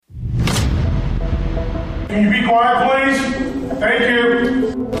Can you be quiet, please? Thank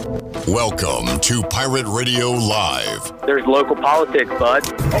you. Welcome to Pirate Radio Live. There's local politics, bud.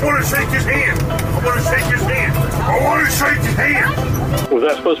 I want to shake his hand. I want to shake his hand. I want to shake his hand. Was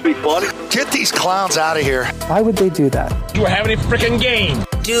that supposed to be funny? Get these clowns out of here. Why would they do that? You were having a freaking game.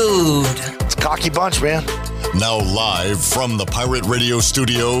 Dude. It's a cocky bunch, man. Now live from the Pirate Radio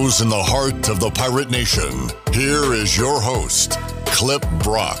studios in the heart of the Pirate Nation, here is your host, Clip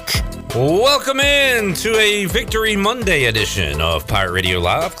Brock. Welcome in to a Victory Monday edition of Pirate Radio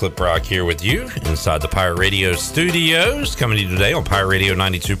Live. Clip Brock here with you inside the Pirate Radio studios, coming to you today on Pirate Radio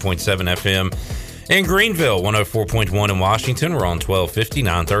 92.7 FM in Greenville, 104.1 in Washington. We're on 1250,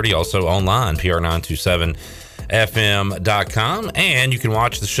 930, also online, PR927FM.com. And you can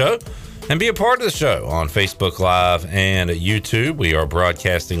watch the show and be a part of the show on Facebook Live and YouTube. We are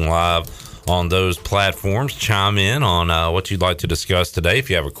broadcasting live on those platforms. Chime in on what you'd like to discuss today. If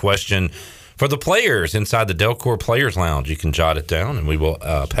you have a question for the players inside the Delcor Players Lounge, you can jot it down, and we will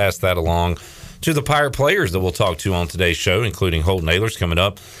pass that along to the Pirate players that we'll talk to on today's show, including Holton Ahlers coming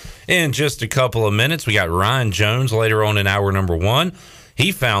up in just a couple of minutes. We got Ryan Jones later on in hour number one.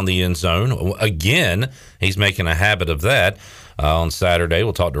 He found the end zone again. He's making a habit of that. On Saturday,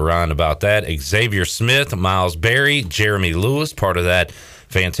 we'll talk to Ryan about that. Xavier Smith, Miles Berry, Jeremy Lewis, part of that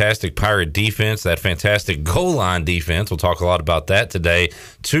fantastic Pirate defense, that fantastic goal line defense. We'll talk a lot about that today.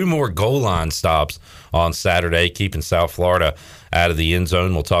 2 more goal line stops on Saturday, keeping South Florida out of the end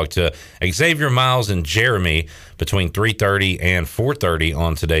zone. We'll talk to Xavier, Miles, and Jeremy between 3:30 and 4:30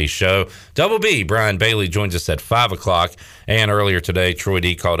 on today's show. Double B, Brian Bailey, joins us at 5 o'clock. And earlier today, Troy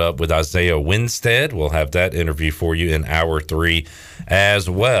D caught up with Isaiah Winstead. We'll have that interview for you in hour 3 as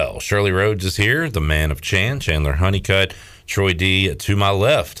well. Shirley Rhodes is here, the man of Chandler Honeycutt. Troy D to my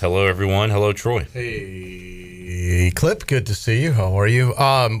left. Hello, everyone. Hello, Troy. Hey, Clip. Good to see you. How are you?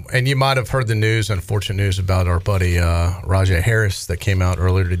 And you might have heard the news, unfortunate news about our buddy Rajay Harris that came out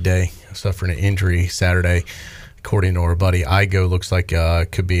earlier today, suffering an injury Saturday. According to our buddy Igo, looks like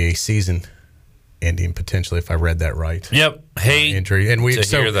it could be a season ending potentially, if I read that right. Yep. Hey, injury. And we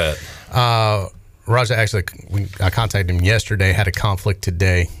hear that. Rajay actually, I contacted him yesterday. Had a conflict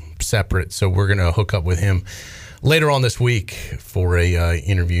today, separate. So we're going to hook up with him later on this week for a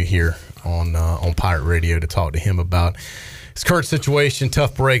interview here on Pirate Radio to talk to him about his current situation.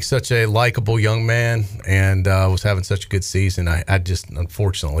 Tough break, such a likable young man, and was having such a good season. I just,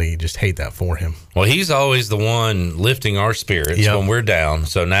 unfortunately, just hate that for him. Well, he's always the one lifting our spirits when we're down.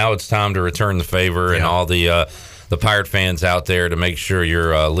 So now it's time to return the favor and all the Pirate fans out there to make sure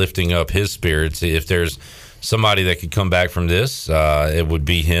you're lifting up his spirits. If there's somebody that could come back from this, it would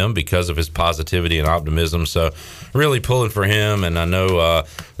be him because of his positivity and optimism. So really pulling for him, and I know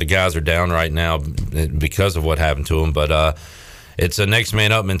the guys are down right now because of what happened to him, but it's a next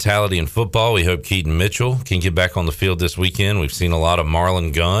man up mentality in football. We hope Keaton Mitchell can get back on the field this weekend. We've seen a lot of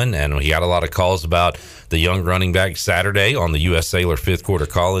Marlon Gunn, and we got a lot of calls about the young running back Saturday on the U.S. Sailor fifth quarter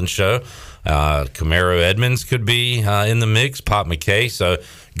call-in show. Camaro Edmonds could be in the mix, Pop McKay. So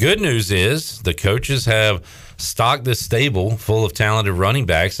good news is the coaches have stocked this stable full of talented running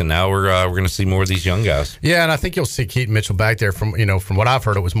backs, and now we're going to see more of these young guys. Yeah, and I think you'll see Keaton Mitchell back there. From what I've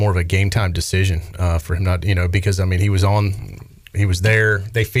heard, it was more of a game time decision for him, not because I mean he was there.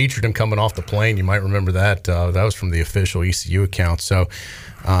 They featured him coming off the plane. You might remember that. That was from the official ECU account. So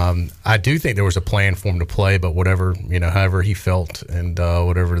I do think there was a plan for him to play, but however he felt and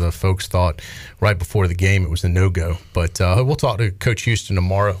whatever the folks thought right before the game, it was a no-go. But we'll talk to Coach Houston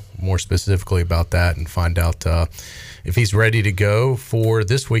tomorrow more specifically about that and find out if he's ready to go for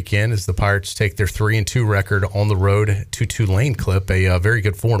this weekend as the Pirates take their 3-2 record on the road to Tulane. Clip, a very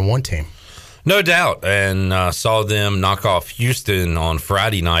good 4-1 team. No doubt, and saw them knock off Houston on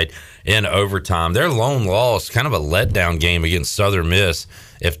Friday night in overtime. Their lone loss, kind of a letdown game against Southern Miss.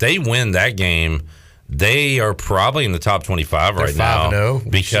 If they win that game, they are probably in the top 25 right now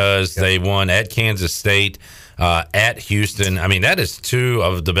because they won at Kansas State, at Houston. I mean, that is 2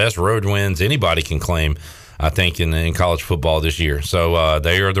 of the best road wins anybody can claim, I think, in college football this year. So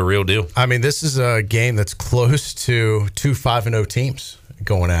they are the real deal. I mean, this is a game that's close to 2 5-0 teams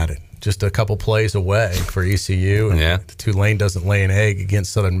going at it. Just a couple plays away for ECU, and Tulane doesn't lay an egg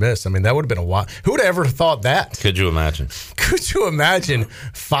against Southern Miss. I mean, that would have been a wild. Who would have ever thought that? Could you imagine? Could you imagine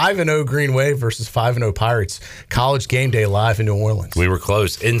 5-0 Green Wave versus 5-0 Pirates? College game day live in New Orleans. We were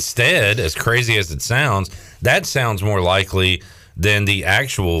close. Instead, as crazy as it sounds, that sounds more likely than the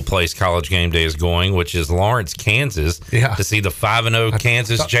actual place College Game Day is going, which is Lawrence, Kansas, to see the 5-0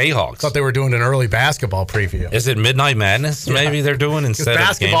 Kansas Jayhawks. I thought they were doing an early basketball preview. Is it Midnight Madness? Maybe they're doing instead of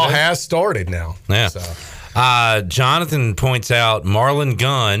basketball has started now. Yeah. So. Jonathan points out Marlon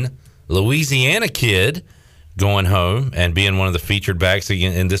Gunn, Louisiana kid, going home and being one of the featured backs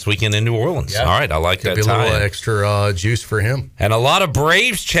again in this weekend in New Orleans. Yeah. All right, I like Could that be a little tie-in. extra juice for him. And a lot of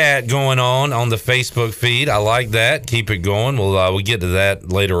Braves chat going on the Facebook feed. I like that. Keep it going. We'll get to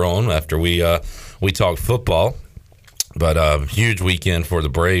that later on after we talk football. But huge weekend for the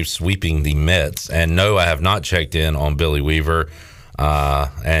Braves sweeping the Mets. And no, I have not checked in on Billy Weaver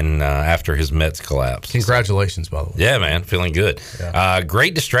after his Mets collapse. Congratulations, by the way. Yeah, man, feeling good. Yeah.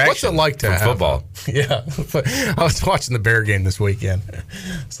 Great distraction. What's it like to from have football? Yeah, I was watching the Bear game this weekend.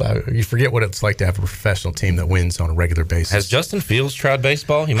 So you forget what it's like to have a professional team that wins on a regular basis. Has Justin Fields tried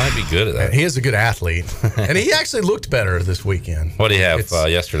baseball? He might be good at that. He is a good athlete, and he actually looked better this weekend. What did he have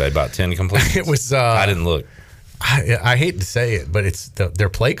yesterday? About 10 completions? It was. I didn't look. I hate to say it, but it's their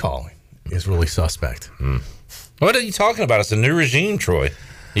play calling is really suspect. What are you talking about? It's a new regime, Troy.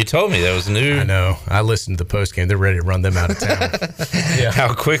 You told me that was new. I know. I listened to the post game. They're ready to run them out of town. Yeah.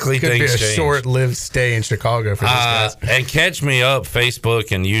 How quickly Could things be a change. short-lived stay in Chicago for these guys. And catch me up,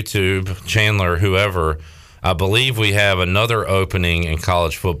 Facebook and YouTube, Chandler, whoever. I believe we have another opening in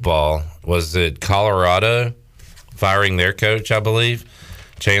college football. Was it Colorado firing their coach, I believe?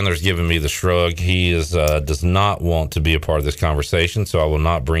 Chandler's giving me the shrug. He does not want to be a part of this conversation, so I will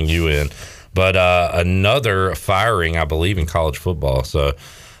not bring you in. But another firing, I believe, in college football. So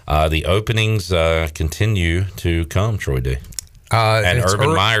the openings continue to come, Troy D. And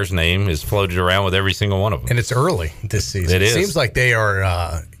Urban Meyer's name is floated around with every single one of them. And it's early this season. It is. Seems like they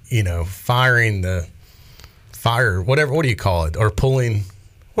are, firing the fire, whatever. What do you call it? Or pulling.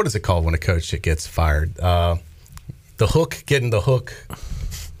 What is it called when a coach gets fired? The hook, getting the hook.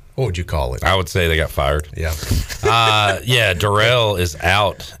 What would you call it? I would say they got fired. Yeah. Darrell is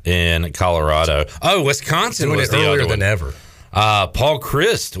out in Colorado. Oh, Wisconsin Doing was it the earlier other one. than ever. Paul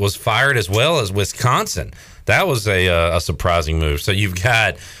Christ was fired as well as Wisconsin. That was a surprising move. So you've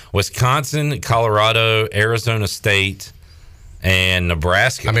got Wisconsin, Colorado, Arizona State, and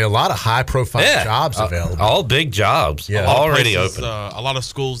Nebraska. I mean, a lot of high-profile jobs available. All big jobs already open. A lot of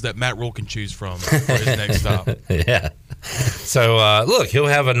schools that Matt Rule can choose from for his next stop. Yeah. So, look, he'll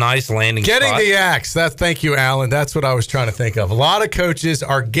have a nice landing Getting spot. the axe. Thank you, Alan. That's what I was trying to think of. A lot of coaches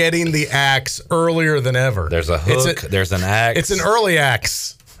are getting the axe earlier than ever. There's a hook. There's an axe. It's an early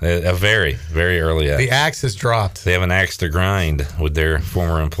axe. A very, very early axe. The axe has dropped. They have an axe to grind with their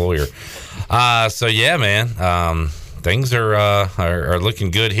former employer. So, yeah, man. Things are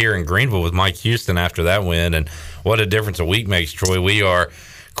looking good here in Greenville with Mike Houston after that win. And what a difference a week makes, Troy. We are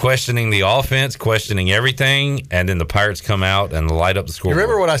questioning the offense, questioning everything, and then the Pirates come out and light up the scoreboard. You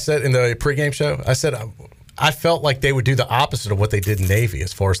remember what I said in the pregame show? I said I felt like they would do the opposite of what they did in Navy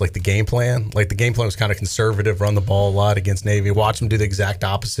as far as like the game plan. Like the game plan was kind of conservative, run the ball a lot against Navy. Watch them do the exact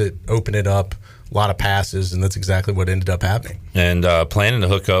opposite, open it up, a lot of passes, and that's exactly what ended up happening. And planning to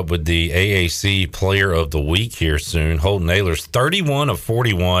hook up with the AAC Player of the Week here soon. Holton Ahlers, 31 of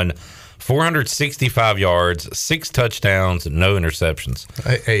 41, 465 yards, 6 touchdowns, no interceptions.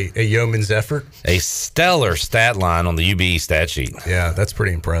 A yeoman's effort. A stellar stat line on the UBE stat sheet. Yeah, that's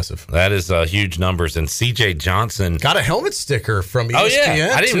pretty impressive. That is huge numbers. And CJ Johnson got a helmet sticker from ESPN. Oh,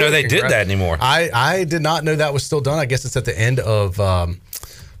 yeah. I didn't even know they did that anymore. I did not know that was still done. I guess it's at the end of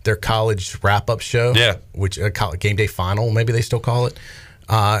their college wrap-up show. Yeah. Which game day final, maybe they still call it.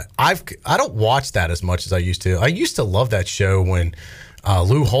 I don't watch that as much as I used to. I used to love that show when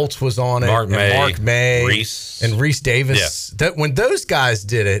Lou Holtz was on it, Mark May, Reese Davis. Yeah. When those guys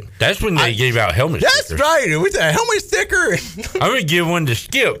did it, that's when they gave out helmet stickers. That's right, with a helmet sticker. I'm gonna give one to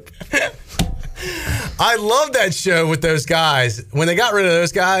Skip. I love that show with those guys. When they got rid of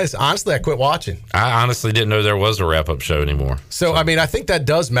those guys, honestly, I quit watching. I honestly didn't know there was a wrap-up show anymore. So, I mean, I think that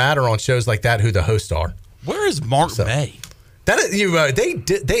does matter on shows like that, who the hosts are. Where is Mark May?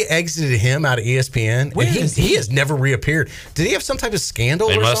 They exited him out of ESPN, and he has never reappeared. Did he have some type of scandal?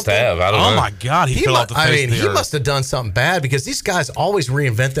 They must something? have. I don't know. Oh my God, he fell off the face of the he earth. must have done something bad because these guys always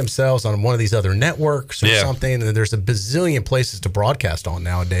reinvent themselves on one of these other networks or something. And there's a bazillion places to broadcast on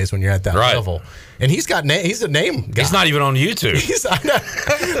nowadays when you're at that level. And he's a name guy. He's not even on YouTube.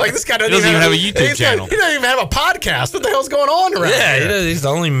 Like this guy doesn't even have a YouTube channel. He doesn't even have a podcast. What the hell's going on around here? He's the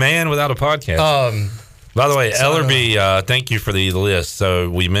only man without a podcast. By the way, Ellerby, thank you for the list. So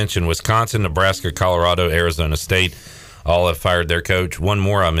we mentioned Wisconsin, Nebraska, Colorado, Arizona State, all have fired their coach. One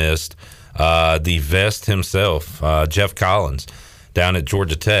more I missed. The Vest himself, Jeff Collins, down at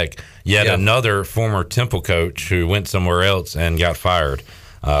Georgia Tech. Yet another former Temple coach who went somewhere else and got fired,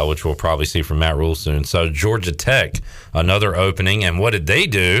 which we'll probably see from Matt Rule soon. So Georgia Tech, another opening. And what did they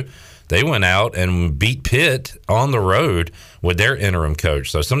do? they went out and beat Pitt on the road with their interim coach.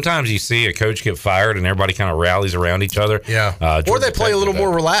 So sometimes you see a coach get fired and everybody kind of rallies around each other. Yeah. Or they play a little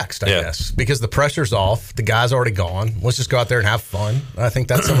more relaxed, I guess, because the pressure's off. The guy's already gone. Let's just go out there and have fun. I think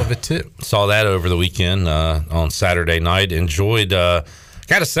that's some of it, too. Saw that over the weekend on Saturday night. Enjoyed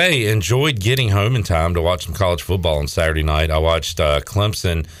getting home in time to watch some college football on Saturday night. I watched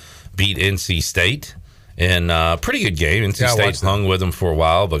Clemson beat NC State in a pretty good game. NC State hung with them for a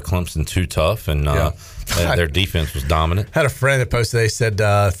while, but Clemson too tough, and their defense was dominant. Had a friend that posted, they said,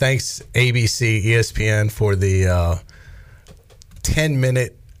 thanks ABC, ESPN for the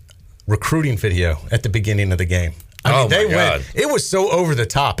 10-minute recruiting video at the beginning of the game. I mean, they went. It was so over the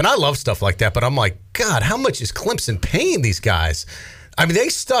top, and I love stuff like that, but I'm like, God, how much is Clemson paying these guys? I mean, they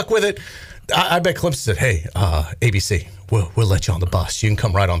stuck with it. I bet Clemson said, hey, ABC, we'll let you on the bus. You can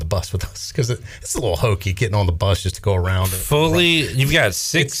come right on the bus with us, because it's a little hokey getting on the bus just to go around. You've got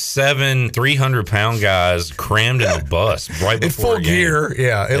 6'7", 300-pound guys crammed in a bus right before in full gear.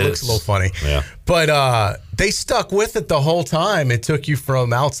 Yeah, it looks a little funny. Yeah. But they stuck with it the whole time. It took you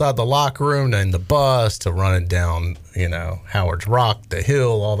from outside the locker room to in the bus to running down, Howard's Rock, the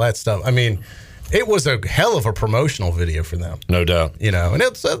hill, all that stuff. I mean, it was a hell of a promotional video for them. No doubt. And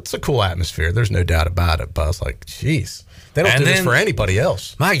it's a cool atmosphere. There's no doubt about it. But I was like, geez, they don't do this for anybody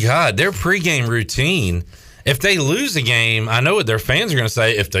else. My God, their pregame routine, if they lose a game, I know what their fans are going to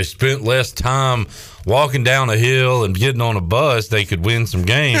say. If they spent less time walking down a hill and getting on a bus, they could win some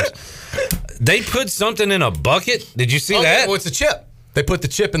games. They put something in a bucket. Did you see that? Well, it's a chip. They put the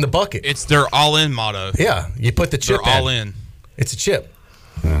chip in the bucket. It's their all-in motto. Yeah, you put the chip in. They're all in. It's a chip.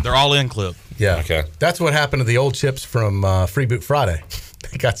 Yeah. They're all in clip. Yeah. Okay. That's what happened to the old chips from Free Boot Friday.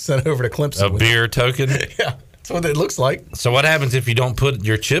 They got sent over to Clemson. A beer token? Yeah. That's what it looks like. So what happens if you don't put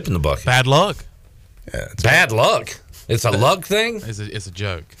your chip in the bucket? Bad luck. Yeah, Bad luck? It's a luck thing? It's a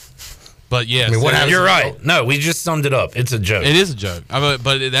joke. But yes, I mean, what happens? You're right. No, we just summed it up. It's a joke. It is a joke.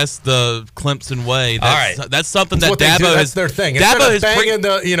 But that's the Clemson way. That's, all right. That's something that Dabo has. That's their thing. Dabo is banging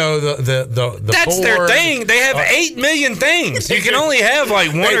the That's board. their thing. They have 8 million things. You can only have like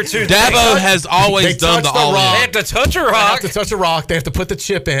one or two. Dabo has always done the all-in. They have to touch a rock. They have to touch a rock. They have to put the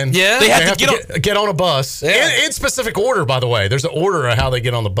chip in. Yeah. They have to get on a bus. Yeah. In specific order, by the way. There's an order of how they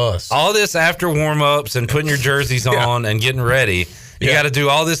get on the bus. All this after warm-ups and putting your jerseys on and getting ready. You got to do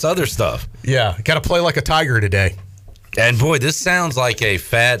all this other stuff. Yeah, got to play like a tiger today. And boy, this sounds like a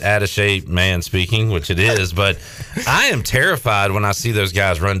fat, out-of-shape man speaking, which it is, but I am terrified when I see those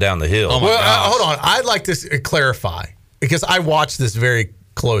guys run down the hill. Oh my gosh. Hold on. I'd like to clarify, because I watched this very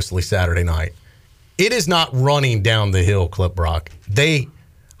closely Saturday night. It is not running down the hill, Clip Brock. They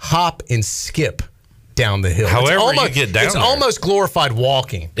hop and skip down the hill. However you get down it's there. almost glorified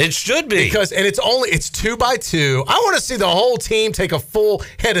walking. It should be. It's 2 by 2. I want to see the whole team take a full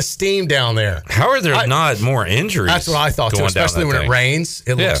head of steam down there. How are there not more injuries? That's what I thought too, especially when it rains.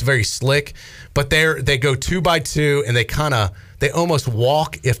 It looks very slick. But they go 2 by 2 and they almost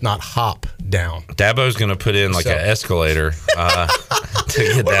walk, if not hop, down. Dabo's going to put in like an escalator to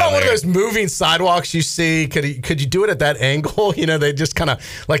get down there. One of those moving sidewalks you see? Could you do it at that angle? They just kind of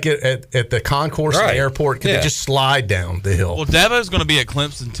like at the concourse at the airport. Could they just slide down the hill? Well, Dabo's going to be at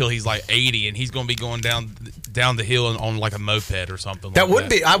Clemson until he's like 80, and he's going to be going down the hill on like a moped or something. That would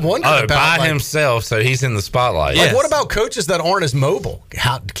be. I wonder about by himself, so he's in the spotlight. Like, what about coaches that aren't as mobile?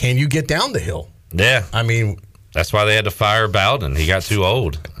 How can you get down the hill? Yeah, I mean. That's why they had to fire Bowden. He got too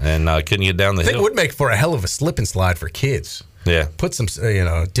old and couldn't get down the hill. It would make for a hell of a slip and slide for kids. Yeah. Put some,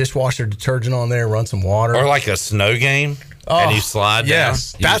 dishwasher detergent on there, run some water. Or like a snow game, and you slide down.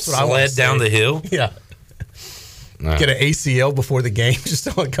 That's what I want to sled down the hill. Yeah. Get an ACL before the game, just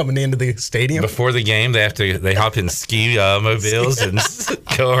coming into the stadium. Before the game, they hop in ski mobiles and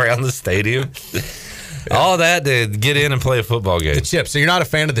go around the stadium. Yeah. All that to get in and play a football game. The chip. So you're not a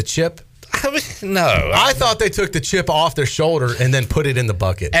fan of the chip? I mean, no. I thought they took the chip off their shoulder and then put it in the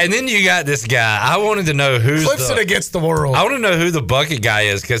bucket. And then you got this guy. I wanted to know who's Clemson against the world. I want to know who the bucket guy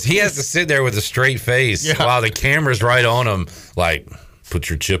is, because he has to sit there with a straight face while the camera's right on him, like, put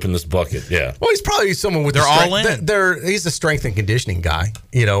your chip in this bucket. Yeah. Well, he's probably someone with all in. He's a strength and conditioning guy,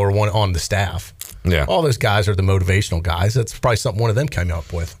 or one on the staff. Yeah. All those guys are the motivational guys. That's probably something one of them came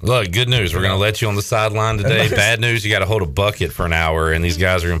up with. Look, good news. We're going to let you on the sideline today. Bad news, you got to hold a bucket for an hour, and these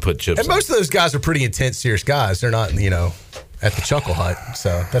guys are going to put chips in. And most of those guys are pretty intense, serious guys. They're not, at the Chuckle Hut.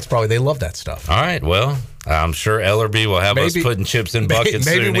 So that's probably, they love that stuff. All right. Well, I'm sure Ellerby will have us putting chips in buckets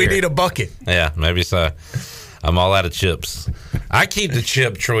soon. Maybe we need a bucket. Yeah, maybe so. I'm all out of chips. I keep the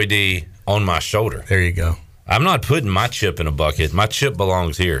chip, Troy D, on my shoulder. There you go. I'm not putting my chip in a bucket. My chip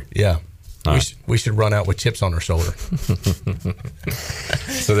belongs here. Yeah. We should run out with chips on our shoulder.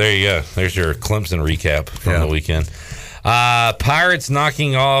 So there you go. There's your Clemson recap from the weekend. Pirates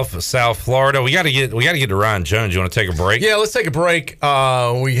knocking off South Florida. We got to get to Ryan Jones. You want to take a break? Yeah, let's take a break.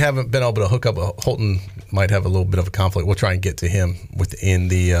 We haven't been able to hook up. Holton might have a little bit of a conflict. We'll try and get to him within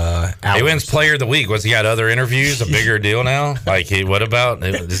the hour. He wins Player of the Week. Was he got other interviews? A bigger deal now? Like, what about?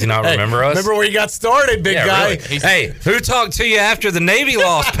 Does he not remember us? Remember where you got started, big guy? Really. Hey, who talked to you after the Navy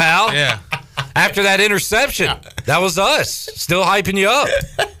loss, pal? Yeah. After that interception, that was us. Still hyping you up.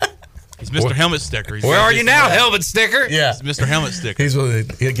 He's Mr. Helmet Sticker. Where are you now, Helmet Sticker? Yeah. He's Mr. Helmet Sticker. He's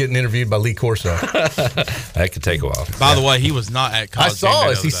getting interviewed by Lee Corso. That could take a while. By the way, he was not at college. I saw. game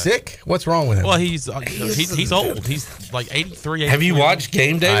day Is he the other day. sick? What's wrong with him? Well, he's old. He's like 83. Have you watched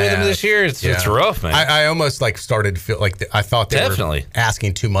Game Day with him have. this year? It's rough, man. I almost started to feel like I thought they were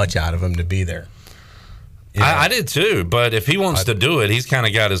asking too much out of him to be there. You know? I did too, but if he wants to do it, he's kind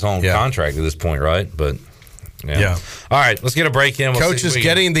of got his own contract at this point, right? But yeah. All right, let's get a break in. Coach is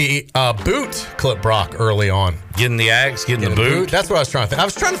getting the boot, Clip Brock, early on. Getting the axe, getting the boot. That's what I was trying to think. I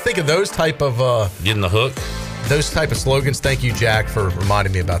was trying to think of those type of getting the hook. Those type of slogans. Thank you, Jack, for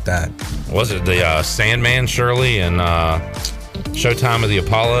reminding me about that. Was it the Sandman Shirley and Showtime of the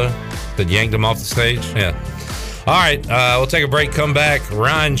Apollo that yanked him off the stage? Yeah. All right, we'll take a break. Come back.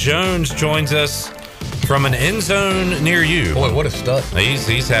 Ryan Jones joins us from an end zone near you. Boy, what a stud.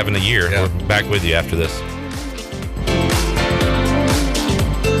 He's having a year. Yeah. We're back with you after this.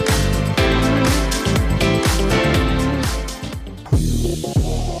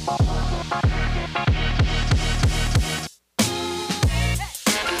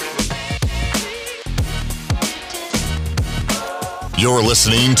 You're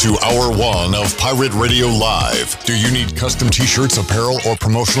listening to Hour 1 of Pirate Radio Live. Do you need custom t-shirts, apparel, or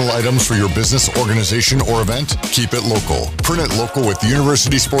promotional items for your business, organization, or event? Keep it local. Print it local with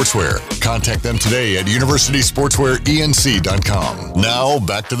University Sportswear. Contact them today at universitysportswearenc.com. Now,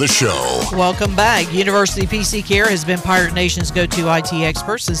 back to the show. Welcome back. University PC Care has been Pirate Nation's go-to IT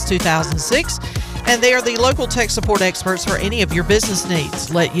expert since 2006. And they are the local tech support experts for any of your business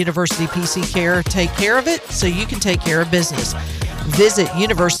needs. Let University PC Care take care of it so you can take care of business. Visit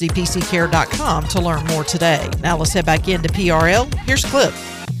universitypccare.com to learn more today. Now let's head back into PRL. Here's Clip.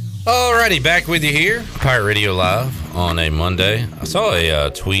 Alrighty, back with you here, Pirate Radio Live on a Monday. I saw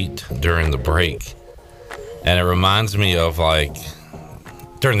a tweet during the break, and it reminds me of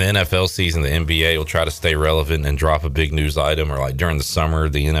during the NFL season, the NBA will try to stay relevant and drop a big news item, or during the summer,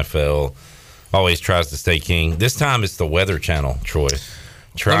 the NFL always tries to stay king. This time it's the Weather Channel, Troy,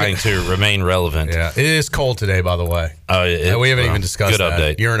 trying to remain relevant. Yeah, it is cold today, by the way. We haven't even discussed good that.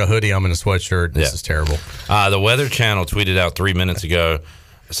 Update. You're in a hoodie, I'm in a sweatshirt. This is terrible. The Weather Channel tweeted out 3 minutes ago.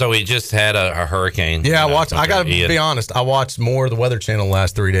 So we just had a hurricane. Yeah, I watched. I got to be honest. I watched more of the Weather Channel the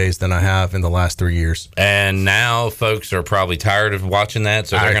last 3 days than I have in the last 3 years. And now folks are probably tired of watching that,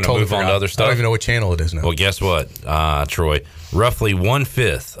 so they're going to move on to other stuff. I don't even know what channel it is now. Well, guess what, Troy? Roughly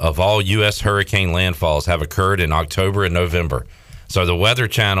 1/5 of all U.S. hurricane landfalls have occurred in October and November. So the Weather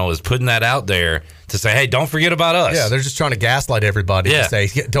Channel is putting that out there to say, hey, don't forget about us. Yeah, they're just trying to gaslight everybody to say,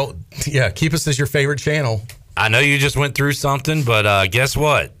 keep us as your favorite channel. I know you just went through something, but guess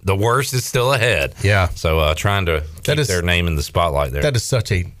what? The worst is still ahead. Yeah. So trying to keep their name in the spotlight there. That is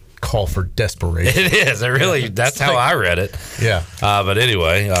such a call for desperation. It is. It really. That's how I read it. Yeah. But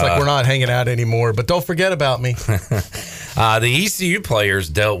anyway, it's like we're not hanging out anymore. But don't forget about me. The ECU players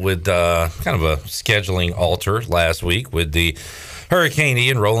dealt with kind of a scheduling alter last week with the Hurricane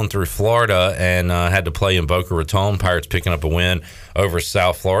Ian rolling through Florida and had to play in Boca Raton. Pirates picking up a win over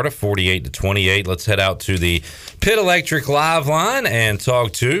South Florida, 48-28. Let's head out to the Pit Electric Live line and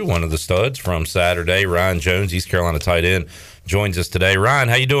talk to one of the studs from Saturday, Ryan Jones, East Carolina tight end, joins us today. Ryan,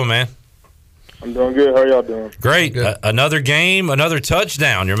 how you doing, man? I'm doing good. How y'all doing? Great. Another game, another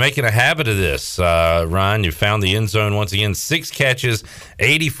touchdown. You're making a habit of this. Ryan, you found the end zone once again. 6 catches,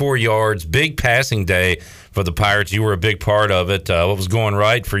 84 yards, big passing day for the Pirates. You were a big part of it. What was going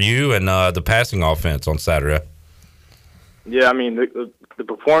right for you and the passing offense on Saturday? Yeah, I mean, the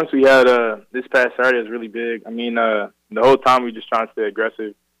performance we had this past Saturday is really big. I mean, the whole time we just trying to stay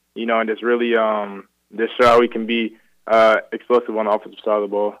aggressive, and just really just show how we can be explosive on the offensive side of the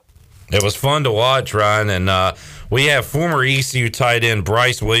ball. It was fun to watch, Ryan, and we have former ECU tight end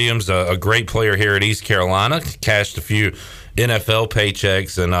Bryce Williams, a great player here at East Carolina, cashed a few NFL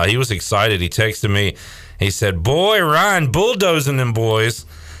paychecks, and he was excited. He texted me. He said, boy, Ryan, bulldozing them boys,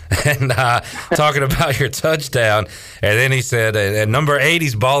 and talking about your touchdown. And then he said, and number 8,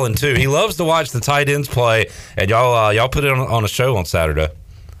 he's balling too. He loves to watch the tight ends play, and y'all put it on a show on Saturday.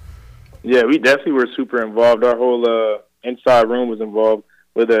 Yeah, we definitely were super involved. Our whole inside room was involved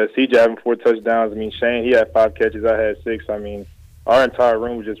with CJ having 4 touchdowns. I mean, Shane, he had 5 catches. I had 6. I mean, our entire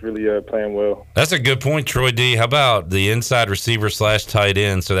room was just really playing well. That's a good point, Troy D. How about the inside receiver / tight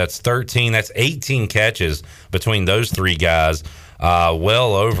end? So that's 13. That's 18 catches between those three guys.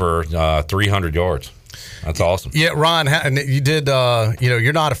 Well over 300 yards. That's awesome. Yeah, Ryan, you did,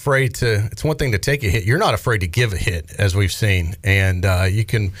 you're not afraid to, it's one thing to take a hit. You're not afraid to give a hit, as we've seen. And you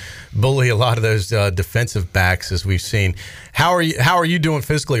can bully a lot of those defensive backs, as we've seen. How are you doing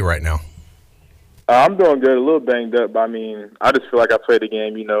physically right now? I'm doing good, a little banged up, but I just feel like I played the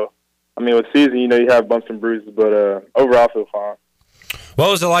game, with season, you have bumps and bruises, but overall I feel fine. What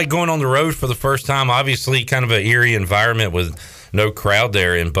was it like going on the road for the first time? Obviously, kind of an eerie environment with no crowd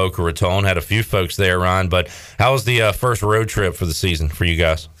there in Boca Raton. Had a few folks there, Ryan. But how was the first road trip for the season for you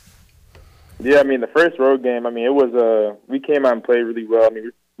guys? Yeah, the first road game. It was we came out and played really well.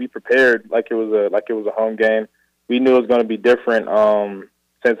 We prepared like it was a home game. We knew it was going to be different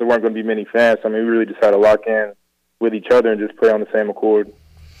since there weren't going to be many fans. We really just had to lock in with each other and just play on the same accord.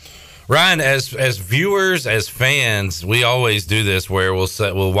 Ryan, as viewers, as fans, we always do this where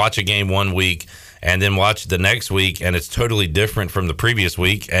we'll watch a game one week and then watch the next week, and it's totally different from the previous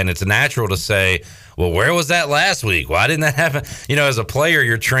week. And it's natural to say, well, where was that last week? Why didn't that happen? As a player,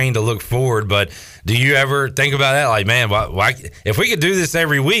 you're trained to look forward. But do you ever think about that? Like, man, why if we could do this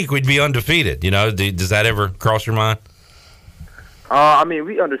every week, we'd be undefeated. Does that ever cross your mind?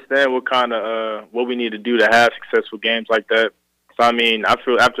 We understand what we need to do to have successful games like that. So, I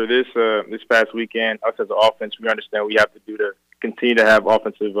feel after this past weekend, us as an offense, we understand what we have to do to continue to have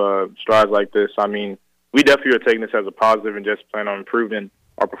offensive strides like this. We definitely are taking this as a positive and just plan on improving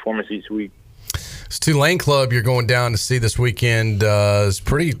our performance each week. This Tulane club you're going down to see this weekend is a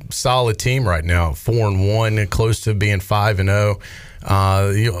pretty solid team right now, 4-1, close to being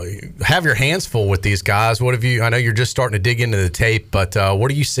 5-0. You have your hands full with these guys. What have you? I know you're just starting to dig into the tape, but what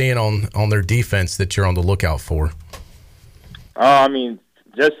are you seeing on their defense that you're on the lookout for?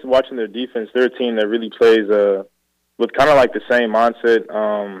 Just watching their defense, they're a team that really plays with kind of like the same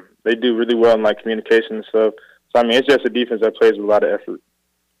mindset. They do really well in communication and stuff. So it's just a defense that plays with a lot of effort.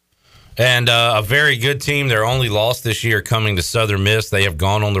 And a very good team. Their only loss this year coming to Southern Miss. They have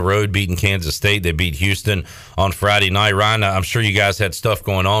gone on the road, beating Kansas State. They beat Houston on Friday night. Ryan, I'm sure you guys had stuff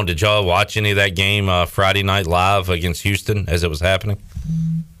going on. Did y'all watch any of that game Friday night live against Houston as it was happening?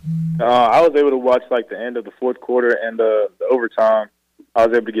 I was able to watch the end of the fourth quarter and the overtime. I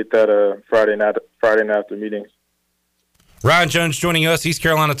was able to get that Friday night after meetings. Ryan Jones joining us, East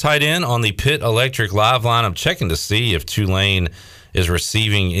Carolina tight end on the Pitt Electric Live line. I'm checking to see if Tulane is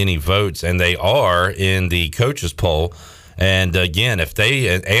receiving any votes, and they are in the coaches poll. And again, if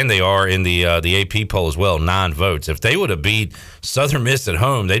they are in the AP poll as well, 9 votes. If they would have beat Southern Miss at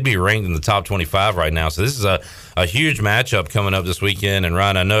home, they'd be ranked in the top 25 right now. So this is a huge matchup coming up this weekend. And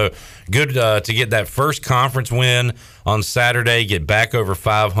Ryan, I know good to get that first conference win on Saturday, get back over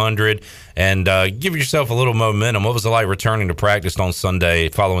 500, and give yourself a little momentum. What was it like returning to practice on Sunday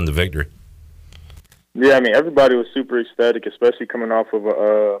following the victory? Yeah, everybody was super ecstatic, especially coming off of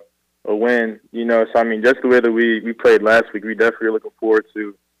a win, So, just the way that we played last week, we definitely are looking forward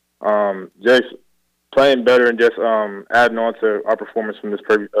to just playing better and just adding on to our performance from this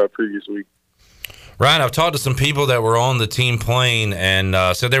previous week. Ryan, I've talked to some people that were on the team plane and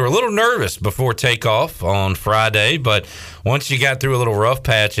said they were a little nervous before takeoff on Friday, but once you got through a little rough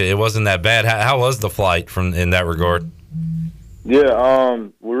patch, it wasn't that bad. How was the flight in that regard? Yeah,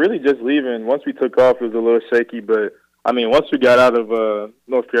 we're really just leaving. Once we took off, it was a little shaky, but once we got out of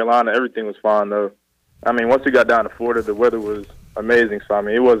North Carolina, everything was fine, though. Once we got down to Florida, the weather was amazing. So,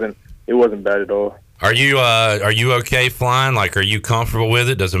 it wasn't bad at all. Are you okay flying? Are you comfortable with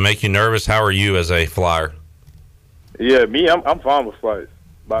it? Does it make you nervous? How are you as a flyer? Yeah, I'm fine with flights.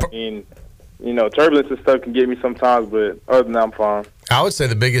 But, turbulence and stuff can get me sometimes, but other than that, I'm fine. I would say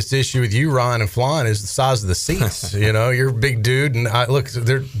the biggest issue with you, Ryan, and flying is the size of the seats. You're a big dude, and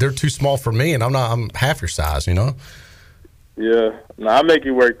they're too small for me, and I'm half your size. Yeah, I make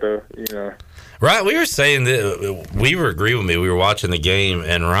it work though. Right, we were saying that we were agree with me. We were watching the game,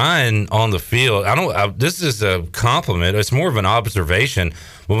 and Ryan on the field. This is a compliment. It's more of an observation.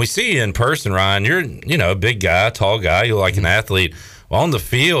 When we see you in person, Ryan, you're a big guy, tall guy. You look like an athlete. Well, on the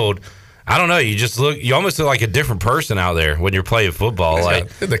field, I don't know. You almost look like a different person out there when you're playing football.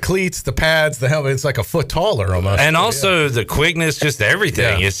 The cleats, the pads, the helmet. It's like a foot taller almost. And also the quickness, just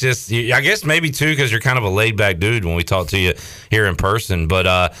everything. Yeah. It's just, I guess maybe too, because you're kind of a laid back dude when we talk to you here in person. But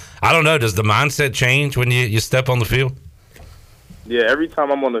I don't know. Does the mindset change when you step on the field? Yeah, every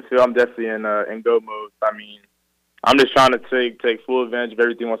time I'm on the field, I'm definitely in go mode. I'm just trying to take full advantage of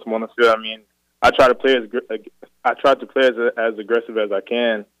everything once I'm on the field. I try to play as aggressive as I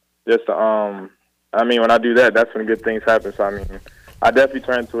can. Just to I mean, when I do that, that's when good things happen. So I mean, I definitely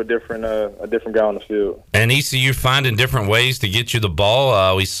turn into a different guy on the field. And ECU finding different ways to get you the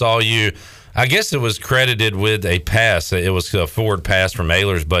ball. We saw you. I guess it was credited with a pass. It was a forward pass from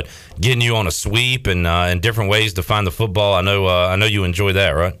Ahlers, but getting you on a sweep and different ways to find the football. I know you enjoy that,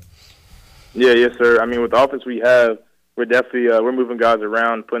 right? Yeah, yes, sir. I mean, with the offense we have, we're definitely we're moving guys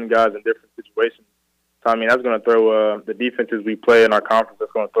around, putting guys in different situations. So I mean, that's going to throw the defenses we play in our conference.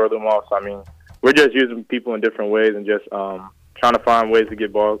 That's going to throw them off. So I mean, we're just using people in different ways and just trying to find ways to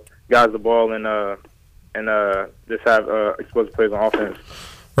get guys the ball and just have explosive plays on offense.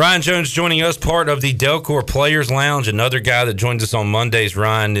 Ryan Jones joining us, part of the Delcor Players Lounge. Another guy that joins us on Mondays,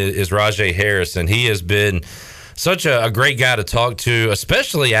 Ryan, is Rahjai Harris, and he has been such a great guy to talk to,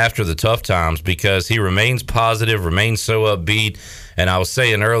 especially after the tough times, because he remains positive, remains so upbeat. And I was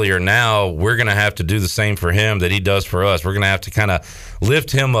saying earlier, now we're going to have to do the same for him that he does for us. We're going to have to kind of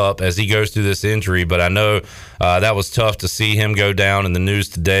lift him up as he goes through this injury. But I know that was tough to see him go down in the news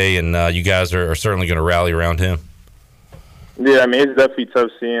today, and you guys are certainly going to rally around him. Yeah, I mean, it's definitely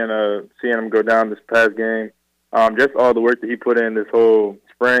tough seeing him go down this past game. Just all the work that he put in this whole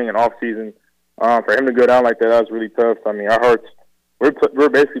spring and off season, for him to go down like that was really tough. I mean, our hearts, we're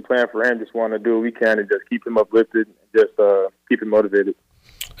basically playing for him. Just want to do what we can and just keep him uplifted, and just keep him motivated.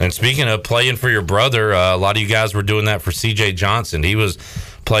 And speaking of playing for your brother, a lot of you guys were doing that for C.J. Johnson. He was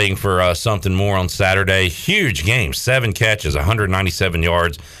playing for Something More on Saturday. Huge game, 7 catches, 197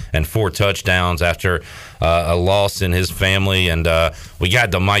 yards, and 4 touchdowns after a loss in his family. And we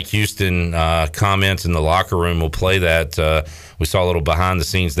got the Mike Houston comments in the locker room. We'll play that. We saw a little behind the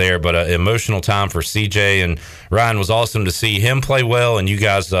scenes there, but an emotional time for C.J. And Ryan, was awesome to see him play well, and you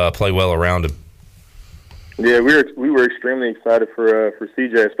guys play well around him. Yeah, we were extremely excited for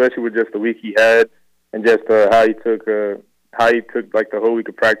CJ, especially with just the week he had and just how he took like the whole week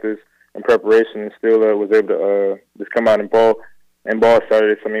of practice and preparation and still was able to just come out and ball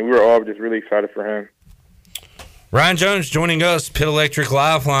Saturday. So I mean, we were all just really excited for him. Ryan Jones joining us, Pit Electric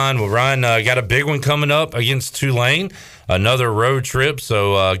Lifeline. Well, Ryan got a big one coming up against Tulane, another road trip.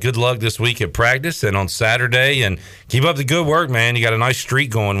 So good luck this week at practice and on Saturday. And keep up the good work, man. You got a nice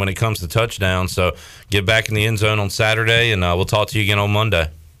streak going when it comes to touchdowns. So get back in the end zone on Saturday, and we'll talk to you again on Monday.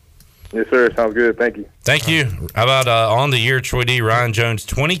 Yes, sir. Sounds good. Thank you. Thank you. How about on the year, Troy D. Ryan Jones,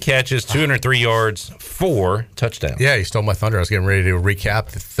 20 catches, 203 yards, 4 touchdowns. Yeah, you stole my thunder. I was getting ready to recap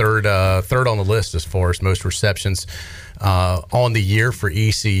the third on the list as far as most receptions on the year for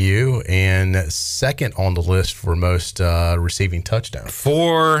ECU, and second on the list for most receiving touchdowns.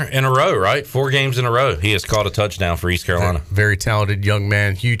 4 in a row, right? 4 games in a row. He has caught a touchdown for East Carolina. Very talented young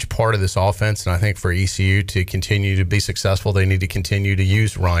man, huge part of this offense, and I think for ECU to continue to be successful, they need to continue to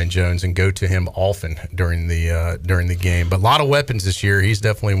use Ryan Jones and go to him often during the game. But a lot of weapons this year. He's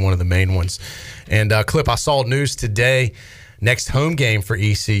definitely one of the main ones. And Clip, I saw news today, next home game for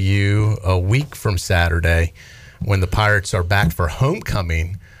ECU a week from Saturday, when the Pirates are back for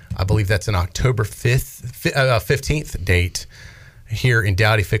homecoming. I believe that's an October 15th date here in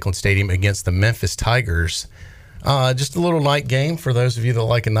Dowdy-Ficklin Stadium against the Memphis Tigers. Just a little night game for those of you that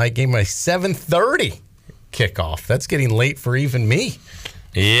like a night game. A 7:30 kickoff. That's getting late for even me.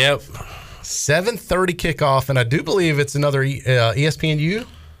 Yep. 7:30 kickoff, and I do believe it's another ESPNU.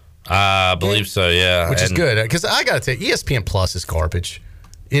 I believe so, yeah. Which is good, because I got to tell you, ESPN Plus is garbage.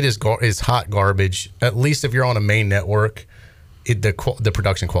 It is hot garbage. At least if you're on a main network, the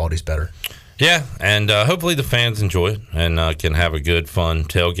production quality is better. Yeah, and hopefully the fans enjoy it and can have a good, fun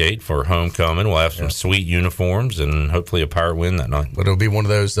tailgate for homecoming. We'll have some sweet uniforms and hopefully a Pirate win that night. But it'll be one of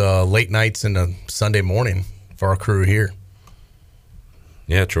those late nights and a Sunday morning for our crew here.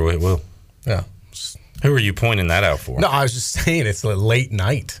 Yeah, Troy, it will. Yeah. Who are you pointing that out for? No, I was just saying it's a late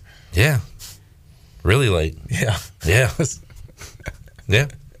night. Yeah. Really late. Yeah. Yeah. Yeah.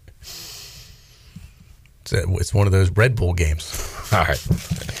 It's one of those Red Bull games. All right.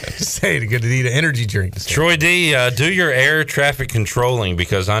 Just saying, good to need an energy drink. Troy D, do your air traffic controlling,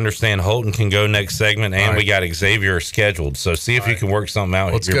 because I understand Holton can go next segment, and we got Xavier scheduled. So see if you can work something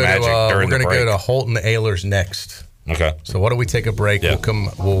out with your magic during the break. We're going to go to Holton Ahlers next. Okay. So why don't we take a break? Yeah.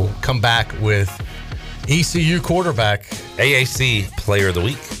 We'll come back with ECU quarterback, AAC Player of the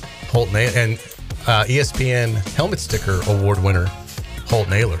Week, Holton, and ESPN Helmet Sticker Award winner,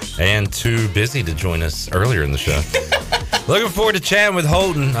 Holton Ahlers. And too busy to join us earlier in the show. Looking forward to chatting with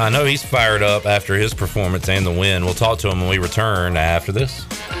Holton. I know he's fired up after his performance and the win. We'll talk to him when we return after this.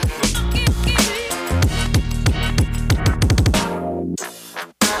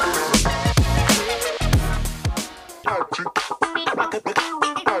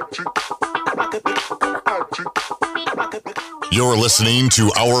 You're listening to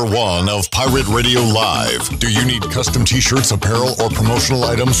Hour 1 of Pirate Radio Live. Do you need custom t-shirts, apparel, or promotional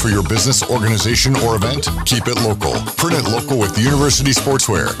items for your business, organization, or event? Keep it local. Print it local with University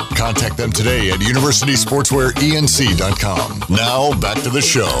Sportswear. Contact them today at universitysportswearenc.com. Now, back to the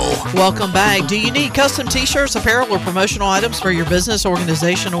show. Welcome back. Do you need custom t-shirts, apparel, or promotional items for your business,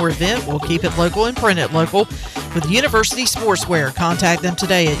 organization, or event? We'll keep it local and print it local with University Sportswear. Contact them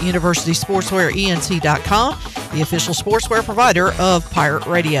today at universitysportswearenc.com, the official sportswear provider of Pirate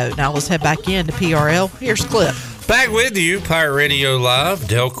Radio. Now let's head back into PRL. Here's Cliff. Back with you, Pirate Radio Live,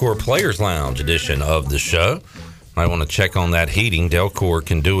 Delcor Players Lounge edition of the show. Might want to check on that heating. Delcor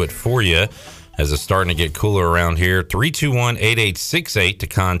can do it for you as it's starting to get cooler around here. 321-8868 to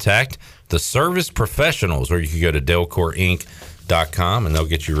contact the service professionals, or you can go to delcorinc.com and they'll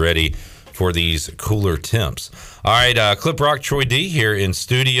get you ready for these cooler temps. All right, Clip Rock, Troy D here in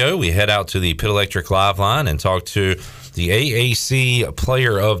studio. We head out to the Pit Electric Live line and talk to the AAC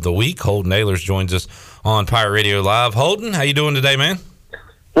Player of the Week. Holden Ahlers joins us on Pirate Radio Live. Holden, how you doing today, man?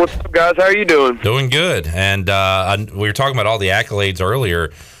 What's up, guys? How are you doing? Doing good. And we were talking about all the accolades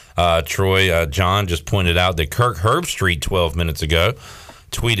earlier. Troy, John just pointed out that Kirk Herbstreit 12 minutes ago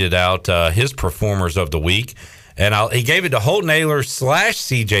tweeted out his Performers of the Week. And he gave it to Holden Ahlers /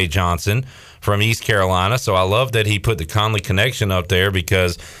 CJ Johnson from East Carolina. So I love that he put the Conley connection up there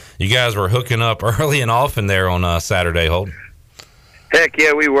because you guys were hooking up early and often there on Saturday, Holden. Heck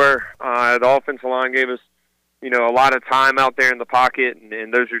yeah, we were. The offensive line gave us, a lot of time out there in the pocket,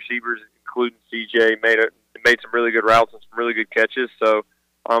 and those receivers, including CJ, made some really good routes and some really good catches. So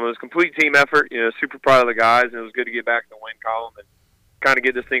it was a complete team effort. Super proud of the guys, and it was good to get back in the win column and kind of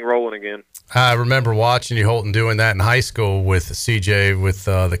get this thing rolling again. I remember watching you, Holton, doing that in high school with CJ with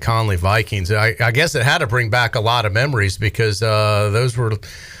the Conley Vikings. I guess it had to bring back a lot of memories because those were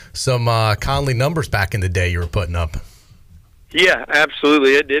some Conley numbers back in the day you were putting up. Yeah,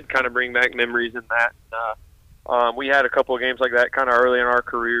 absolutely. It did kind of bring back memories in that. We had a couple of games like that kind of early in our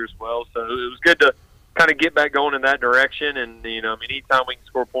career as well, so it was good to kind of get back going in that direction. And, anytime we can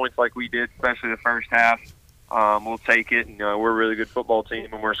score points like we did, especially the first half, we'll take it. And, we're a really good football team,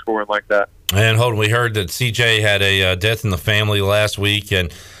 and we're scoring like that. And, Holden, we heard that CJ had a death in the family last week, and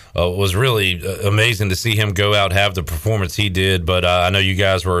it was really amazing to see him go out and have the performance he did. But I know you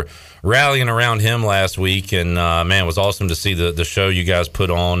guys were rallying around him last week, and, man, it was awesome to see the show you guys put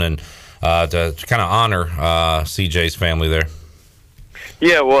on and to kind of honor CJ's family there.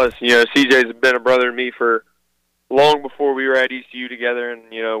 Yeah, it was. CJ's been a brother to me for long before we were at ECU together, and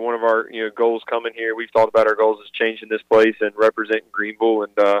one of our goals coming here, we've thought about our goals is changing this place and representing Greenville,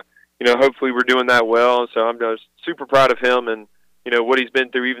 and hopefully we're doing that well. So I'm just super proud of him and what he's been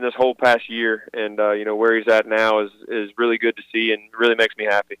through even this whole past year, and where he's at now is really good to see and really makes me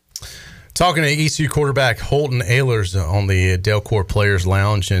happy. Talking to ECU quarterback Holton Ahlers on the Delcor Players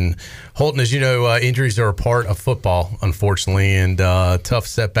Lounge. And Holton, as you know, injuries are a part of football, unfortunately, and tough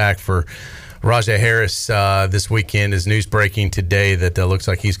setback for Rajay Harris this weekend. Is news breaking today that looks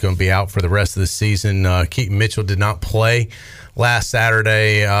like he's going to be out for the rest of the season. Keaton Mitchell did not play last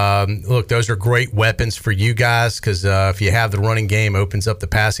Saturday. Look, those are great weapons for you guys because if you have the running game, opens up the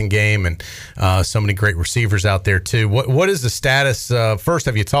passing game, and so many great receivers out there too. What is the status? First,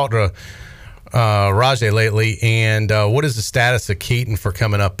 have you talked to Rajay lately, and what is the status of Keaton for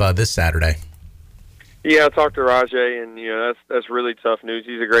coming up this Saturday? Yeah, I talked to Rajay, and that's really tough news.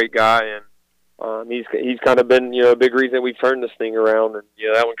 He's a great guy, and he's kind of been a big reason we turned this thing around, and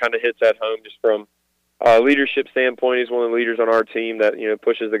that one kind of hits at home just from leadership standpoint. He's one of the leaders on our team that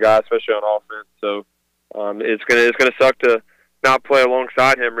pushes the guy, especially on offense. So it's gonna suck to not play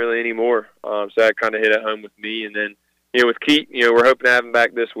alongside him really anymore. So that kind of hit at home with me, and then with Keat, we're hoping to have him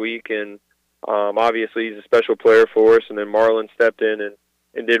back this week, and obviously he's a special player for us. And then Marlon stepped in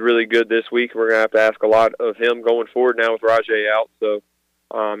and did really good this week. We're gonna have to ask a lot of him going forward now with Rajay out. So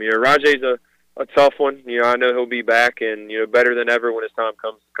Rajay's a tough one. I know he'll be back and better than ever when his time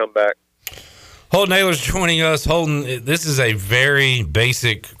comes to come back. Holden Ahlers joining us. Holden, this is a very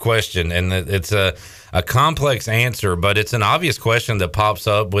basic question, and it's a complex answer, but it's an obvious question that pops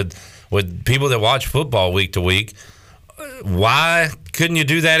up with people that watch football week to week. Why couldn't you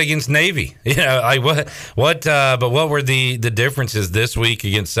do that against Navy? But what were the differences this week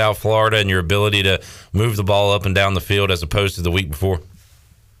against South Florida and your ability to move the ball up and down the field as opposed to the week before?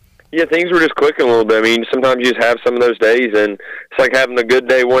 Yeah, things were just clicking a little bit. I mean, sometimes you just have some of those days, and it's like having a good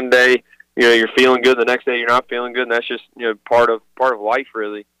day one day. You're feeling good. The next day, you're not feeling good, and that's just part of life,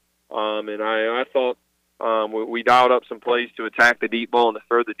 really. And I thought we dialed up some plays to attack the deep ball and to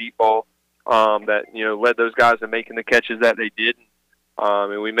throw the deep ball that led those guys to making the catches that they did.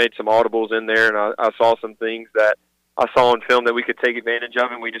 And we made some audibles in there, and I saw some things that I saw on film that we could take advantage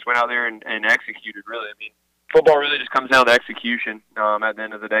of, and we just went out there and executed, really. I mean, football really just comes down to execution at the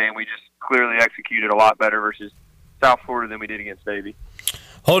end of the day, and we just clearly executed a lot better versus South Florida than we did against Navy.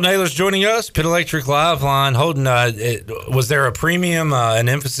 Holton Ahlers joining us, Pit Electric Live Line. Holton, was there a premium, an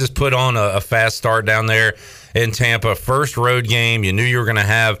emphasis put on a fast start down there in Tampa? First road game, you knew you were going to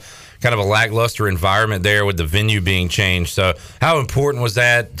have kind of a lackluster environment there with the venue being changed. So how important was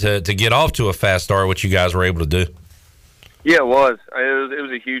that to get off to a fast start, what you guys were able to do? Yeah, it was. It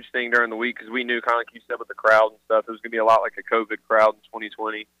was a huge thing during the week because we knew, kind of like you said, with the crowd and stuff, it was going to be a lot like a COVID crowd in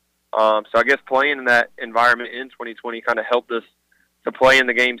 2020. So I guess playing in that environment in 2020 kind of helped us to play in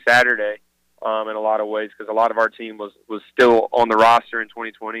the game Saturday in a lot of ways because a lot of our team was still on the roster in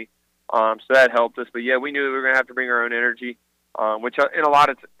 2020. So that helped us. But, yeah, we knew we were going to have to bring our own energy, which in a lot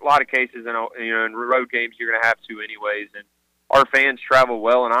of cases, in road games, you're going to have to anyways. And our fans travel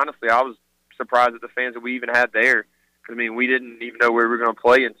well. And, honestly, I was surprised at the fans that we even had there. I mean, we didn't even know where we were going to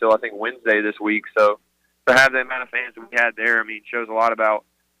play until, I think, Wednesday this week. So to have that amount of fans that we had there, I mean, shows a lot about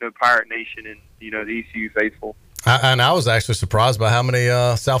Pirate Nation and, the ECU faithful. And I was actually surprised by how many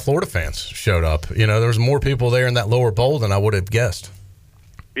South Florida fans showed up. There was more people there in that lower bowl than I would have guessed.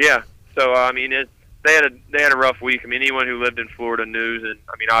 Yeah. So, I mean, they had a rough week. I mean, anyone who lived in Florida knew. And,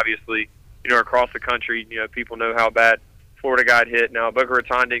 I mean, obviously, across the country, people know how bad Florida got hit. Now, Boca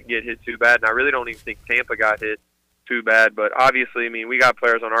Raton didn't get hit too bad, and I really don't even think Tampa got hit too bad. But, obviously, I mean, we got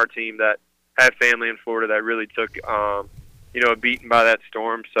players on our team that had family in Florida that really took, a beating by that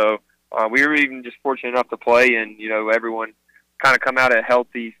storm. So, we were even just fortunate enough to play, and, everyone kind of come out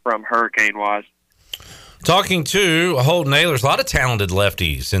healthy from hurricane-wise. Talking to Holton Ahlers, a lot of talented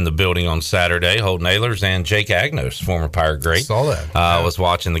lefties in the building on Saturday. Holton Ahlers and Jake Agnos, former Pirate great. Saw that. Was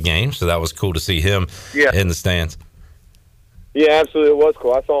watching the game, so that was cool to see him in the stands. Yeah, absolutely. It was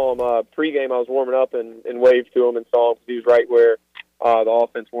cool. I saw him pregame. I was warming up and waved to him and saw him because he was right where the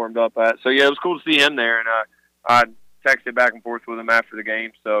offense warmed up at. So, yeah, it was cool to see him there, and I texted back and forth with him after the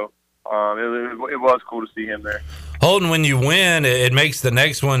game, so it was cool to see him there. Holton, when you win, it makes the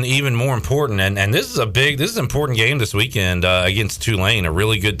next one even more important. And this is an important game this weekend against Tulane, a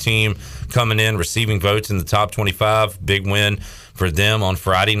really good team coming in, receiving votes in the top 25. Big win for them on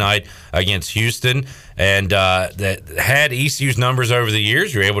Friday night against Houston. And that had ECU's numbers over the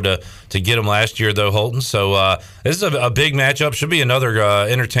years. You were able to get them last year, though, Holton. So this is a big matchup. Should be another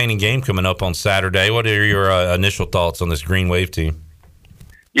entertaining game coming up on Saturday. What are your initial thoughts on this Green Wave team?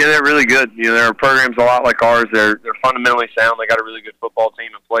 Yeah, they're really good. Their program's a lot like ours. They're fundamentally sound. They got a really good football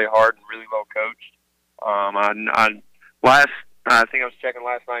team and play hard and really well coached. I think I was checking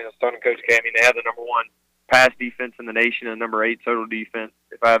last night. I was talking to Coach K. I mean, they have the number 1 pass defense in the nation and number 8 total defense,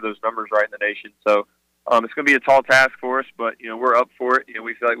 if I have those numbers right, in the nation. So it's going to be a tall task for us, but we're up for it.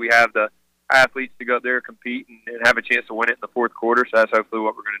 We feel like we have the athletes to go up there and compete and have a chance to win it in the fourth quarter. So that's hopefully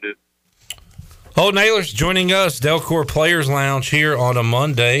what we're going to do. Holton Ahlers joining us, Delcor Players Lounge here on a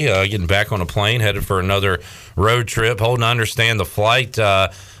Monday, getting back on a plane, headed for another road trip. Holton, I understand the flight,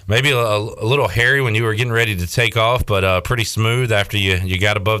 maybe a little hairy when you were getting ready to take off, but pretty smooth after you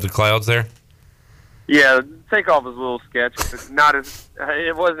got above the clouds there? Yeah, takeoff was a little sketchy.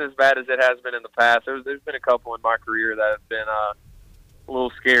 It wasn't as bad as it has been in the past. There's been a couple in my career that have been a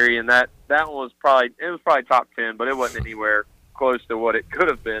little scary, and that one was probably top 10, but it wasn't anywhere close to what it could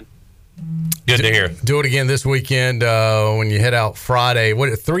have been. Good to hear. Do it again this weekend when you head out Friday. I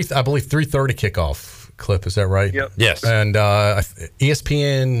believe 3:30 kickoff clip. Is that right? Yep. Yes. And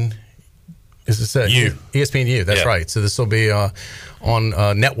ESPN. Is this it? ESPNU. That's right. So this will be on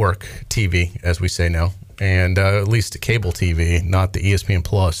network TV, as we say now, and at least cable TV, not the ESPN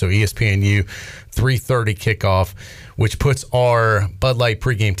Plus. So ESPNU 3:30 kickoff, which puts our Bud Light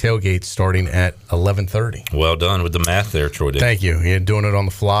pregame tailgate starting at 11:30. Well done with the math there, Troy. Thank you. You're doing it on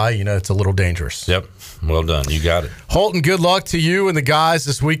the fly. It's a little dangerous. Yep. Well done. You got it. Holton, good luck to you and the guys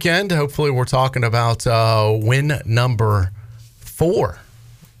this weekend. Hopefully we're talking about win number 4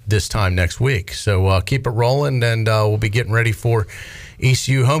 this time next week. So keep it rolling, and we'll be getting ready for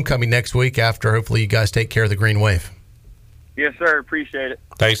ECU homecoming next week after hopefully you guys take care of the Green Wave. Yes, sir. Appreciate it.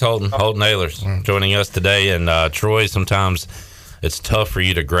 Thanks, Holton. Holton Ahlers joining us today. And Troy, sometimes it's tough for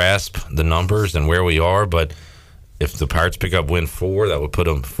you to grasp the numbers and where we are, but if the Pirates pick up win 4, that would put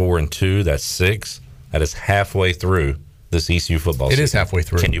them 4-2. That's 6. That is halfway through this ECU football season. It is halfway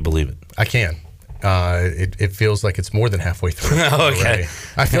through. Can you believe it? I can. It feels like it's more than halfway through. Okay. Already.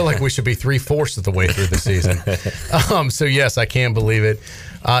 I feel like we should be 3/4 of the way through the season. So, yes, I can believe it.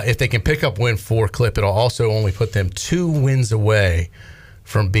 If they can pick up win 4 clip, it'll also only put them 2 wins away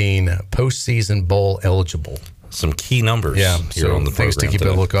from being postseason bowl eligible. some key numbers. Yeah, here so on the things to program keep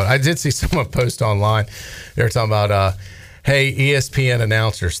today. a look on. I did see someone post online. They were talking about, hey, ESPN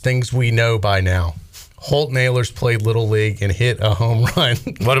announcers, things we know by now. Holt Nailers played Little League and hit a home run.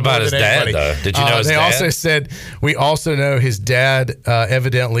 What about his dad, anybody. though? Did you know his they dad? also said, we also know his dad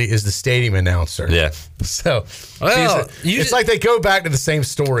evidently is the stadium announcer. Yeah. So, Well, it's like they go back to the same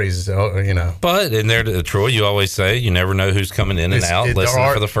stories, you know. But in there, Troy, you always say you never know who's coming in and out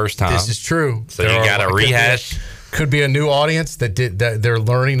listening for the first time. This is true. So you got to rehash. Could be a new audience that they're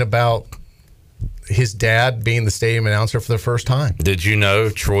learning about his dad being the stadium announcer for the first time. Did you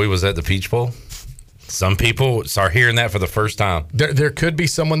know Troy was at the Peach Bowl? Some people are hearing that for the first time. There could be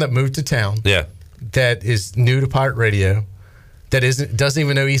someone that moved to town. Yeah. That is new to Pirate Radio. That doesn't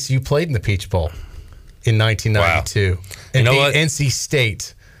even know ECU played in the Peach Bowl in 1992. Wow. And You know beat what? NC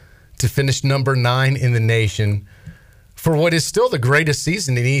State to finish number 9 in the nation for what is still the greatest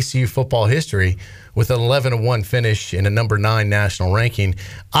season in ECU football history, with an 11-1 finish and a number 9 national ranking.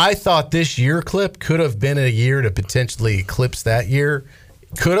 I thought this year clip could have been a year to potentially eclipse that year.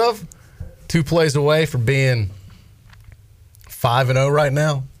 Could have. 2 plays away from being 5-0 right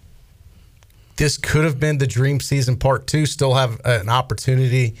now. This could have been the dream season part 2. Still have an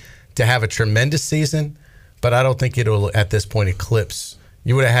opportunity to have a tremendous season, but I don't think it'll at this point eclipse.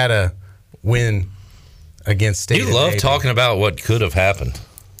 You would have had a win against State. You love talking about what could have happened.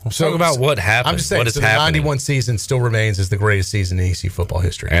 Talk about what happened. I'm just saying, what is so the happening. 91 season still remains as the greatest season in ECU football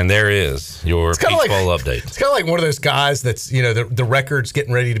history. And there is your Peach kinda Bowl update. It's kind of like one of those guys that's, you know, the record's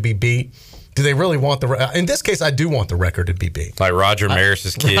getting ready to be beat. Do they really want in this case, I do want the record to be beat. Like Roger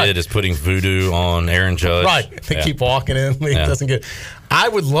Maris's kid right. is putting voodoo on Aaron Judge. Right. They keep walking in. He doesn't get. I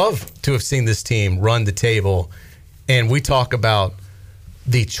would love to have seen this team run the table, and we talk about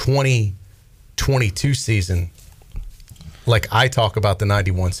the 2022 season like I talk about the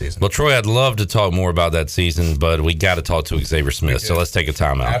 91 season. Well, Troy, I'd love to talk more about that season, but we got to talk to Xavier Smith, so let's take a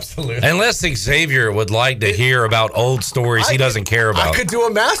time out. Absolutely. Unless Xavier would like to hear about old stories he doesn't care about. I could do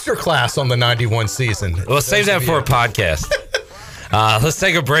a master class on the 91 season. Well, save that for a podcast. Let's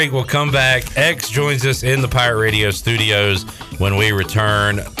take a break. We'll come back. X joins us in the Pirate Radio studios when we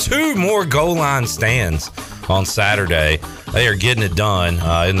return. 2 more goal line stands on Saturday. They are getting it done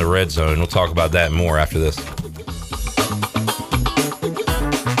in the red zone. We'll talk about that more after this.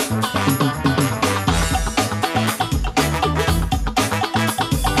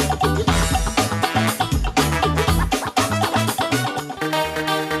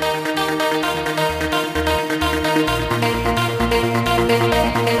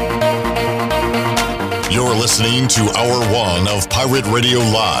 You're listening to Hour 1 of Pirate Radio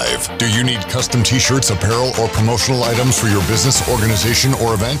Live. Do you need custom t-shirts, apparel, or promotional items for your business, organization,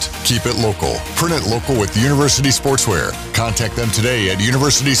 or event? Keep it local. Print it local with University Sportswear. Contact them today at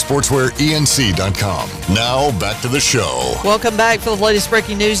universitysportswearenc.com. Now, back to the show. Welcome back for the latest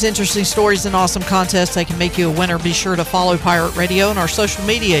breaking news, interesting stories, and awesome contests that can make you a winner. Be sure to follow Pirate Radio on our social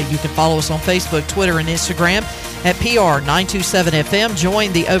media. You can follow us on Facebook, Twitter, and Instagram at PR927FM.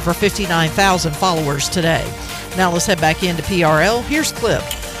 Join the over 59,000 followers today. Now let's head back into PRL. Here's Clip.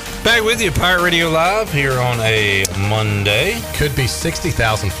 Back with you, Pirate Radio Live, here on a Monday. Could be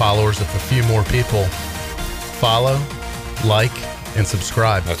 60,000 followers if a few more people follow, like, and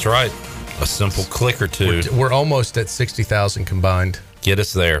subscribe. That's right. A simple click or two. We're almost at 60,000 combined. Get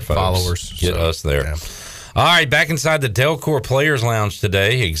us there, folks. Followers. Get us there. Yeah. All right, back inside the Delcor Players Lounge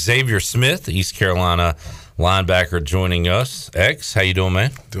today, Xavier Smith, East Carolina linebacker, joining us. X, how you doing,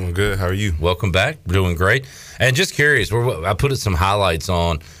 man? Doing good. How are you? Welcome back. Doing great. And just curious, I put some highlights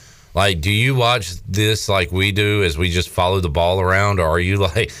on. Like, do you watch this like we do as we just follow the ball around? Or are you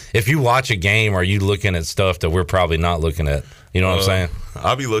like, if you watch a game, are you looking at stuff that we're probably not looking at? You know what I'm saying?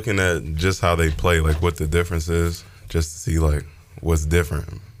 I'll be looking at just how they play, like what the difference is, just to see like what's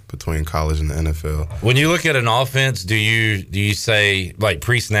different between college and the NFL. When you look at an offense, do you say, like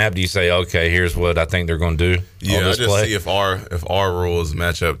pre-snap, do you say, okay, here's what I think they're going to do? Yeah, I just see if our rules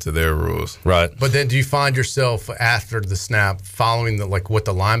match up to their rules. Right. But then do you find yourself after the snap following what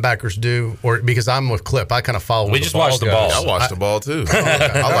the linebackers do? Or because I'm with Clip, I kind of follow We just watch the ball. I watch the ball too.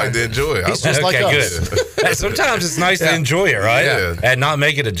 I like to enjoy it. He's just like us. Good. Sometimes it's nice to enjoy it, right? Yeah. And not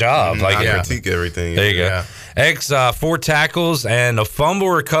make it a job. I critique everything. There you go. Yeah. X, 4 tackles and a fumble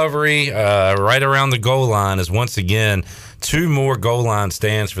recovery right around the goal line is once again 2 more goal line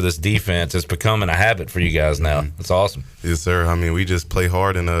stands for this defense. It's becoming a habit for you guys now. It's awesome. Yes, sir. I mean, we just play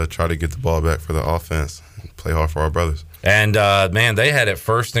hard and try to get the ball back for the offense. Play hard for our brothers. And, man, they had it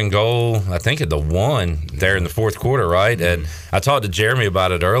 1st and goal, I think at the 1 there in the 4th quarter, right? And I talked to Jeremy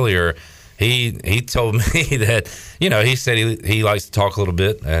about it earlier. he told me that, he said he likes to talk a little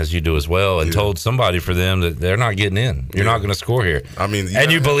bit, as you do as well, and told somebody for them that they're not getting in. You're not going to score here. I mean,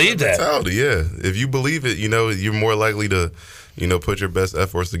 and you believe that. Mentality, yeah. If you believe it, you're more likely to, put your best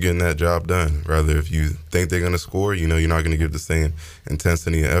efforts to getting that job done. Rather, if you think they're going to score, you're not going to give the same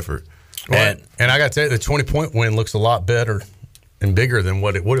intensity and effort. Well, and I got to tell you, the 20-point win looks a lot better and bigger than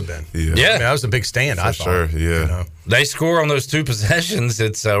what it would have been. Yeah. I mean, that was a big stand, I thought. Sure, yeah. They score on those 2 possessions.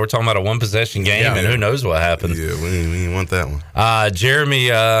 It's we're talking about a 1-possession game, and who knows what happens. Yeah, we didn't want that one. Jeremy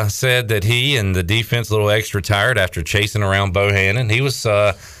said that he and the defense a little extra tired after chasing around Bohannon. He was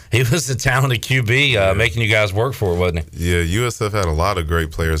a talented QB, making you guys work for it, wasn't he? Yeah, USF had a lot of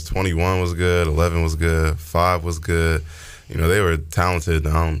great players. 21 was good, 11 was good, 5 was good. They were talented.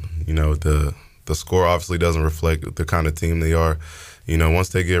 The score obviously doesn't reflect the kind of team they are. Once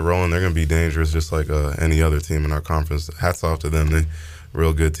they get rolling, they're going to be dangerous just like any other team in our conference. Hats off to them. They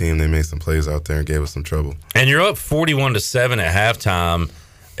real good team. They made some plays out there and gave us some trouble. And you're up 41-7 at halftime.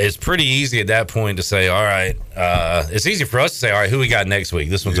 It's pretty easy at that point to say, all right, it's easy for us to say, all right, who we got next week?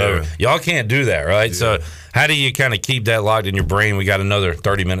 This one's over. Y'all can't do that, right? Yeah. So how do you kind of keep that locked in your brain? We got another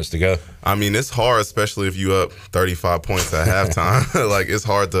 30 minutes to go. I mean, it's hard, especially if you up 35 points at halftime. Like, it's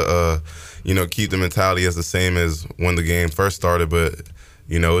hard to, keep the mentality as the same as when the game first started. But,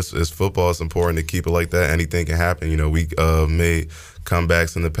 it's football. It's important to keep it like that. Anything can happen. We made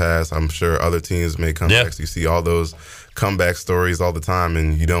comebacks in the past. I'm sure other teams made comebacks. Yeah. You see all those comeback stories all the time,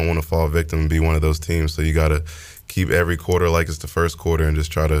 and you don't want to fall victim and be one of those teams. So you got to keep every quarter like it's the first quarter and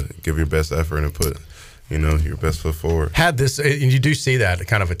just try to give your best effort and put, your best foot forward. And you do see that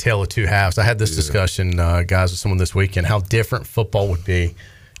kind of a tale of two halves. I had this discussion, guys, with someone this weekend, how different football would be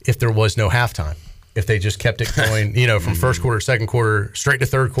if there was no halftime. If they just kept it going, from first quarter, second quarter, straight to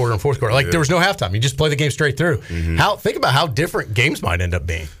third quarter and fourth quarter. Like, there was no halftime. You just play the game straight through. Think about how different games might end up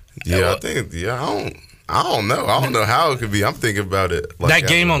being. Yeah, I don't know. I don't know how it could be. I'm thinking about it. That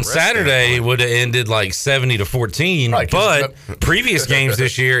game on Saturday would have ended like 70-14. Right, but previous games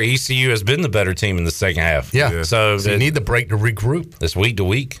this year, ECU has been the better team in the second half. Yeah. So you need the break to regroup. It's week to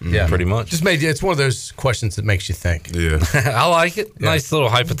week, pretty much. It's one of those questions that makes you think. Yeah. I like it. Yeah. Nice little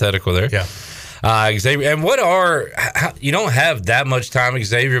hypothetical there. Yeah. Xavier, and you don't have that much time,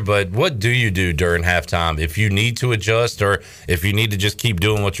 Xavier, but what do you do during halftime if you need to adjust or if you need to just keep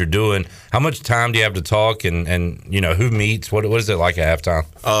doing what you're doing? How much time do you have to talk and who meets? What is it like at halftime?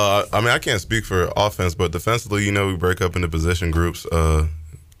 I can't speak for offense, but defensively, we break up into position groups,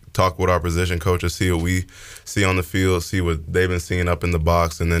 talk with our position coaches, see what we see on the field, see what they've been seeing up in the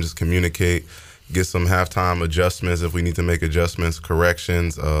box, and then just communicate, get some halftime adjustments if we need to make adjustments,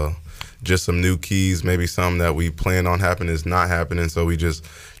 corrections, just some new keys, maybe some that we planned on happening is not happening, so we just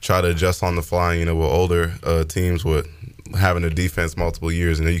try to adjust on the fly. With older teams with having a defense multiple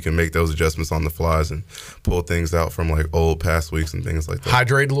years, you can make those adjustments on the flies and pull things out from like old past weeks and things like that.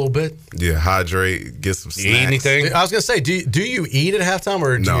 Hydrate a little bit? Yeah, hydrate, get some snacks. Eat anything? I was going to say, do you eat at halftime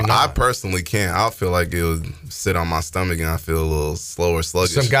or do you not? I personally can't. I'll feel like it'll sit on my stomach and I feel a little slower,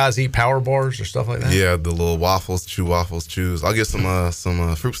 sluggish. Some guys eat power bars or stuff like that? Yeah, the little waffles, chews. I'll get some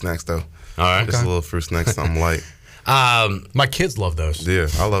fruit snacks though. All right. Just a little fruit snacks, something light. My kids love those. Yeah,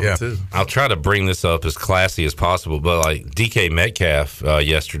 I love them too. I'll try to bring this up as classy as possible, but like DK Metcalf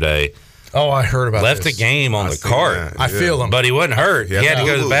yesterday. Oh, I heard about left this. the game on the cart. That, I feel him. But he wasn't hurt. He had to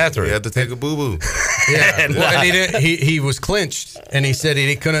go to the bathroom. He had to take a boo-boo. Yeah. And he was clinched, and he said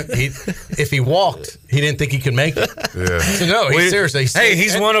if he walked, he didn't think he could make it. Yeah. So no, seriously.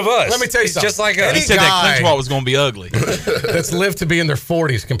 He's one of us. Let me tell you something. Just like us. He said that clinch walk was going to be ugly. That's lived to be in their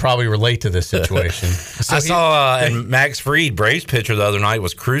 40s can probably relate to this situation. I saw and Max Fried, Braves pitcher, the other night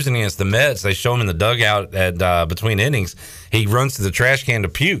was cruising against the Mets. They show him in the dugout at between innings. He runs to the trash can to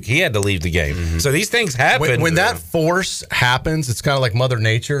puke. He had to leave the game. Mm-hmm. So these things happen. When that force happens, it's kind of like Mother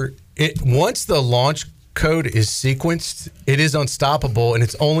Nature. Once the launch code is sequenced, it is unstoppable, and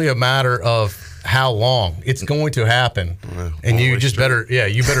it's only a matter of how long it's going to happen. And you just better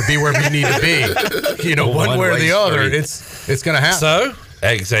be wherever you need to be. One way or the other, it's going to happen. So,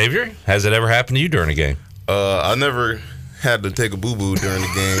 Xavier, has it ever happened to you during a game? I never had to take a boo-boo during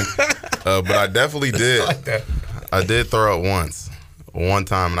the game, but I definitely did. I like that. I did throw up one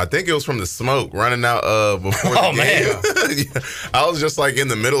time, and I think it was from the smoke running out before the game. Yeah. I was just like in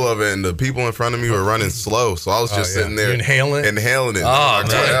the middle of it, and the people in front of me were running slow, so I was just sitting there inhaling it. Oh,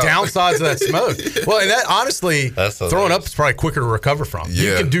 the downsides of that smoke. Well, and that honestly, throwing up is probably quicker to recover from.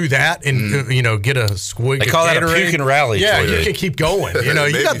 Yeah. You can do that and get a squig. They call that a puke and rally. Yeah, you can keep going. You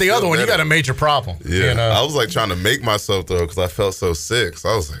got the other one. You got a major problem. Yeah, I was like trying to make myself throw because I felt so sick. So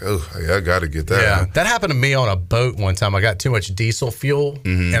I was like, I got to get that. Yeah, that happened to me on a boat one time. I got too much diesel fuel,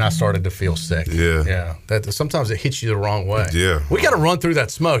 and I started to feel sick. Yeah. That sometimes it hits you the wrong way. Yeah. We got to run through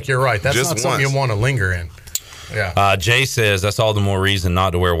that smoke. You're right. That's Just not something once. you want to linger in. Yeah. Jay says that's all the more reason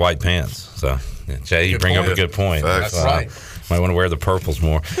not to wear white pants. So, Jay, you bring up a good point. That's right. Might want to wear the purples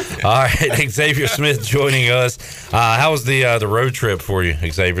more. All right, Xavier Smith joining us. How was the road trip for you,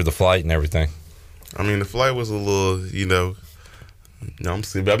 Xavier? The flight and everything. I mean, the flight was a little,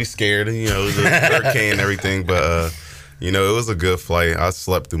 I'll be scared, the hurricane and everything, but it was a good flight. I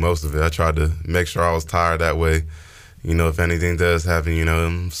slept through most of it. I tried to make sure I was tired that way. If anything does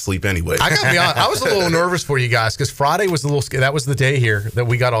happen, sleep anyway. I gotta be honest, I was a little nervous for you guys because Friday was a little scary. That was the day here that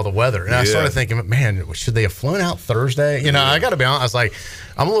we got all the weather. And I started thinking, man, should they have flown out Thursday? I gotta be honest, I was like,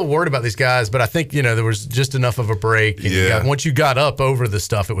 I'm a little worried about these guys, but I think, there was just enough of a break. And once you got up over the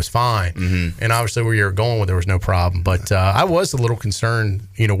stuff, it was fine. Mm-hmm. And obviously where you were going, there was no problem. But I was a little concerned,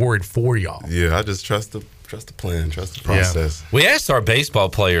 worried for y'all. Yeah, I just trust the plan, trust the process. Yeah. We asked our baseball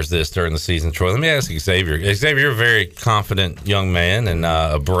players this during the season, Troy. Let me ask Xavier. Xavier, you're a very confident young man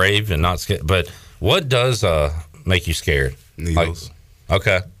and brave and not scared. But what does make you scared? Needles.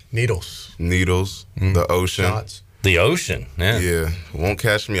 Okay. Needles. The ocean. Shots. The ocean. Yeah. Won't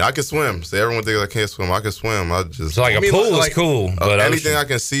catch me. I can swim. So everyone thinks I can't swim. I can swim. So like a pool is cool, but anything I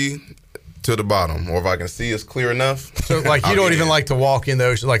can see to the bottom, or if I can see it's clear enough. So like you don't even like to walk in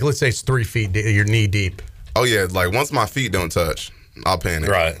those. Like let's say it's 3 feet deep, you're knee deep. Oh yeah, like once my feet don't touch, I'll panic.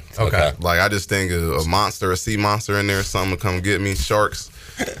 Right. Okay. Like I just think a monster, a sea monster in there, something will come get me. Sharks.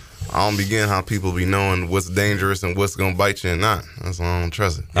 I don't begin how people be knowing what's dangerous and what's gonna bite you and not. That's why I don't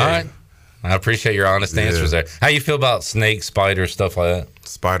trust it. All right. I appreciate your honest answers there. How you feel about snakes, spiders, stuff like that?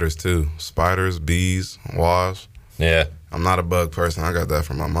 Spiders too. Spiders, bees, wasps. Yeah. I'm not a bug person. I got that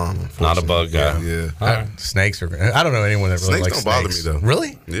from my mom. Not a bug guy. Yeah. Snakes are. I don't know anyone that really Snakes likes don't bother snakes. me though.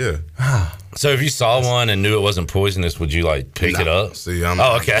 Really? Yeah. So if you saw one and knew it wasn't poisonous, would you pick it up? See, I'm.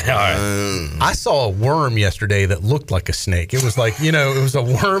 Oh, okay. All right. I saw a worm yesterday that looked like a snake. It was like, it was a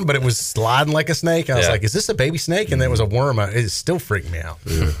worm, but it was sliding like a snake. I was like, is this a baby snake? And there was a worm. It still freaked me out.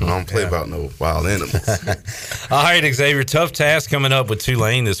 Yeah, I don't play about no wild animals. All right, Xavier, tough task coming up with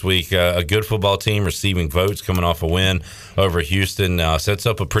Tulane this week. A good football team receiving votes coming off a win over Houston. Sets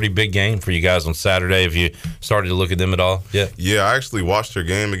up a pretty big game for you guys on Saturday. Have you started to look at them at all? Yeah, I actually watched their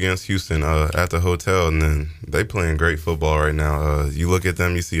game against Houston at the hotel, and then they playing great football right now. You look at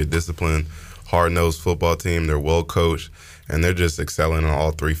them, you see a disciplined, hard-nosed football team. They're well coached, and they're just excelling on all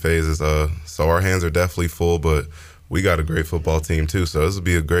three phases. So our hands are definitely full, but we got a great football team too. So this will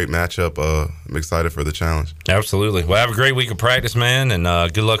be a great matchup. I'm excited for the challenge. Absolutely. Well, have a great week of practice, man, and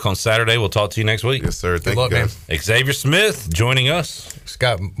good luck on Saturday. We'll talk to you next week. Yes, sir. Thank you, guys. Man. Xavier Smith joining us.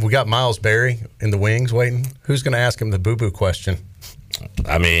 We got Miles Berry in the wings waiting. Who's going to ask him the boo-boo question?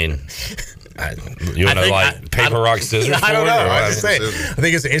 I mean, you want to paper, rock, scissors? I don't know. I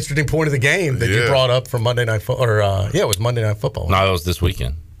think it's an interesting point of the game that you brought up from Monday Night Football. It was Monday Night Football. No, it was this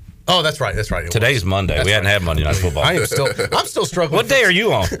weekend. Oh, that's right. Today's Monday. We hadn't had Monday Night Football. I'm still struggling. What day are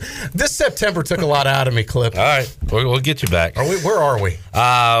you on? This September took a lot out of me, Clip. All right. We'll get you back. Where are we?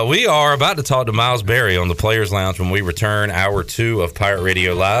 We are about to talk to Miles Berry on the Players Lounge when we return hour 2 of Pirate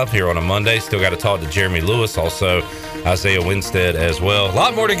Radio Live here on a Monday. Still got to talk to Jeremy Lewis, also Isaiah Winstead as well. A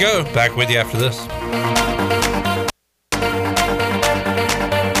lot more to go. Back with you after this.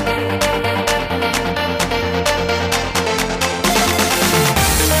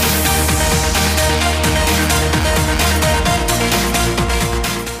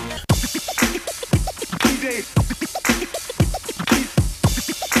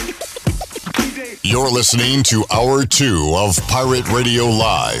 You're listening to Hour 2 of Pirate Radio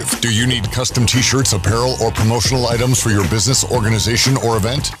Live. Do you need custom t-shirts, apparel, or promotional items for your business, organization, or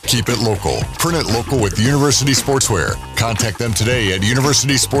event? Keep it local. Print it local with University Sportswear. Contact them today at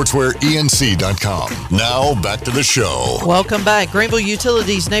universitysportswearenc.com. Now, back to the show. Welcome back. Greenville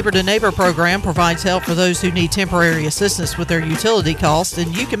Utilities Neighbor to Neighbor program provides help for those who need temporary assistance with their utility costs,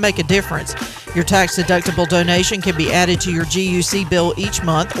 and you can make a difference. Your tax-deductible donation can be added to your GUC bill each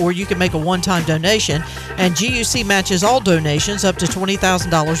month, or you can make a one-time donation, and GUC matches all donations up to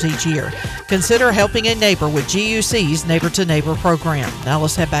 $20,000 each year. Consider helping a neighbor with GUC's Neighbor to Neighbor program. Now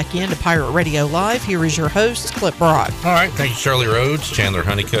let's head back into Pirate Radio Live. Here is your host, Clip Brock. All right. Thank you, Shirley Rhodes. Chandler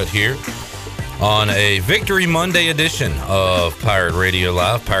Honeycutt here on a Victory Monday edition of Pirate Radio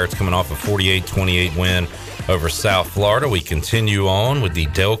Live. Pirates coming off a 48-28 win over South Florida. We continue on with the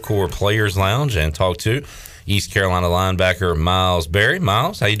Delcor Players Lounge and talk to East Carolina linebacker Miles Berry.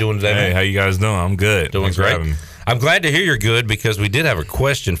 Miles, how you doing today, man? Hey, how you guys doing? I'm good. Doing great. I'm glad to hear you're good because we did have a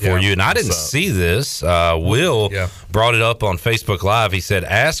question for you, and I didn't see this. Will brought it up on Facebook Live. He said,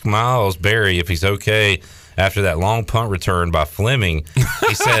 ask Miles Berry if he's okay after that long punt return by Fleming.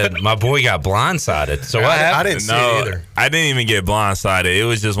 He said, my boy got blindsided. So what happened? I didn't see it either. I didn't even get blindsided. It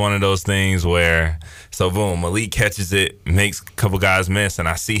was just one of those things where, so boom, Malik catches it, makes a couple guys miss, and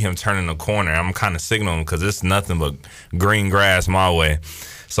I see him turning the corner. I'm kind of signaling because it's nothing but green grass my way.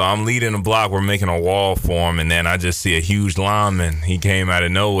 So I'm leading the block. We're making a wall for him, and then I just see a huge lineman. He came out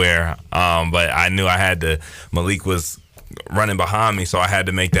of nowhere, but I knew I had to. Malik was running behind me, so I had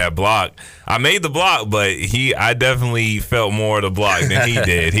to make that block. I made the block, but I definitely felt more of the block than he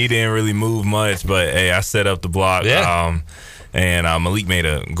did. He didn't really move much, but hey, I set up the block. Yeah. And Malik made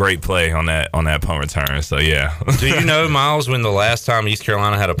a great play on that punt return. So yeah. Do you know, Miles, when the last time East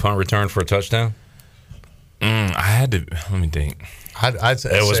Carolina had a punt return for a touchdown? I had to. Let me think. I'd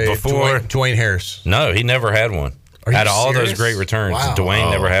say it was before Dwayne Harris. No, he never had one. Out of all those great returns, Wow.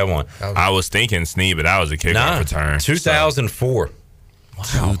 Dwayne never had one. I was thinking Snead, but that was a kickoff return. 2004. Wow.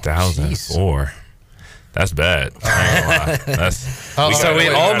 2004. That's bad. I ain't gonna lie. So we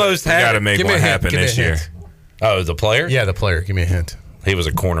almost had. We got to make one happen this year. Oh, the player? Yeah, the player. Give me a hint. He was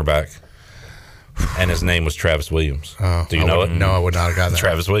a cornerback, and his name was Travis Williams. Do you know it? No, I would not have gotten that.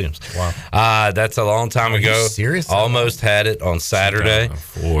 Travis Williams. Wow. That's a long time ago. Are you serious? Almost had it on Saturday.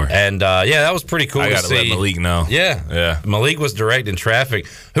 2004. And that was pretty cool I to gotta see. let Malik know. Yeah. Malik was directing traffic.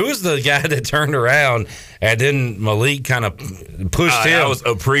 Who was the guy that turned around and then Malik kind of pushed him? That was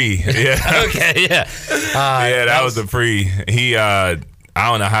Apri. Yeah. Okay, yeah. That was Apri. He I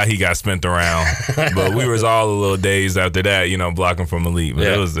don't know how he got spent around, but we was all a little dazed after that, blocking from Malik. But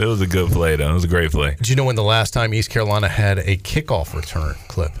it was a good play, though. It was a great play. Do you know when the last time East Carolina had a kickoff return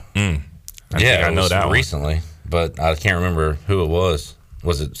clip? I know that one. Recently, but I can't remember who it was.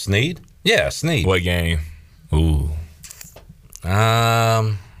 Was it Snead? Yeah, Snead. What game? Ooh.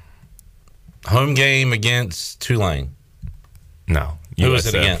 Home game against Tulane. No. Who was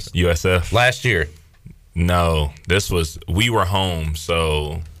it against? USF. Last year. No, we were home,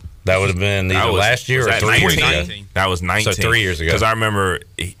 so that would have been either last year or 3 years ago. That was 19. So 3 years ago. Because I remember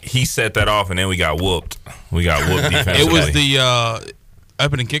he set that off, and then we got whooped. Defensively. It was the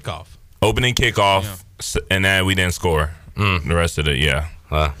opening kickoff. And then we didn't score. The rest of it,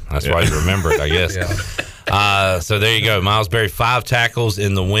 Well, that's why you remember it, I guess. So there you go. Miles Berry, 5 tackles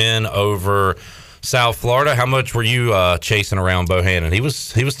in the win over South Florida. How much were you chasing around Bohannon? He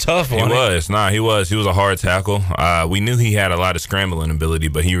was tough. He was a hard tackle. We knew he had a lot of scrambling ability,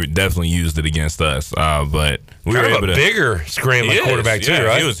 but he definitely used it against us. But we were able to bigger scrambling quarterback too,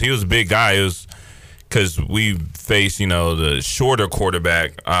 right? He was a big guy. It was because we faced the shorter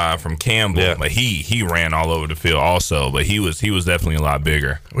quarterback from Campbell, but he ran all over the field also. But he was definitely a lot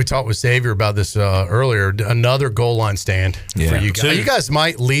bigger. We talked with Xavier about this earlier. Another goal line stand for you guys. You guys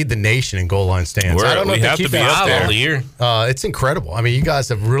might lead the nation in goal line stands. I don't know we if have they to keep be up there all the year. It's incredible. I mean, you guys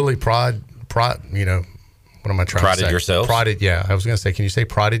have really prided yourselves? Prided, yeah. I was going to say, can you say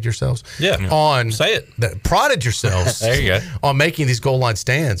prided yourselves? Yeah. Say it. Prided yourselves. There you go. On making these goal line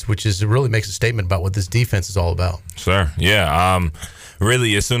stands, which really makes a statement about what this defense is all about. Sure. Yeah.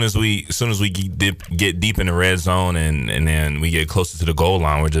 Really, as soon as we get deep in the red zone and then we get closer to the goal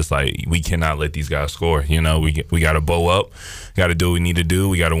line, we're just like, we cannot let these guys score. We got to bow up, got to do what we need to do.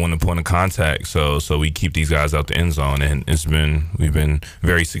 We got to win the point of contact. So we keep these guys out the end zone, and we've been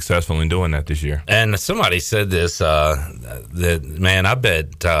very successful in doing that this year. And somebody said this that man, I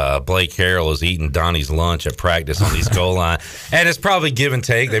bet Blake Harrell is eating Donnie's lunch at practice on these goal line, and it's probably give and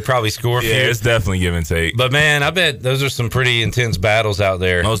take. They probably score a few. Yeah, it's definitely give and take. But man, I bet those are some pretty intense battles out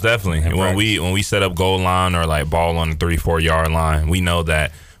there. Most definitely. When we set up goal line or like ball on the 3-4 yard line, we know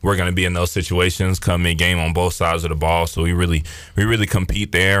that we're going to be in those situations come mid-game on both sides of the ball. So we really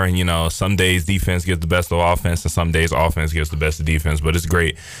compete there. And, some days defense gets the best of offense and some days offense gets the best of defense. But it's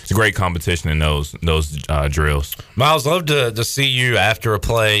great. It's a great competition in those drills. Miles, love to see you after a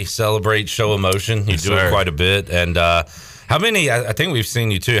play celebrate, show emotion. You do it quite a bit. And how many, I think we've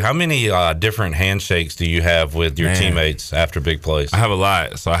seen you too, how many different handshakes do you have with your teammates after big plays? I have a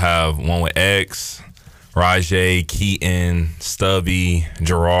lot. So I have one with X, Rajay, Keaton, Stubby,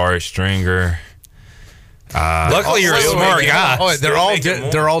 Gerard, Stringer. Luckily, you're a smart guy. Oh, they're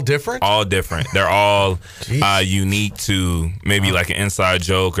all different? All different. They're all unique to maybe like an inside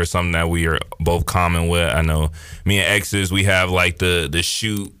joke or something that we are both common with. I know me and X's, we have like the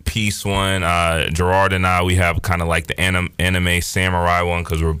shoot piece one. Gerard and I, we have kind of like the anime samurai one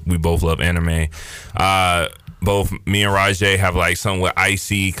because we both love anime. Both me and Rajay have like something with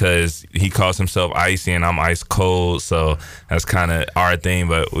Icy because he calls himself Icy and I'm ice cold, so that's kind of our thing.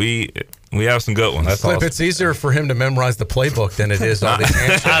 But We have some good ones. That's Clip, awesome. It's easier for him to memorize the playbook than it is all these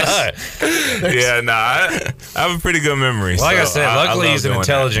answers. I have a pretty good memory. Like I said, luckily he's an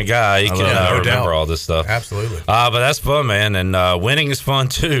intelligent guy. He can remember all this stuff. Absolutely. But that's fun, man. And winning is fun,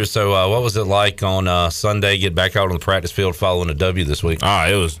 too. So what was it like on Sunday, get back out on the practice field following a W this week?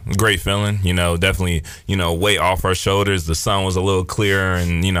 It was a great feeling. Definitely, weight off our shoulders. The sun was a little clearer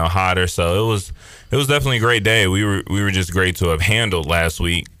and, hotter. So it was definitely a great day. We were just great to have handled last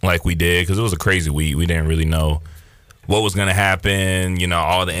week like we did because it was a crazy week. We didn't really know what was going to happen,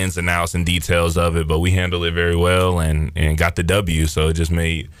 all the ins and outs and details of it, but we handled it very well and got the W. So it just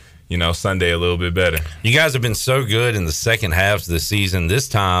made, Sunday a little bit better. You guys have been so good in the second halves of the season. This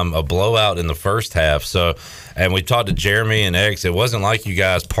time, a blowout in the first half. So, and we talked to Jeremy and X. It wasn't like you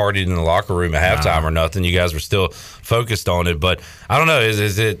guys partied in the locker room at halftime or nothing. You guys were still focused on it. But I don't know.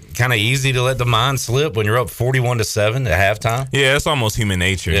 Is it kind of easy to let the mind slip when you're up 41-7 at halftime? Yeah, it's almost human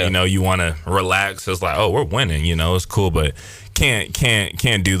nature. Yeah. You want to relax. It's like, oh, we're winning. It's cool, but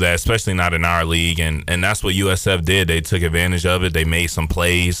can't do that, especially not in our league. And that's what USF did. They took advantage of it. They made some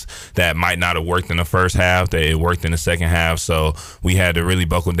plays that might not have worked in the first half. They worked in the second half. So we had to really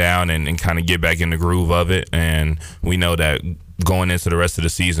buckle down and kind of get back in the groove of it. And we know that going into the rest of the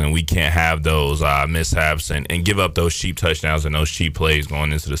season, we can't have those mishaps and give up those cheap touchdowns and those cheap plays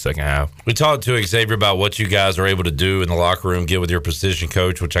going into the second half. We talked to Xavier about what you guys are able to do in the locker room, get with your position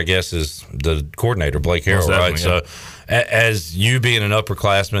coach, which I guess is the coordinator, Blake Harrell, right? Yeah. So as you being an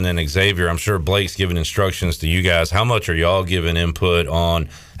upperclassman and Xavier, I'm sure Blake's giving instructions to you guys. How much are y'all giving input on,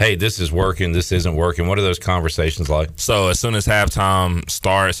 hey, this is working, this isn't working? What are those conversations like? So as soon as halftime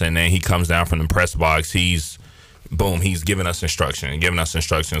starts and then he comes down from the press box, he's giving us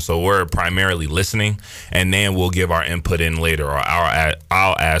instruction. So we're primarily listening, and then we'll give our input in later, or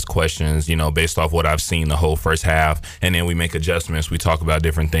I'll ask questions, based off what I've seen the whole first half, and then we make adjustments. We talk about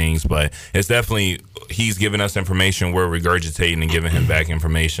different things, but it's definitely he's giving us information, we're regurgitating and giving him back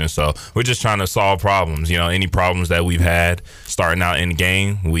information. So we're just trying to solve problems. Any problems that we've had starting out in the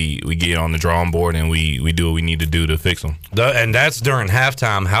game, we get on the drawing board and we do what we need to do to fix them. And that's during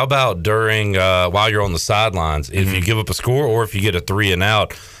halftime. How about during while you're on the sidelines? If you give up a score or if you get a 3 and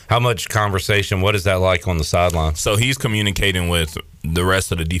out, how much conversation, what is that like on the sideline? So he's communicating with the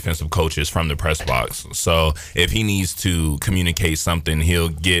rest of the defensive coaches from the press box. So if he needs to communicate something, he'll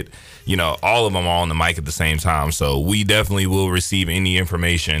get, all of them are on the mic at the same time. So we definitely will receive any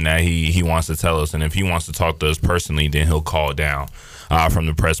information that he wants to tell us. And if he wants to talk to us personally, then he'll call down from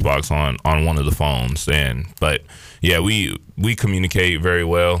the press box on one of the phones. But yeah, we communicate very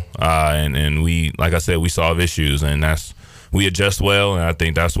well, and we, like I said, we solve issues, and we adjust well, and I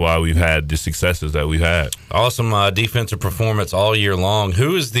think that's why we've had the successes that we've had. Awesome defensive performance all year long.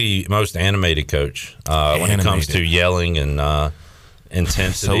 Who is the most animated coach when it comes to yelling and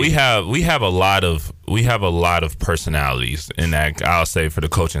intensity? So we have a lot of personalities in that. I'll say for the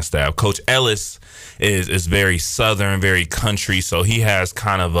coaching staff, Coach Ellis is very Southern, very country, so he has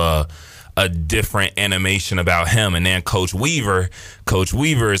kind of a different animation about him. And then Coach Weaver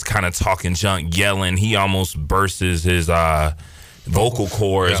is kind of talking junk, yelling. He almost bursts his vocal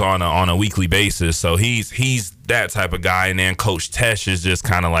cords on a weekly basis. So he's that type of guy. And then Coach Tesh is just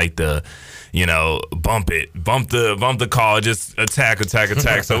kind of like the, bump the call, just attack.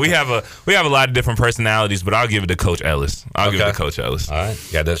 So we have a lot of different personalities, but I'll give it to Coach Ellis. Give it to Coach Ellis. All right,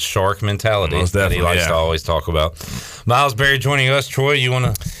 got that shark mentality that he likes to always talk about. Miles Berry joining us. Troy, you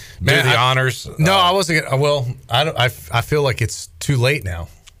want to do the honors? No, I wasn't gonna. Well, I feel like it's too late now.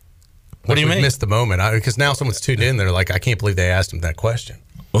 What do you mean? Missed the moment because now someone's tuned in. They're like, I can't believe they asked him that question.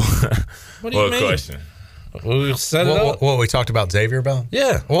 What do you mean? Question? We set it up. What we talked about Xavier about?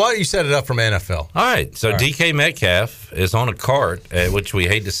 Yeah. Well, why don't you set it up from NFL? All right. So DK Metcalf is on a cart, which we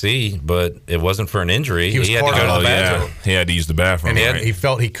hate to see, but it wasn't for an injury. He had to go to the bathroom. He had to use the bathroom. And he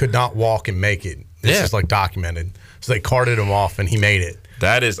felt he could not walk and make it. This is like documented. So they carted him off, and he made it.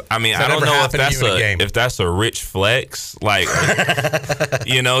 That is, I don't know if that's a rich flex, like,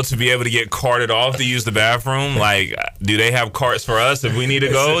 to be able to get carted off to use the bathroom. Like, do they have carts for us if we need to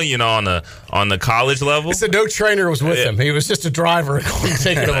go, on the college level? It said no trainer was with him. He was just a driver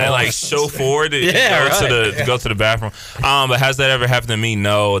taking him off. Like chauffeur to go to the bathroom. But has that ever happened to me?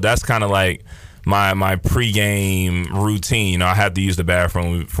 No. That's kind of like my pregame routine. I have to use the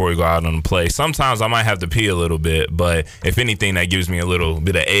bathroom before we go out on the play. Sometimes I might have to pee a little bit, but if anything, that gives me a little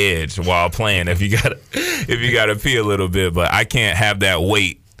bit of edge while playing. If you gotta pee a little bit, but I can't have that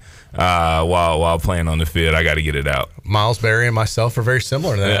weight while playing on the field. I got to get it out. Miles Berry and myself are very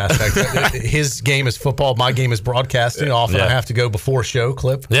similar in that aspect. His game is football. My game is broadcasting. Often I have to go before show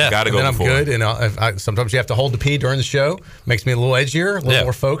clip. Got to go then before. I'm good. And sometimes you have to hold the P during the show. Makes me a little edgier, a little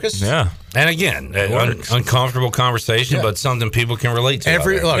more focused. Yeah. And again, uncomfortable conversation, but something people can relate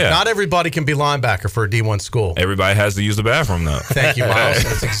to. Not everybody can be linebacker for a D1 school. Everybody has to use the bathroom, though. Thank you, Miles.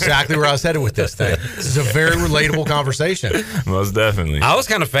 That's exactly where I was headed with this thing. This is a very relatable conversation. Most definitely. I was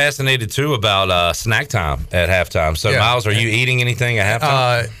kind of fascinated, too, about snack time at halftime. So, Miles, are you eating anything at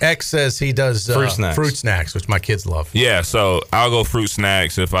halftime? X says he does fruit snacks, which my kids love. Yeah, so I'll go fruit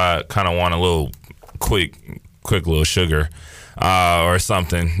snacks if I kind of want a little quick little sugar. Or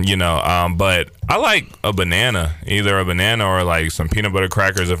something, but I like a banana, either a banana or like some peanut butter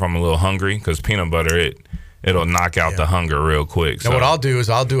crackers if I'm a little hungry, because peanut butter, it'll knock out the hunger real quick. Now what I'll do is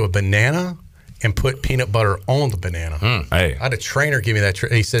I'll do a banana and put peanut butter on the banana. Hey. I had a trainer give me that.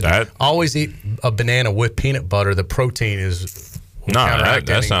 He said, always eat a banana with peanut butter. The protein is...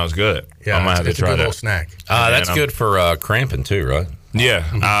 that sounds good. Yeah, I might have to try a good that. little snack. That's good for cramping too, right?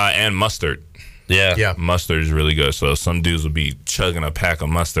 Yeah, and mustard. Yeah. Mustard is really good. So some dudes will be chugging a pack of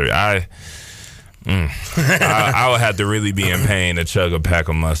mustard. I would have to really be in pain to chug a pack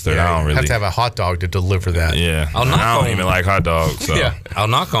of mustard. I don't really have to have a hot dog to deliver that. Yeah, I don't even like hot dogs. So. Yeah, I'll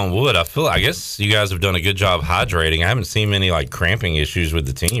knock on wood. I guess you guys have done a good job hydrating. I haven't seen many like cramping issues with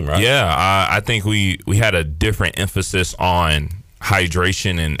the team, right? Yeah, I think we had a different emphasis on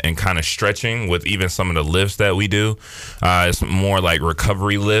hydration and kind of stretching with even some of the lifts that we do. It's more like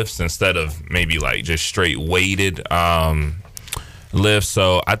recovery lifts instead of maybe like just straight weighted lifts.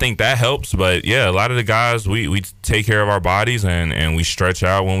 So I think that helps. But yeah, a lot of the guys, we take care of our bodies and we stretch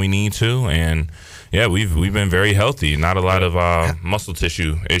out when we need to. And yeah, we've been very healthy. Not a lot of muscle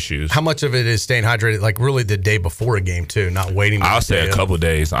tissue issues. How much of it is staying hydrated, like really the day before a game too, not waiting? I'll say a couple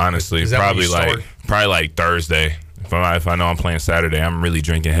days, honestly. Probably like Thursday. If I know I'm playing Saturday, I'm really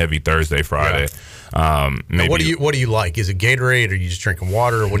drinking heavy Thursday, Friday. Maybe. What do you like? Is it Gatorade, or are you just drinking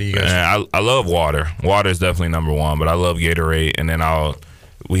water? Or what do you guys? I love water. Water is definitely number one, but I love Gatorade. And then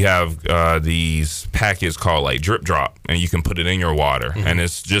we have these packets called like Drip Drop, and you can put it in your water, and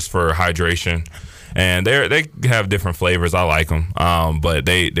it's just for hydration. And they have different flavors. I like them, but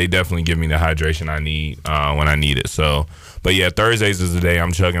they definitely give me the hydration I need when I need it. So, but yeah, Thursdays is the day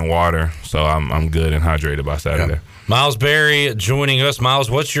I'm chugging water, so I'm good and hydrated by Saturday. Yeah. Miles Berry joining us. Miles,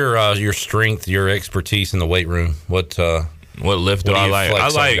 what's your strength, your expertise in the weight room? What lift do I like?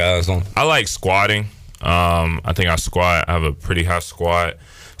 I like squatting. I think I squat. I have a pretty high squat.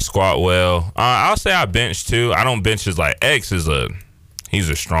 Squat well. I'll say I bench too. I don't bench as like X he's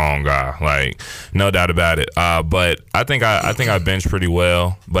a strong guy, like no doubt about it. But I think I bench pretty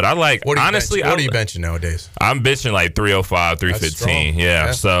well. But I like honestly. What are you benching nowadays? I'm benching like 305, 315.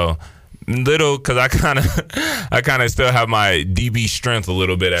 Yeah. So little, because I kind of still have my DB strength a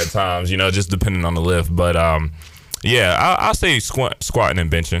little bit at times. Just depending on the lift. But yeah, I'll say squatting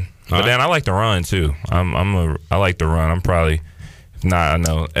and benching. But then I like to run too. I like to run. I'm probably not. I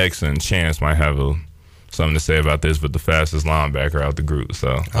know X and Chance might have something to say about this, but the fastest linebacker out the group. So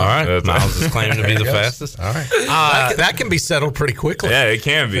all right, Miles is claiming to be the fastest. All right, that can be settled pretty quickly. Yeah, it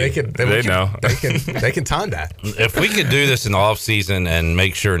can be. They know. They can time that. If we could do this in the off season and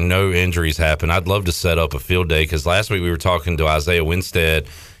make sure no injuries happen, I'd love to set up a field day, because last week we were talking to Isaiah Winstead.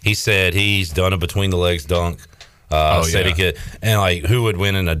 He said he's done a between the legs dunk. Said he could, and like who would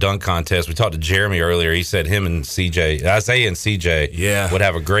win in a dunk contest. We talked to Jeremy earlier. He said him and Isaiah and CJ would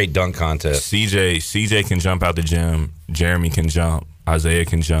have a great dunk contest. CJ can jump out the gym. Jeremy can jump. Isaiah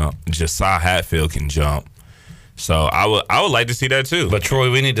can jump. Josiah Hatfield can jump. So I would like to see that too. But Troy,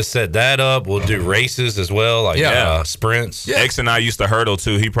 we need to set that up. We'll do races as well, like sprints. Yeah. X and I used to hurdle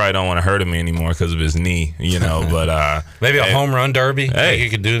too. He probably don't want to hurdle me anymore because of his knee, But maybe a home run derby. Hey, you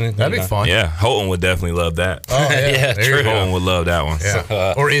could do anything. That'd be fun. Yeah, Holton would definitely love that. Oh yeah, true. Holton would love that one.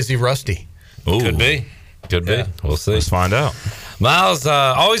 Yeah. Or is he rusty? Ooh. Could be. We'll see. Let's find out. Miles,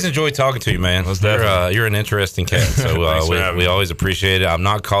 always enjoy talking to you, man. You're an interesting cat, so we always appreciate it. I'm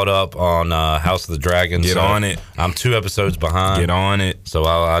not caught up on House of the Dragon. Get on it. I'm 2 episodes behind. Get on it. So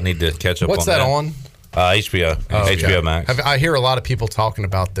I need to catch up on that. What's that on? HBO. HBO Max. I hear a lot of people talking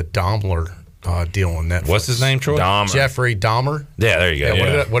about the Dahmer deal on Netflix. What's his name, Troy? Dahmer. Jeffrey Dahmer. Yeah, there you go.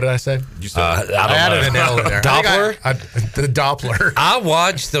 Yeah, what did I say? You said I added an L in there. Doppler? The Doppler. I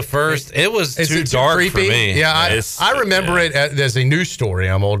watched the first. It was too dark creepy? for me. Yeah, I remember it as a news story.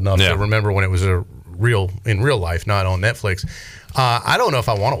 I'm old enough to remember when it was in real life, not on Netflix. I don't know if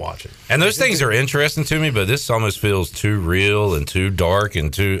I want to watch it. And those things are interesting to me, but this almost feels too real and too dark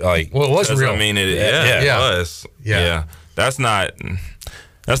and too like. Well, it was real. I mean, it was. Yeah. That's not.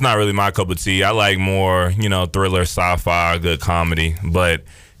 that's not really my cup of tea. I like more, thriller, sci-fi, good comedy. But,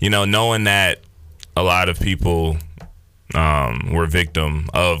 knowing that a lot of people were victim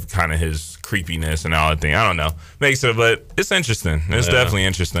of kind of his creepiness and all that thing, I don't know. Makes it, but it's interesting. It's definitely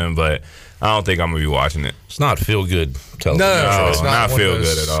interesting, but I don't think I'm going to be watching it. It's not feel good television. No, it's not feel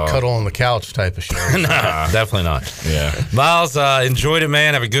good at all. Cuddle on the couch type of show. No, definitely not. Yeah. Miles, enjoyed it,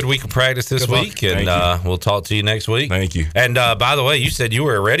 man. Have a good week of practice this week, and we'll talk to you next week. Thank you. And by the way, you said you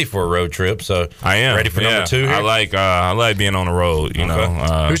were ready for a road trip, so I am ready for number 2 here? I like being on the road. You know,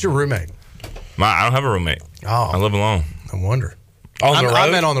 who's your roommate? I don't have a roommate. Oh, I live alone. I wonder. On the road? I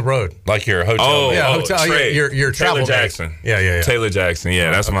meant on the road. Like your hotel. Oh, yeah, hotel. Trey. Your travel Taylor Jackson. Yeah. Taylor Jackson.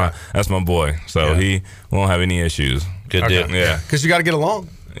 Yeah, that's my boy. So he won't have any issues. Good deal. Yeah. Because you got to get along.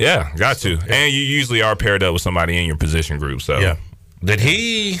 Yeah, got to. Yeah. And you usually are paired up with somebody in your position group. So yeah. Did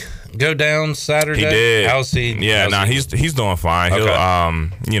he go down Saturday? He did. How's he? Yeah, he's doing fine. Okay.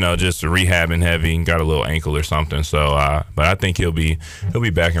 He'll just rehabbing heavy, got a little ankle or something. So but I think he'll be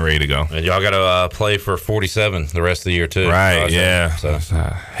back and ready to go. And y'all got to play for 47 the rest of the year too. Right, yeah. So I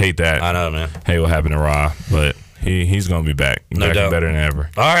hate that. I know, man. Hate what happened to Ra, but he's going to be back. No back doubt. Better than ever.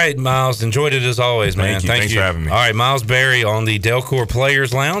 All right, Miles. Enjoyed it as always, man. Thank you. Thanks for having me. All right, Miles Berry on the Delcor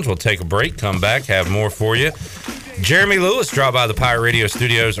Players Lounge. We'll take a break, come back, have more for you. Jeremy Lewis dropped by the Pirate Radio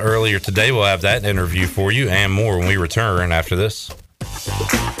studios earlier today. We'll have that interview for you and more when we return after this.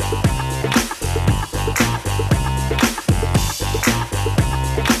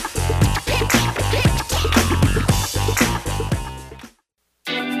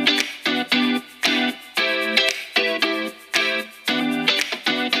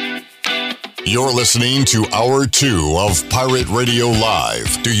 You're listening to Hour 2 of Pirate Radio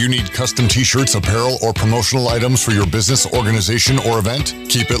Live. Do you need custom t-shirts, apparel, or promotional items for your business, organization, or event?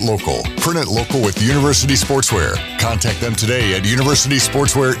 Keep it local. Print it local with University Sportswear. Contact them today at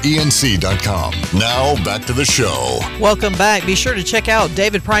universitysportswearenc.com. Now, back to the show. Welcome back. Be sure to check out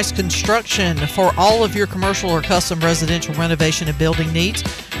David Price Construction for all of your commercial or custom residential renovation and building needs.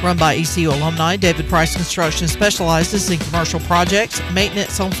 Run by ECU alumni, David Price Construction specializes in commercial projects,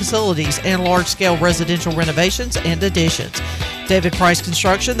 maintenance on facilities, and large-scale residential renovations and additions. David Price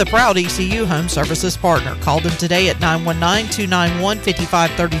Construction, the proud ECU home services partner. Call them today at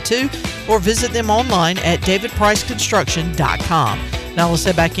 919-291-5532 or visit them online at davidpriceconstruction.com. Now let's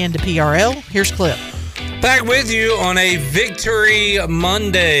head back into PRL. Here's Clip. Back with you on a Victory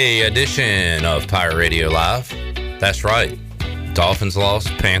Monday edition of Pirate Radio Live. That's right. Dolphins lost,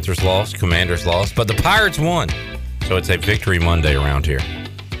 Panthers lost, Commanders lost, but the Pirates won. So it's a Victory Monday around here.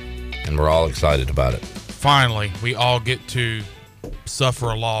 And we're all excited about it. Finally, we all get to suffer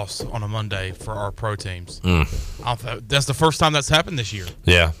a loss on a Monday for our pro teams. That's the first time that's happened this year.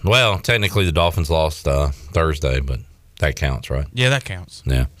 Yeah. Well, technically the Dolphins lost Thursday, but that counts, right? Yeah, that counts.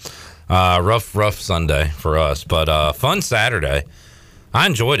 Yeah. Rough Sunday for us, but fun Saturday. I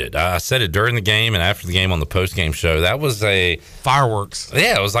enjoyed it. I said it during the game and after the game on the post-game show. That was a fireworks.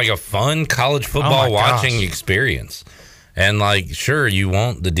 Yeah, it was like a fun college football watching experience. And like, sure, you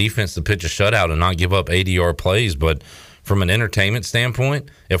want the defense to pitch a shutout and not give up 80-yard plays, but from an entertainment standpoint,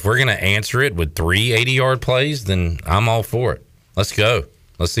 if we're going to answer it with 3 80-yard plays, then I'm all for it. Let's go.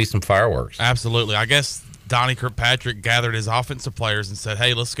 Let's see some fireworks. Absolutely. I guess Donnie Kirkpatrick gathered his offensive players and said,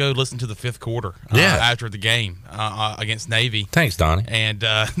 hey, let's go listen to the fifth quarter after the game against Navy. Thanks, Donnie. And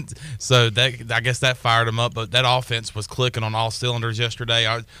so I guess that fired him up. But that offense was clicking on all cylinders yesterday.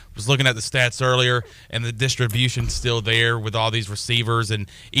 I was looking at the stats earlier, and the distribution's still there with all these receivers.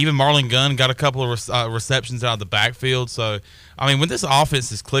 And even Marlon Gunn got a couple of receptions out of the backfield. So, I mean, when this offense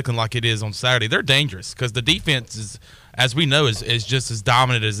is clicking like it is on Saturday, they're dangerous because the defense, is, as we know, is just as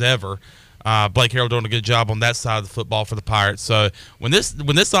dominant as ever. Blake Harrell doing a good job on that side of the football for the Pirates. So when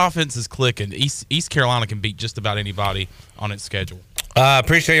this offense is clicking, East Carolina can beat just about anybody on its schedule.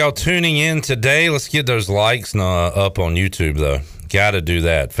 Appreciate y'all tuning in today. Let's get those likes up on YouTube, though. Got to do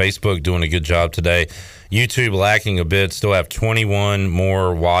that. Facebook doing a good job today. YouTube lacking a bit. Still have 21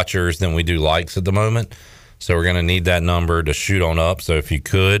 more watchers than we do likes at the moment. So we're going to need that number to shoot on up. So if you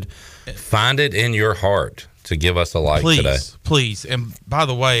could, find it in your heart to give us a like today. Please. And by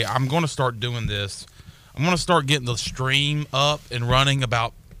the way, I'm going to start doing this. I'm going to start getting the stream up and running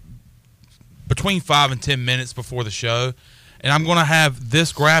about between 5 and 10 minutes before the show. And I'm going to have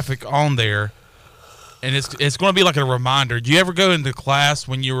this graphic on there. And it's going to be like a reminder. Do you ever go into class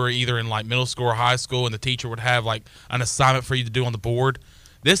when you were either in like middle school or high school and the teacher would have like an assignment for you to do on the board?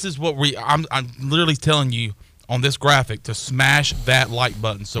 This is what I'm literally telling you on this graphic to smash that like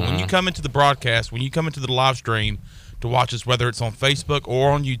button. So when you come into the broadcast, when you come into the live stream to watch us, whether it's on Facebook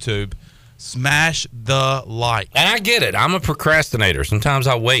or on YouTube, Smash the like. And I get it. I'm a procrastinator. Sometimes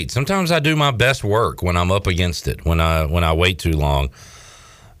I wait. Sometimes I do my best work when I'm up against it, when I wait too long.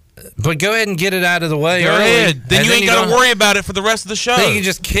 But go ahead and get it out of the way. Go early, ahead. Then you ain't got to worry about it for the rest of the show. Then you can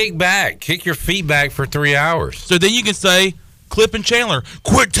just kick your feet back for 3 hours. So then you can say, Clip and Chandler,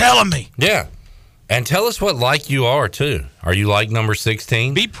 quit telling me. Yeah. And tell us what like you are, too. Are you like number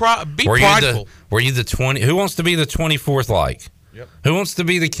 16? Be prideful. Were you the 20? Who wants to be the 24th like? Yep. Who wants to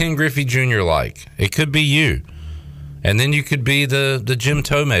be the Ken Griffey Jr. like? It could be you. And then you could be the Jim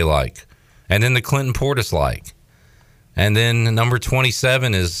Tomei like. And then the Clinton Portis like. And then number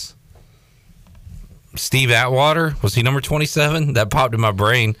 27 is Steve Atwater. Was he number 27? That popped in my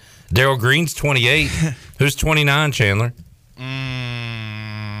brain. Darryl Green's 28. Who's 29, Chandler?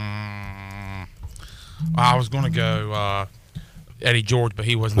 I was going to go Eddie George, but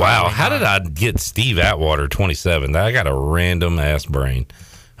he wasn't. Wow, how did I get Steve Atwater 27? I got a random ass brain.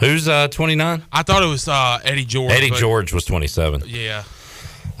 Who's 29? I thought it was Eddie George. Eddie George was 27. Yeah.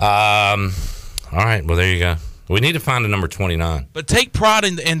 All right, well, there you go. We need to find a number 29. But take pride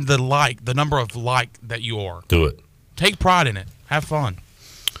in the number of like that you are. Do it. Take pride in it. Have fun.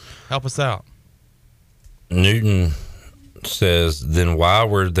 Help us out. Newton says, then why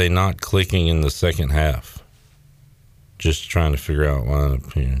were they not clicking in the second half? Just trying to figure out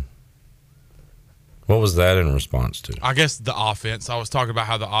lineup here. What was that in response to? I guess the offense. I was talking about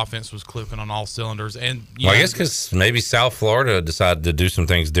how the offense was clipping on all cylinders. And I guess because maybe South Florida decided to do some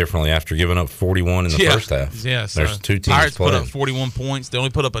things differently after giving up 41 in the first half. Yeah, so there's two teams Pirates playing. put up 41 points. They only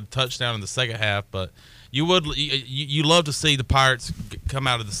put up a touchdown in the second half, but you love to see the Pirates come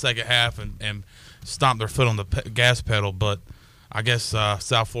out of the second half and stomp their foot on the gas pedal. But I guess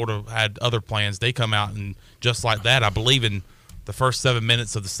South Florida had other plans. They come out and just like that, I believe in the first 7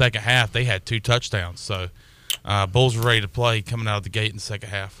 minutes of the second half, they had 2 touchdowns. So Bulls were ready to play coming out of the gate in the second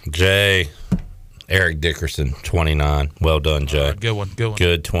half. Jay, Eric Dickerson, 29. Well done, Jay. Good one.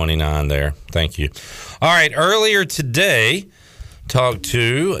 Good 29 there. Thank you. All right, earlier today, talked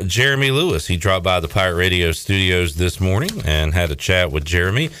to Jeremy Lewis. He dropped by the Pirate Radio studios this morning and had a chat with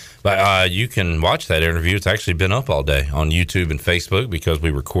Jeremy. But you can watch that interview. It's actually been up all day on YouTube and Facebook because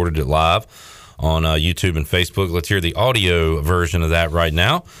we recorded it live on YouTube and Facebook. Let's hear the audio version of that right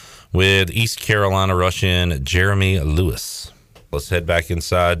now with East Carolina Russian Jeremy Lewis. Let's head back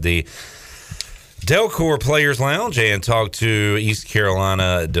inside the Delcor Players Lounge and talk to East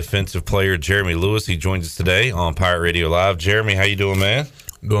Carolina defensive player Jeremy Lewis. He joins us today on Pirate Radio Live. Jeremy, how you doing, man?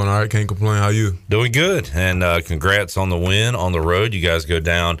 Doing all right. Can't complain. How you? Doing good. And congrats on the win on the road. You guys go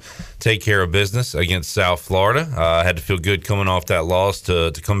down, take care of business against South Florida. Had to feel good coming off that loss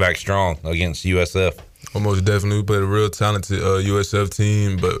to come back strong against USF. Almost definitely. We played a real talented USF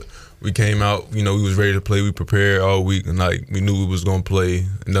team, but we came out, we was ready to play. We prepared all week, and we knew we was going to play,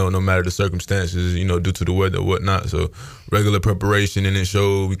 no matter the circumstances, due to the weather or whatnot. So regular preparation, and it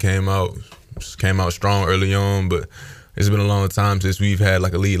showed. We came out strong early on, but it's been a long time since we've had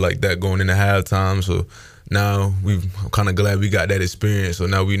a lead like that going into halftime. So now I'm kind of glad we got that experience. So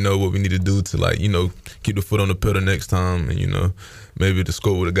now we know what we need to do to keep the foot on the pedal next time. And maybe the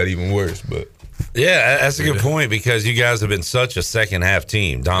score would have got even worse. But yeah, that's a good point because you guys have been such a second half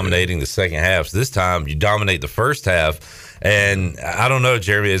team, dominating the second halves. This time you dominate the first half. And I don't know,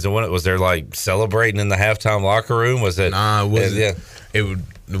 Jeremy, was there celebrating in the halftime locker room? Was it? Nah, it wasn't. Yeah. It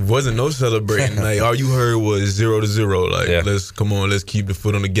wasn't no celebrating. All you heard was 0-0. Let's keep the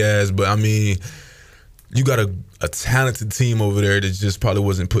foot on the gas. But I mean, you got a talented team over there that just probably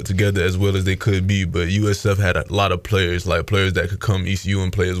wasn't put together as well as they could be. But USF had a lot of players, players that could come ECU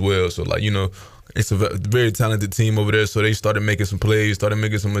and play as well. So it's a very talented team over there. So they started making some plays, started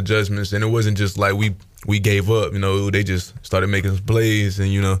making some adjustments, and it wasn't just we gave up. They just started making some plays,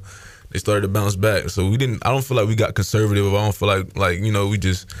 and they started to bounce back. So we didn't. I don't feel like we got conservative. I don't feel like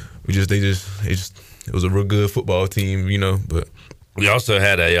it was a real good football team. But we also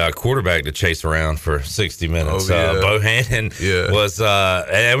had a quarterback to chase around for 60 minutes. Oh, yeah. Bohannon was,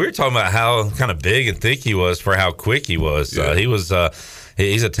 and we were talking about how kind of big and thick he was for how quick he was. Yeah. He was.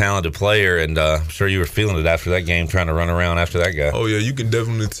 He's a talented player, and I'm sure you were feeling it after that game, trying to run around after that guy. Oh yeah, you can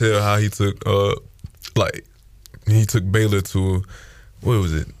definitely tell how he took Baylor to what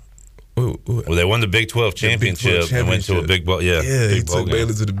was it? Well, they won the Big 12 championship and went to a big bowl. Yeah, he took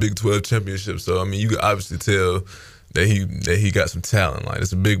Baylor to the Big 12 championship. So I mean, you can obviously tell that he got some talent.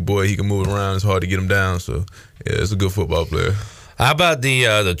 It's a big boy. He can move around. It's hard to get him down. So yeah, it's a good football player. How about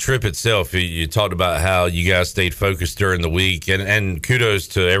the trip itself? You talked about how you guys stayed focused during the week, and kudos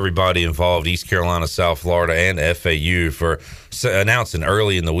to everybody involved, East Carolina, South Florida, and FAU for announcing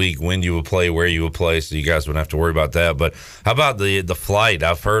early in the week when you would play, where you would play, so you guys wouldn't have to worry about that. But how about the flight?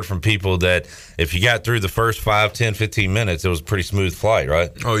 I've heard from people that if you got through the first 5, 10, 15 minutes, it was a pretty smooth flight,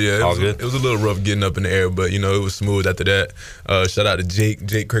 right? Oh, yeah. It was a little rough getting up in the air, but, it was smooth after that. Shout out to Jake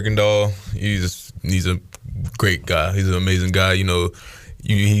Kirkendall. He's a great guy. He's an amazing guy.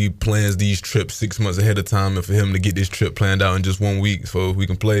 He plans these trips 6 months ahead of time, and for him to get this trip planned out in just 1 week so we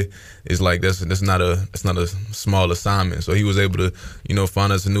can play, it's like that's not a small assignment. So he was able to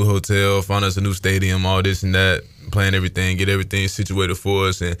find us a new hotel, find us a new stadium, all this and that, plan everything, get everything situated for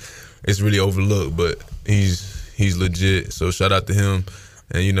us, and it's really overlooked, but he's legit. So shout out to him.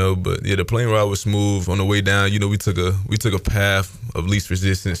 And but yeah, the plane ride was smooth. On the way down, we took a path of least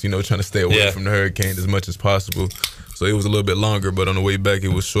resistance, trying to stay away from the hurricane as much as possible. So it was a little bit longer, but on the way back, it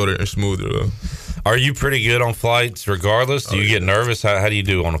was shorter and smoother, though. Are you pretty good on flights regardless? Do you get nervous? How do you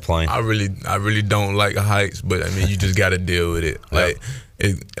do on a plane? I really don't like heights, but you just got to deal with it.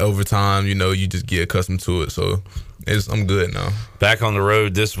 Over time, you just get accustomed to it. So I'm good now. Back on the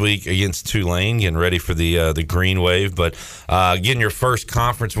road this week against Tulane, getting ready for the Green Wave, but getting your first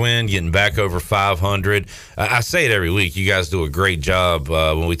conference win, getting back over 500. I say it every week. You guys do a great job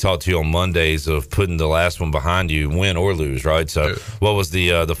when we talk to you on Mondays of putting the last one behind you, win or lose, right? So, what was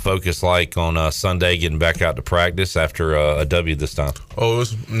the focus like on Sunday, getting back out to practice after a W this time? Oh,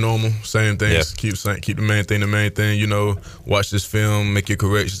 it's normal, same thing. Yeah. Keep the main thing. Watch this film, make your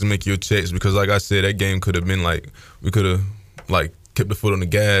corrections, make your checks, because like I said, that game could have been we could have kept the foot on the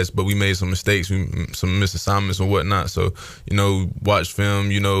gas, but we made some mistakes, some missed assignments and whatnot. So, watch film,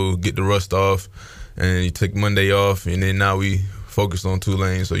 get the rust off, and you take Monday off, and then now we focus on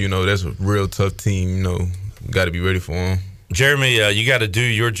Tulane. So, that's a real tough team. Got to be ready for them. Jeremy, you got to do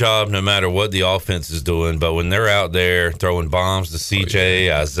your job no matter what the offense is doing, but when they're out there throwing bombs to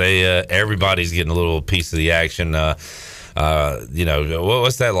CJ, Isaiah, everybody's getting a little piece of the action.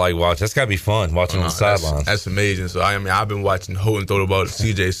 What's that like watch? That's got to be fun watching on the sidelines. That's amazing. So I've been watching Holton throw the ball to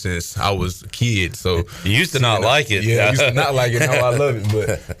CJ since I was a kid. So you used to not like it. Yeah, I used to not like it. Now I love it.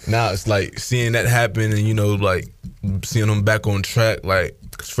 But now it's like seeing that happen, and seeing him back on track.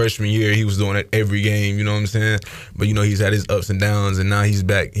 Freshman year, he was doing it every game. You know what I'm saying? But he's had his ups and downs, and now he's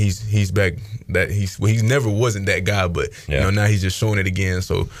back. He's back. He never wasn't that guy, but now he's just showing it again.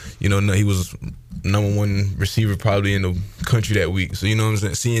 So he was number one receiver probably in the country that week. So, what I'm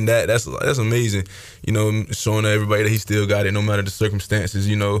saying? Seeing that's amazing. Showing everybody that he still got it no matter the circumstances.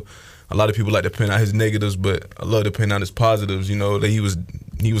 A lot of people like to point out his negatives, but I love to point out his positives. That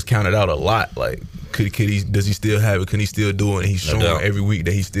he was counted out a lot. Does he still have it? Can he still do it? And he's showing every week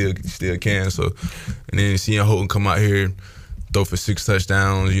that he still can. So, and then seeing Holton come out here, throw for 6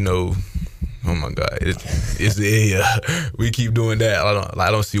 touchdowns, oh my God, we keep doing that.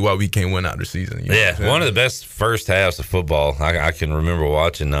 I don't see why we can't win out the season. One of the best first halves of football I can remember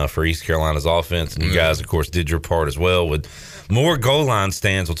watching for East Carolina's offense, and you guys, of course, did your part as well with more goal line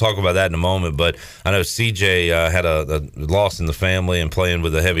stands. We'll talk about that in a moment, but I know CJ had a loss in the family and playing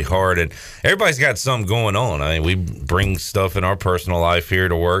with a heavy heart, and everybody's got something going on. We bring stuff in our personal life here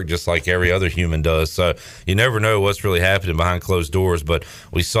to work just like every other human does, so you never know what's really happening behind closed doors. But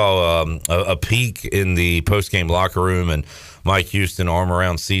we saw a peek in the post-game locker room, and Mike Houston, arm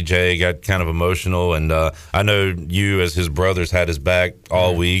around CJ, got kind of emotional, and I know you, as his brothers, had his back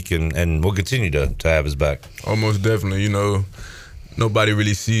all week, and we'll continue to have his back. Almost definitely. Nobody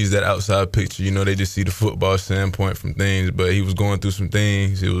really sees that outside picture. They just see the football standpoint from things, but he was going through some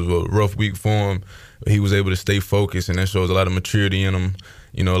things. It was a rough week for him, but he was able to stay focused, and that shows a lot of maturity in him.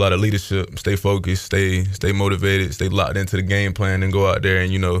 A lot of leadership. Stay focused, stay motivated, stay locked into the game plan, and go out there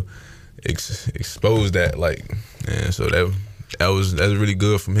and expose that. So that's really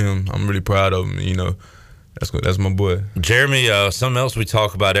good from him. I'm really proud of him. That's my boy. Jeremy, something else we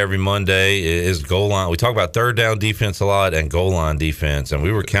talk about every Monday is goal line. We talk about third down defense a lot and goal line defense, and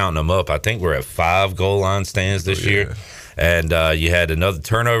we were counting them up. I think we're at 5 goal line stands this year. And you had another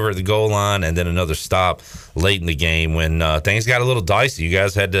turnover at the goal line and then another stop late in the game when things got a little dicey. You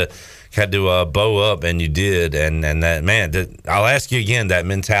guys had to bow up, and you did. And that, man, I'll ask you again, that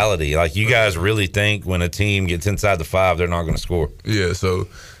mentality. You guys really think when a team gets inside the 5, they're not going to score? Yeah, so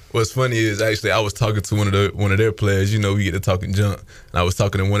what's funny is actually I was talking to one of their players. We get to talking junk, and I was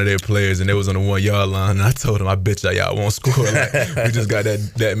talking to one of their players, and they was on the 1 yard line, and I told him, I bet y'all won't score. We just got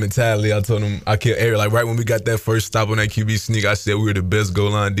that mentality. I told him I can't air. Right when we got that first stop on that QB sneak, I said we were the best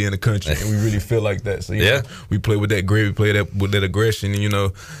goal line D in the country, and we really feel like that. So we play with that grit, we play with that aggression,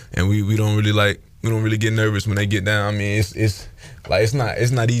 and we don't really really get nervous when they get down. I mean, it's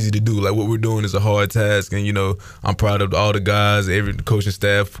not easy to do. Like, what we're doing is a hard task, and I'm proud of all the guys, every coaching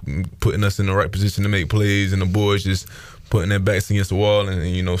staff putting us in the right position to make plays, and the boys just putting their backs against the wall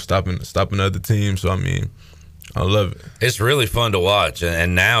and stopping other teams. So I mean, I love it. It's really fun to watch,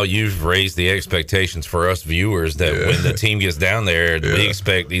 and now you've raised the expectations for us viewers that when the team gets down there, we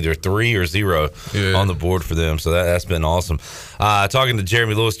expect either 3 or 0 on the board for them. So that's been awesome. Talking to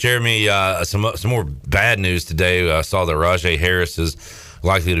Jeremy Lewis. Jeremy, some more bad news today. I saw that Rajay Harris is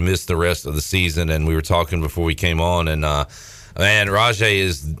likely to miss the rest of the season, and we were talking before we came on, and man, Rajay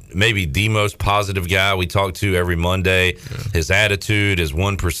is maybe the most positive guy we talk to every Monday. His attitude is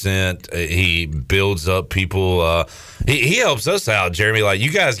 1%. He builds up people. He helps us out, Jeremy. Like,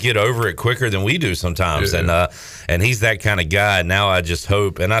 you guys get over it quicker than we do sometimes. And he's that kind of guy. Now I just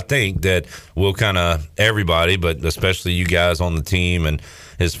hope, and I think that we'll kind of, everybody, but especially you guys on the team and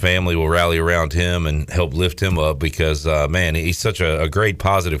his family will rally around him and help lift him up because, man, he's such a great,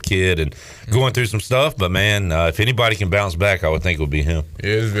 positive kid and going through some stuff. But, man, if anybody can bounce back, I would think it would be him.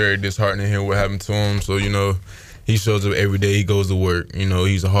 Yeah, it's very disheartening hearing what happened to him. So, he shows up every day. He goes to work.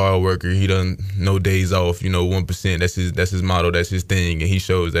 He's a hard worker. He doesn't no days off. 1%. That's his motto. That's his thing, and he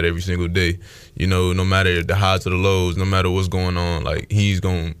shows that every single day. No matter the highs or the lows, no matter what's going on, like, he's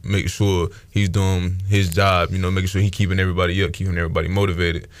gonna make sure he's doing his job. Making sure he's keeping everybody up, keeping everybody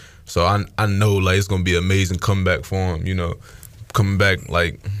motivated. So I know like it's gonna be an amazing comeback for him. Coming back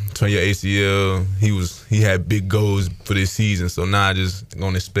like turn your ACL. He had big goals for this season. So now I just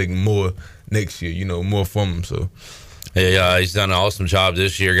gonna expect more next year, more from him. So yeah, he's done an awesome job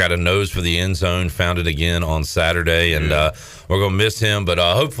this year. Got a nose for the end zone. Found it again on Saturday, and we're gonna miss him. But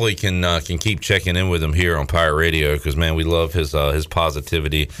hopefully can keep checking in with him here on Pirate Radio because, man, we love his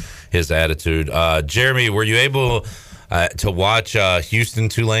positivity, his attitude. Jeremy, were you able to watch Houston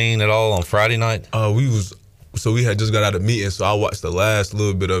Tulane at all on Friday night? We had just got out of meeting, so I watched the last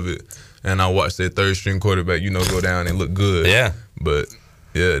little bit of it, and I watched their third string quarterback, go down and look good. Yeah, but.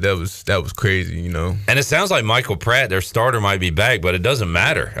 Yeah, that was crazy, And it sounds like Michael Pratt, their starter, might be back, but it doesn't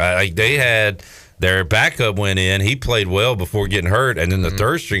matter. They had their backup went in. He played well before getting hurt, and then the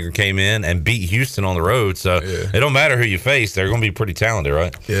third stringer came in and beat Houston on the road. So it don't matter who you face; they're going to be pretty talented,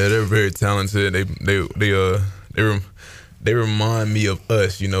 right? Yeah, they're very talented. They remind me of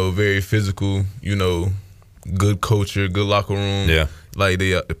us, very physical, good culture, good locker room. Yeah, like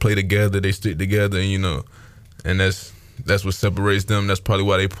they play together, they stick together, and that's what separates them. That's probably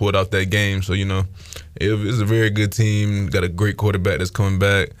why they pulled out that game. So, it's a very good team. Got a great quarterback that's coming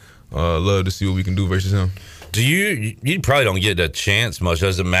back. Love to see what we can do versus him. Do you probably don't get a chance much.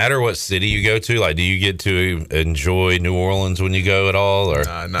 Does it matter what city you go to? Like, do you get to enjoy New Orleans when you go at all? Or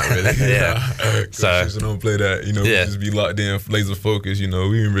nah, not really. So don't play that. We just be locked in, laser focused. We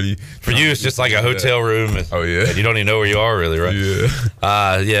ain't really. For you, it's just like a hotel room. And, and you don't even know where you are really, right?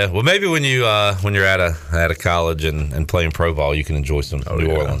 Yeah. Well, maybe when you're at a college and playing pro ball, you can enjoy some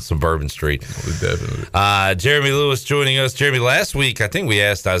New Orleans, some Bourbon Street. Definitely. Jeremy Lewis joining us. Jeremy, last week I think we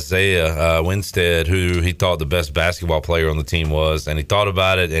asked Isaiah Winstead who he thought the best basketball player on the team was, and he thought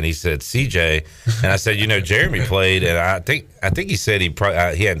about it and he said CJ, and I said Jeremy played, and I think he said he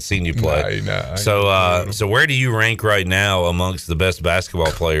hadn't seen you play. So where do you rank right now amongst the best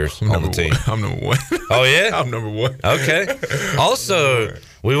basketball players on the team? I'm number one. Oh yeah, I'm number one. Okay. Also,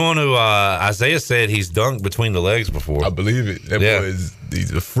 we want to. Isaiah said he's dunked between the legs before. I believe it. That boy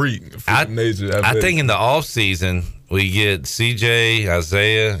he's a freak of nature. I think in the off season we get CJ,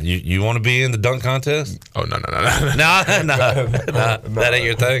 Isaiah. You want to be in the dunk contest? Oh no. That ain't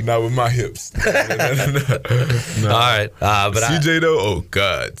your thing. Not with my hips. No. All right, but CJ though, oh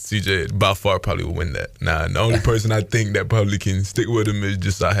God, CJ by far probably will win that. Nah, the only person I think that probably can stick with him is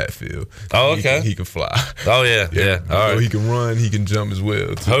Josiah Hatfield. Oh, okay. He can fly. Oh yeah. All right. He can run. He can jump as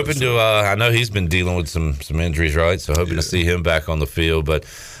well. Hoping to. I know he's been dealing with some injuries, right? So hoping to see him back on the field. But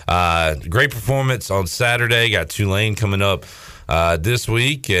great performance on Saturday. Got Tulane coming up this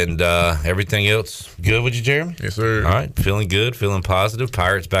week, and everything else good with you, Jeremy? Yes, sir. All right, feeling good, feeling positive.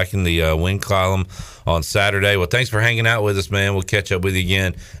 Pirates back in the win column on Saturday. Well, thanks for hanging out with us, man. We'll catch up with you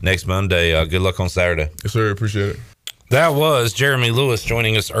again next Monday. Good luck on Saturday. Yes, sir. Appreciate it. That was Jeremy Lewis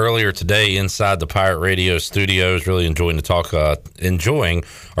joining us earlier today inside the Pirate Radio studios. Really enjoying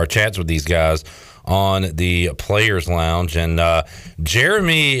our chats with these guys on the Players Lounge. And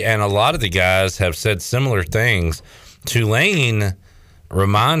Jeremy and a lot of the guys have said similar things. Tulane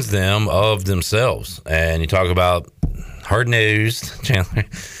reminds them of themselves. And you talk about hard-nosed, Chandler,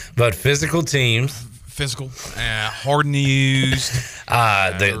 but physical teams. Physical, hard-nosed,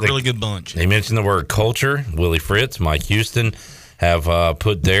 really good bunch. They mentioned the word culture. Willie Fritz, Mike Houston have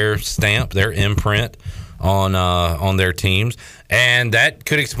put their stamp, their imprint on their teams, and that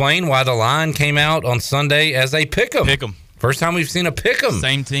could explain why the line came out on Sunday as a pick'em. Pick'em. First time we've seen a pick'em.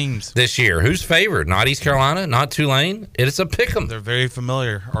 Same teams this year. Who's favored? Not East Carolina, not Tulane. It is a pick'em. They're very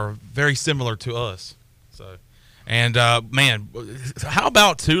familiar or very similar to us. So, and man, how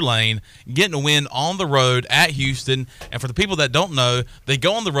about Tulane getting a win on the road at Houston? And for the people that don't know, they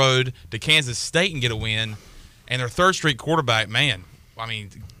go on the road to Kansas State and get a win, and their third straight quarterback, man. I mean,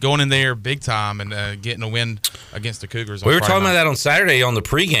 going in there big time and getting a win against the Cougars. We were talking about that on Saturday on the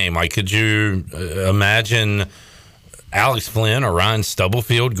pregame. Like, could you imagine Alex Flynn or Ryan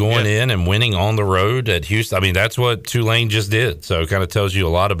Stubblefield going in and winning on the road at Houston? I mean, that's what Tulane just did. So it kind of tells you a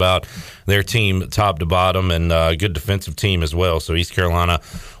lot about their team top to bottom, and a good defensive team as well. So East Carolina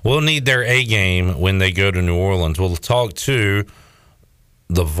will need their A game when they go to New Orleans. We'll talk to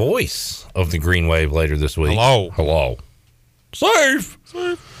the voice of the Green Wave later this week. Hello. Safe.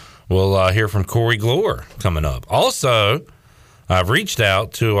 We'll hear from Corey Glore coming up. Also, I've reached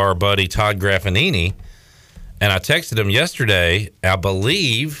out to our buddy Todd Graffinini, and I texted him yesterday. I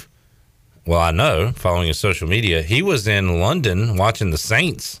believe, well, I know, following his social media, he was in London watching the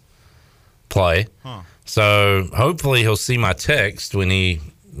Saints play. So hopefully he'll see my text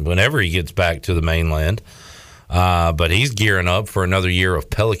whenever he gets back to the mainland. But he's gearing up for another year of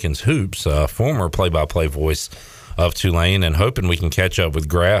Pelicans hoops, former play-by-play voice of Tulane, and hoping we can catch up with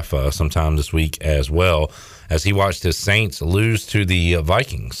Graf sometime this week as well, as he watched his Saints lose to the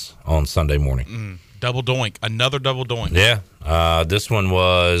Vikings on Sunday morning. Double doink. Another double doink. Yeah. This one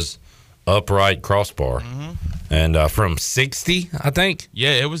was upright crossbar. And from 60, I think.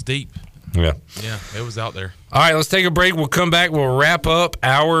 Yeah, it was deep. Yeah. Yeah, it was out there. All right, let's take a break. We'll come back. We'll wrap up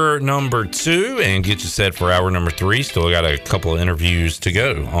hour number 2 and get you set for hour number 3. Still got a couple of interviews to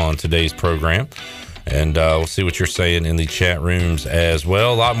go on today's program. And we'll see what you're saying in the chat rooms as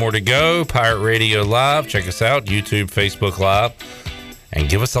well. A lot more to go. Pirate Radio Live. Check us out. YouTube, Facebook Live. And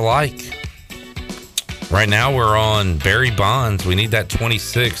give us a like. Right now we're on Barry Bonds. We need that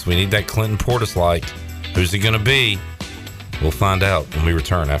 26. We need that Clinton Portis like. Who's it going to be? We'll find out when we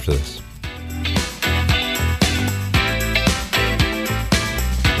return after this.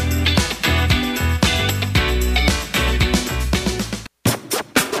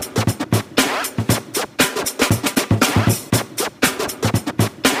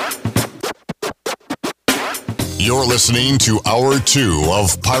 You're listening to Hour 2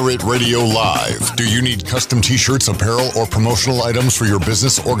 of Pirate Radio Live. Do you need custom t-shirts, apparel, or promotional items for your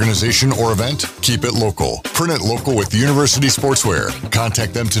business, organization, or event? Keep it local. Print it local with University Sportswear.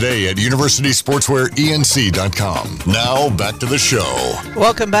 Contact them today at universitysportswearenc.com. Now, back to the show.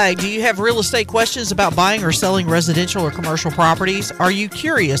 Welcome back. Do you have real estate questions about buying or selling residential or commercial properties? Are you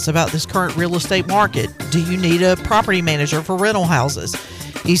curious about this current real estate market? Do you need a property manager for rental houses?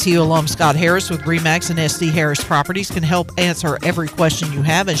 ECU alum Scott Harris with RE/MAX and SD Harris Properties can help answer every question you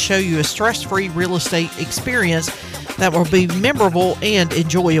have and show you a stress-free real estate experience that will be memorable and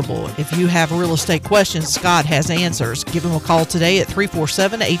enjoyable. If you have real estate questions, Scott has answers. Give him a call today at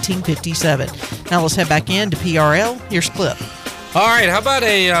 347-1857. Now let's head back into PRL. Here's Clip. All right, how about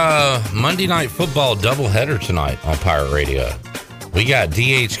a Monday Night Football doubleheader tonight on Pirate Radio? We got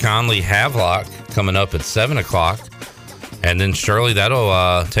D.H. Conley Havelock coming up at 7 o'clock. And then, Shirley,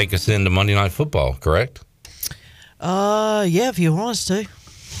 that'll take us into Monday Night Football, correct? Yeah, if you want us to.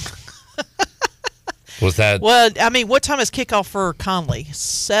 Was that? Well, I mean, what time is kickoff for Conley?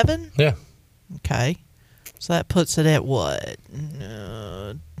 7? Yeah. Okay. So that puts it at what?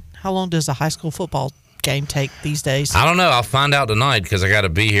 How long does a high school football game take these days? I don't know. I'll find out tonight because I got to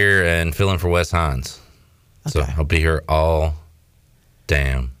be here and fill in for Wes Hines. Okay. So I'll be here all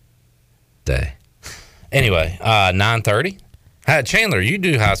damn day. Anyway, 9:30. Chandler, you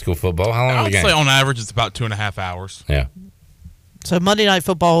do high school football. How long I is the game? would say on average it's about 2.5 hours. Yeah. So Monday Night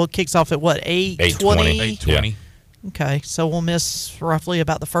Football kicks off at what, 8:20? 8:20. Yeah. Okay, so we'll miss roughly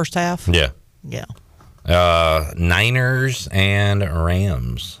about the first half? Yeah. Yeah. Niners and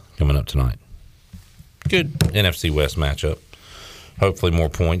Rams coming up tonight. Good NFC West matchup. Hopefully more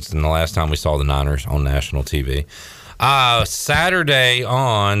points than the last time we saw the Niners on national TV. Saturday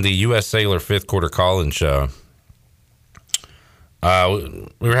on the U.S. Sailor 5th Quarter Call-In Show, we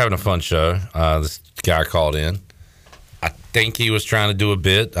were having a fun show. This guy called in. I think he was trying to do a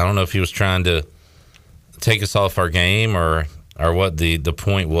bit. I don't know if he was trying to take us off our game or what the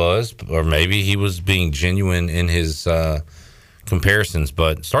point was, or maybe he was being genuine in his comparisons,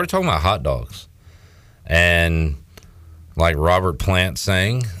 but started talking about hot dogs. And like Robert Plant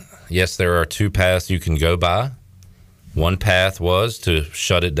saying, yes, there are 2 paths you can go by. One path was to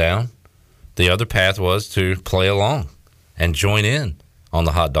shut it down. The other path was to play along and join in on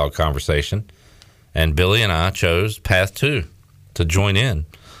the hot dog conversation. And Billy and I chose path 2 to join in.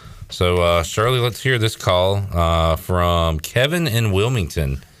 So, Shirley, let's hear this call from Kevin in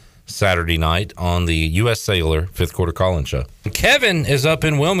Wilmington Saturday night on the U.S. Sailor fifth quarter call-in show. Kevin is up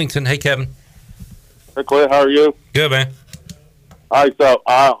in Wilmington. Hey, Kevin. Hey, Clay, how are you? Good, man. All right, so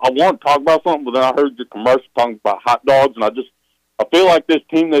I want to talk about something, but then I heard the commercial talking about hot dogs, and I feel like this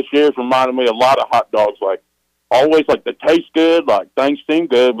team this year has reminded me a lot of hot dogs. Like, always, like, they taste good, like, things seem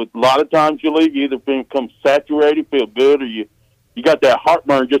good, but a lot of times you leave, you either become saturated, feel good, or you got that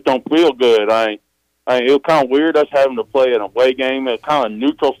heartburn, just don't feel good. It was kind of weird us having to play an away game at kind of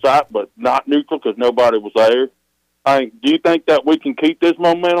neutral site, but not neutral because nobody was there. Do you think that we can keep this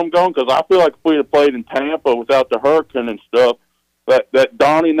momentum going? Because I feel like if we had played in Tampa without the hurricane and stuff, that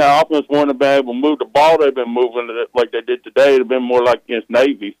Donnie and the offense wouldn't have been able to move the ball they've been moving it like they did today. It would have been more like against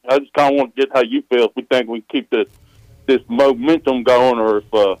Navy. I just kind of want to get how you feel if we think we keep this momentum going, or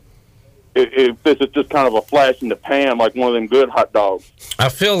if this is just kind of a flash in the pan like one of them good hot dogs. I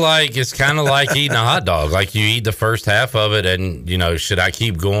feel like it's kind of like eating a hot dog. Like you eat the first half of it and, should I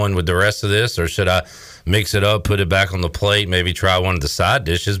keep going with the rest of this, or should I mix it up, put it back on the plate, maybe try one of the side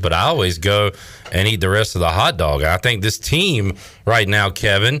dishes? But I always go and eat the rest of the hot dog. I think this team right now,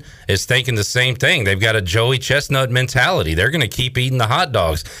 Kevin, is thinking the same thing. They've got a Joey Chestnut mentality. They're going to keep eating the hot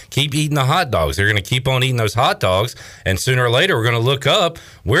dogs, keep eating the hot dogs. They're going to keep on eating those hot dogs, and sooner or later we're going to look up,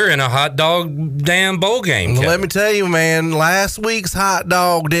 we're in a hot dog damn bowl game, Kevin. Let me tell you, man, last week's hot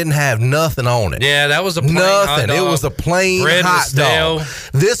dog didn't have nothing on it. Yeah, that was a plain hot dog. It was a plain Bread hot dog. stale.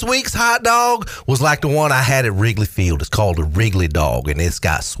 This week's hot dog was like the one I had at Wrigley Field. It's called a Wrigley dog, and it's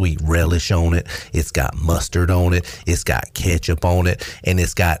got sweet relish on it. It's got mustard on it. It's got ketchup on it, and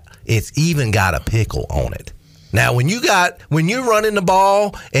it's even got a pickle on it. Now, when you're running the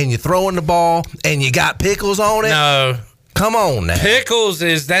ball and you're throwing the ball and you got pickles on it, no. Come on now. Pickles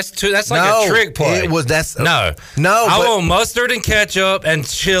that's like a trick play. No. I want mustard and ketchup and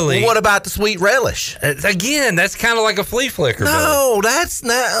chili. Well, what about the sweet relish? Again, that's kind of like a flea flicker. No, that's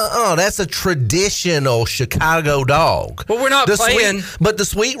not. That's a traditional Chicago dog. Well, we're not playing. But the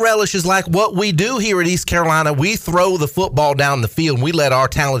sweet relish is like what we do here at East Carolina. We throw the football down the field and we let our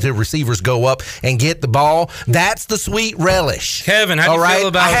talented receivers go up and get the ball. That's the sweet relish. Kevin, how do you feel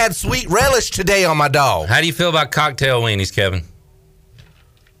about? I had sweet relish today on my dog. How do you feel about cocktail weenies, Kevin?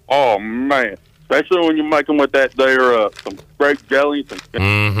 Oh man, especially when you make them with that there some grape jelly, some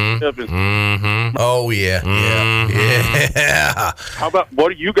Oh yeah, yeah. How about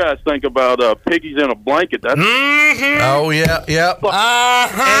what do you guys think about piggies in a blanket? That's Oh yeah.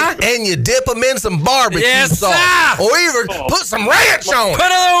 And you dip them in some barbecue sauce, sir. or even put some ranch on it. Put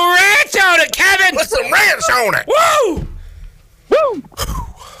a little ranch on it, Kevin. Put some ranch on it. Woo! Woo!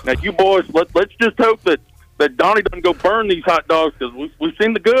 Now you boys, let's just hope that Donnie doesn't go burn these hot dogs, because we've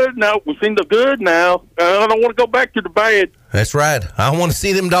seen the good now. We've seen the good now. I don't want to go back to the bad. That's right. I want to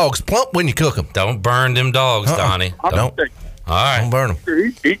see them dogs plump when you cook them. Don't burn them dogs, Donnie. Don't. All right. Don't burn them.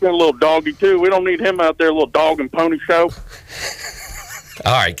 He's eating a little doggy too. We don't need him out there, a little dog and pony show.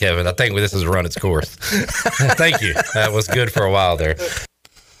 All right, Kevin. I think this has run its course. Thank you. That was good for a while there.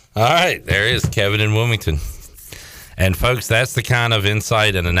 All right. There is Kevin in Wilmington. And, folks, that's the kind of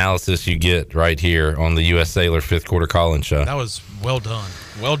insight and analysis you get right here on the U.S. Sailor fifth quarter call-in show. That was well done.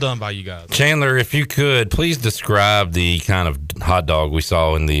 Well done by you guys. Chandler, if you could, please describe the kind of hot dog we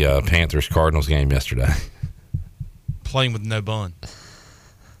saw in the Panthers-Cardinals game yesterday. Plain with no bun.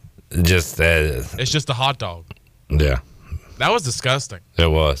 It's just a hot dog. Yeah. That was disgusting. It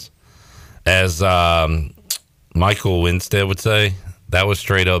was. As Michael Winstead would say, that was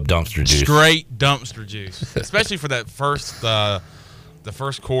straight up dumpster juice. Straight dumpster juice, especially for that the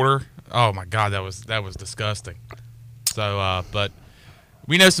first quarter. Oh my God, that was disgusting. So, but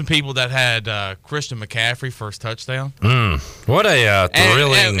we know some people that had Christian McCaffrey first touchdown. What a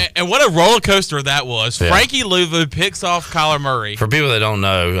thrilling and what a roller coaster that was. Yeah. Frankie Louvu picks off Kyler Murray. For people that don't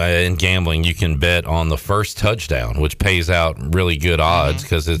know, in gambling, you can bet on the first touchdown, which pays out really good odds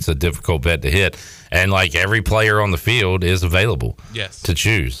because it's a difficult bet to hit. And like every player on the field is available to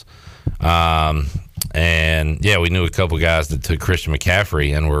choose. And yeah, we knew a couple guys that took Christian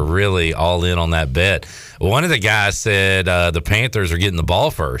McCaffrey and were really all in on that bet. One of the guys said the Panthers are getting the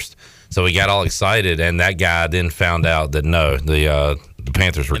ball first. So he got all excited, and that guy then found out that no, the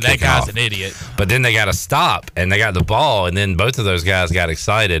Panthers were kicking off. That guy's an idiot. But then they got to stop, and they got the ball, and then both of those guys got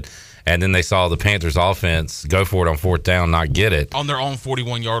excited. And then they saw the Panthers offense go for it on fourth down, not get it. On their own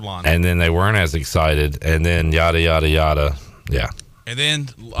 41-yard line. And then they weren't as excited. And then yada, yada, yada. Yeah. And then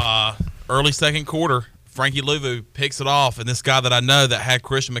early second quarter, Frankie Louvu picks it off. And this guy that I know that had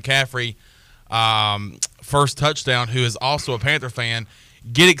Christian McCaffrey first touchdown, who is also a Panther fan,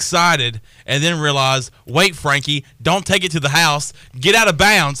 get excited, and then realize, wait, Frankie, don't take it to the house. Get out of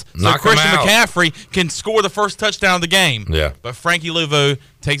bounds so Christian McCaffrey can score the first touchdown of the game. Yeah. But Frankie Louveau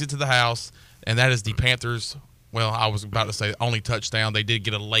takes it to the house, and that is the Panthers' I was about to say only touchdown. They did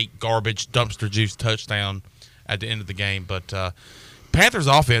get a late garbage dumpster juice touchdown at the end of the game. But Panthers'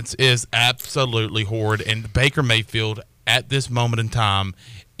 offense is absolutely horrid, and Baker Mayfield at this moment in time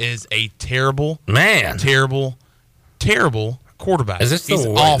is a terrible quarterback. Is this this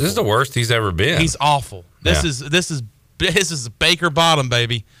is the worst he's ever been? He's awful. This is Baker bottom,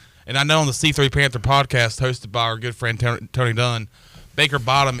 baby. And I know on the C3 Panther podcast hosted by our good friend Tony Dunn, Baker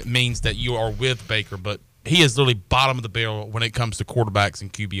bottom means that you are with Baker, but he is literally bottom of the barrel when it comes to quarterbacks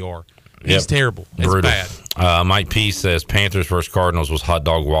and QBR. He's terrible. It's brutal. Bad. Mike P says Panthers versus Cardinals was hot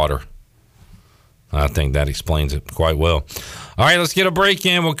dog water. I think that explains it quite well. All right, let's get a break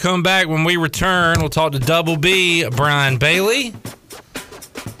in. We'll come back. When we return, we'll talk to Double B, Brian Bailey.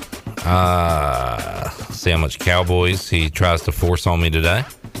 See how much Cowboys he tries to force on me today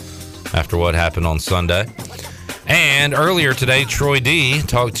after what happened on Sunday. And earlier today, Troy D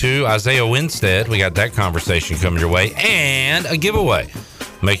talked to Isaiah Winstead. We got that conversation coming your way. And a giveaway.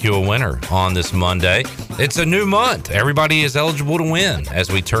 Make you a winner on this Monday. It's a new month. Everybody is eligible to win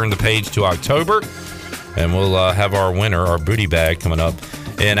as we turn the page to October. And we'll have our winner, our booty bag, coming up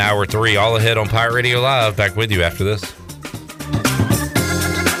in hour 3. All ahead on Pirate Radio Live. Back with you after this.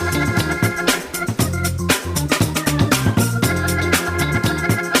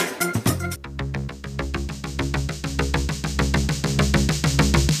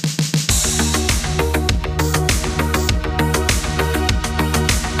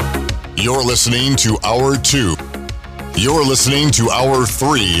 You're listening to Hour 2. You're listening to Hour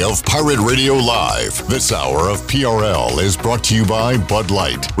 3 of Pirate Radio Live. This hour of PRL is brought to you by Bud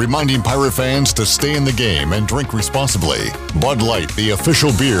Light, reminding Pirate fans to stay in the game and drink responsibly. Bud Light, the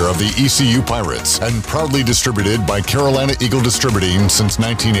official beer of the ECU Pirates, and proudly distributed by Carolina Eagle Distributing since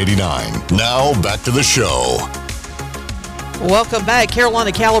 1989. Now, back to the show. Welcome back.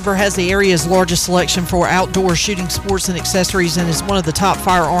 Carolina Caliber has the area's largest selection for outdoor shooting sports and accessories and is one of the top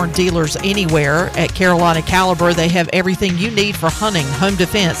firearm dealers anywhere. At Carolina Caliber, they have everything you need for hunting, home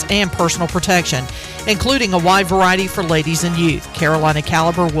defense, and personal protection, including a wide variety for ladies and youth. Carolina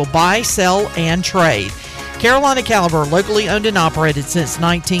Caliber will buy, sell, and trade. Carolina Caliber, locally owned and operated since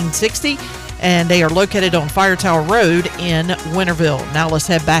 1960, and they are located on Fire Tower Road in Winterville. Now let's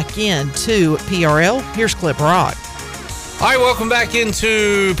head back into PRL. Here's Clip Rock. All right, welcome back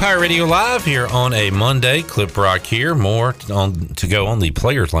into Pirate Radio Live here on a Monday. Clip Rock here. More to go on the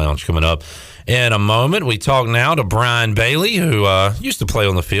Players Lounge coming up in a moment. We talk now to Brian Bailey, who used to play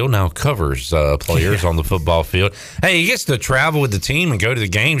on the field, now covers players on the football field. Hey, he gets to travel with the team and go to the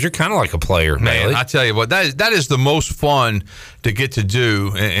games. You're kind of like a player, man. Bailey. I tell you what, that is the most fun to get to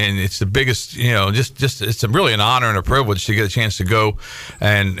do, and it's the biggest, just it's really an honor and a privilege to get a chance to go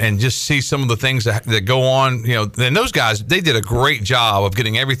and just see some of the things that go on. And those guys, they did a great job of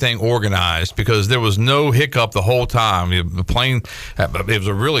getting everything organized because there was no hiccup the whole time. The plane, it was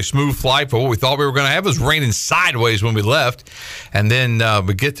a really smooth flight for what we thought we were going to have. It was raining sideways when we left, and then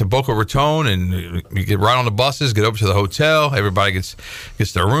we get to Boca Raton and we get right on the buses, get over to the hotel. Everybody gets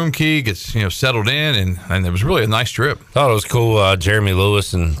their room key, gets settled in, and it was really a nice trip. Thought it was cool. Jeremy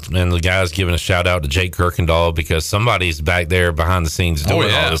Lewis and the guys giving a shout out to Jake Kirkendall because somebody's back there behind the scenes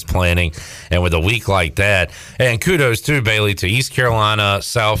doing all this planning, and with a week like that, and kudos too, Bailey, to East Carolina,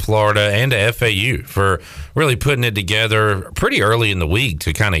 South Florida, and to FAU for really putting it together pretty early in the week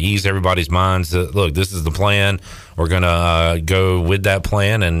to kind of ease everybody's minds that, look, this is the plan. We're going to go with that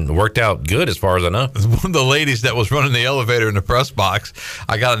plan, and it worked out good as far as I know. One of the ladies that was running the elevator in the press box,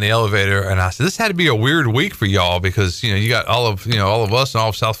 I got in the elevator and I said, this had to be a weird week for y'all because, you got all of us and all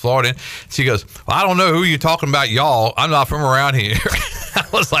of South Florida. And she goes, well, I don't know who you're talking about, y'all. I'm not from around here. I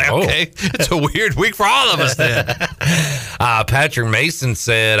was like, okay, it's a weird week for all of us then. Patrick Mason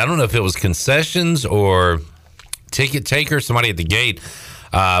said, I don't know if it was concessions or ticket taker, somebody at the gate.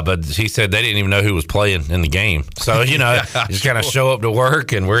 But he said they didn't even know who was playing in the game. So, you just kind of show up to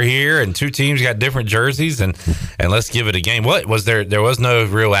work, and we're here, and two teams got different jerseys, and let's give it a game. What was there? There was no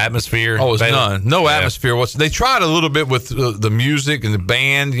real atmosphere? Oh, it was none. No atmosphere. They tried a little bit with the music and the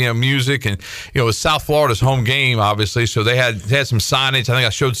band, music, and, it was South Florida's home game, obviously, so they had some signage. I think I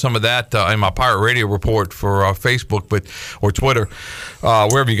showed some of that in my Pirate Radio report for Facebook or Twitter,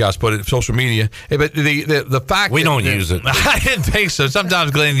 wherever you guys put it, social media. But the fact we don't use it. I didn't think so. Sometimes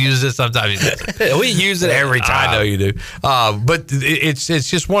Sometimes Glenn uses it, sometimes he doesn't. We use it every time. I know you do. But it's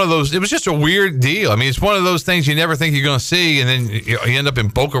just one of those. It was just a weird deal. I mean, it's one of those things you never think you're going to see, and then you end up in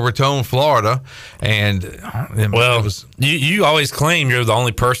Boca Raton, Florida. And well, you always claim you're the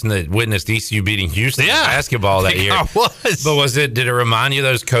only person that witnessed ECU beating Houston in basketball that year. I was. But did it remind you of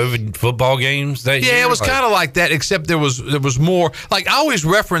those COVID football games that year? Yeah, it was kind of like that, except there was more. Like, I always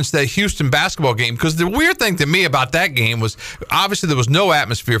reference that Houston basketball game, because the weird thing to me about that game was obviously there was no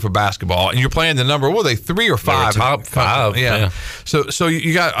atmosphere for basketball, and you're playing the number, what were they, 3 or 5? Top 5. Yeah. So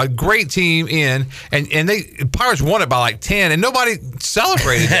you got a great team in, and Pirates won it by like 10, and nobody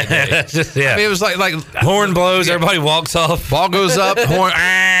celebrated that day. I mean, it was like horn blows, everybody walks off, ball goes up, horn,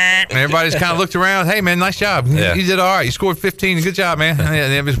 and everybody's kind of looked around. Hey man, nice job. Yeah. You did all right. You scored 15. Good job, man.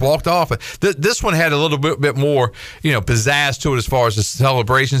 And they just walked off. This one had a little bit more, pizzazz to it as far as the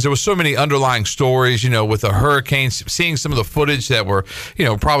celebrations. There was so many underlying stories, with the hurricanes, seeing some of the footage that were,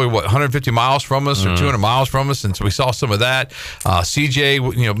 probably 150 miles from us or 200 miles from us, and so we saw some of that. CJ,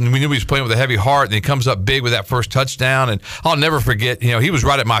 we knew he was playing with a heavy heart, and he comes up big with that first touchdown. And I'll never forget, he was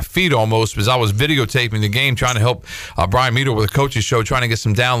right at my feet almost, because I was videotaping the game, trying to help Brian Meador with the coaches show, trying to get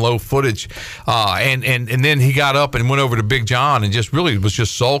some down low footage. And then he got up and went over to Big John and just really was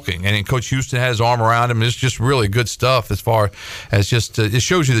just sulking. And then Coach Houston had his arm around him. It's just really good stuff as far as just it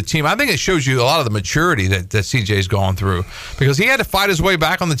shows you the team. I think it shows you a lot of the maturity that CJ's gone through, because he had to fight his way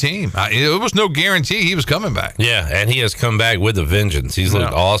back on the team. It was no guarantee he was coming back. Yeah, and he has come back with a vengeance. He's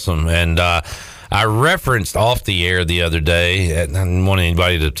looked awesome. And I referenced off the air the other day, and I didn't want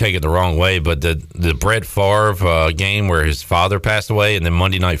anybody to take it the wrong way, but the Brett Favre game where his father passed away, and then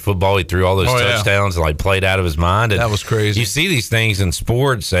Monday Night Football, he threw all those touchdowns and played out of his mind. And that was crazy. You see these things in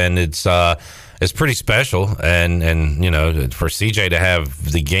sports, and it's pretty special. And for CJ to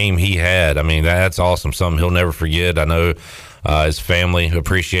have the game he had, I mean, that's awesome. Something he'll never forget. I know his family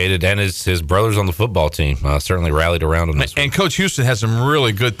appreciated, and his brothers on the football team certainly rallied around him. And Coach Houston has some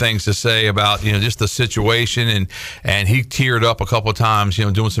really good things to say about just the situation, and he teared up a couple of times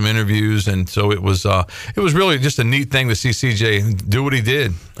doing some interviews, and so it was really just a neat thing to see CJ do what he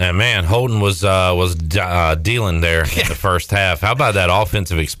did. And man, Holton was dealing there in the first half. How about that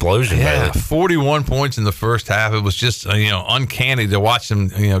offensive explosion? Yeah, 41 points in the first half. It was just uncanny to watch him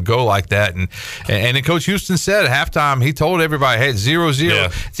go like that. And then Coach Houston said at halftime, he told everybody, hey, it's 0-0.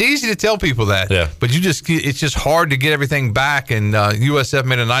 Yeah. It's easy to tell people that, but it's just hard to get everything back. And USF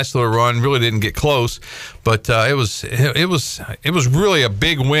made a nice little run, really didn't get close, but it was really a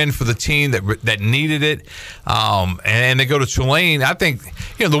big win for the team that needed it. And they go to Tulane. I think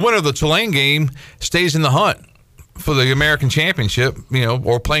the winner of the Tulane game stays in the hunt for the American Championship,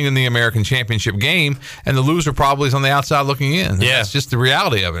 or playing in the American Championship game, and the loser probably is on the outside looking in. Yeah. That's just the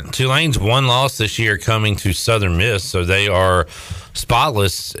reality of it. Tulane's one loss this year coming to Southern Miss, so they are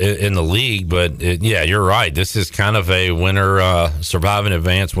spotless in the league. But you're right. This is kind of a winner survive and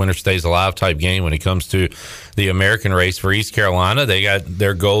advance, winner stays alive type game when it comes to the American race for East Carolina. They got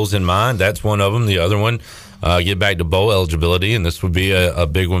their goals in mind. That's one of them. The other one, get back to bowl eligibility, and this would be a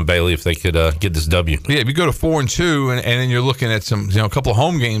big one, Bailey, if they could get this W. Yeah, if you go to 4-2, and then you're looking at some, a couple of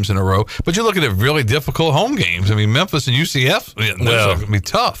home games in a row, but you're looking at really difficult home games. I mean, Memphis and UCF, those are going to be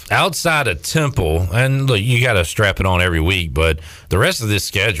tough. Outside of Temple, and look, you got to strap it on every week, but the rest of this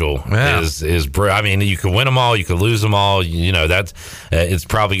schedule is. I mean, you could win them all, you could lose them all. That's it's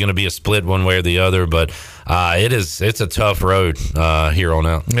probably going to be a split one way or the other, but. It's a tough road here on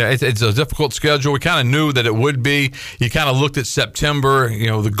out. Yeah, it's a difficult schedule. We kind of knew that it would be. You kind of looked at September.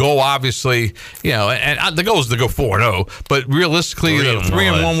 The goal, obviously, and the goal is to go 4-0. But realistically,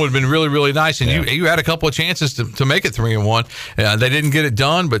 3-1 would have been really, really nice. And you had a couple of chances to make it 3-1. They didn't get it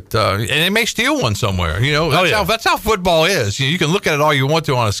done, but and they may steal one somewhere. That's how football is. You can look at it all you want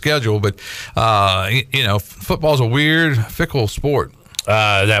to on a schedule, but football's a weird, fickle sport.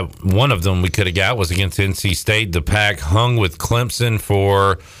 That one of them we could have got was against NC State. The Pack hung with Clemson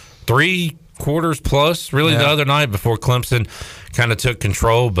for 3 quarters plus, really, the other night before Clemson kind of took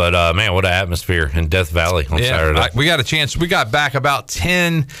control. But, man, what an atmosphere in Death Valley on Saturday. We got a chance. We got back about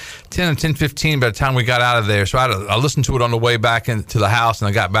 10 and 10:15 by the time we got out of there. So I listened to it on the way back into the house, and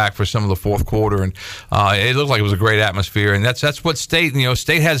I got back for some of the fourth quarter, and it looked like it was a great atmosphere. And that's what State,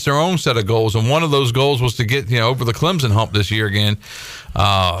 State has their own set of goals, and one of those goals was to get over the Clemson hump this year again,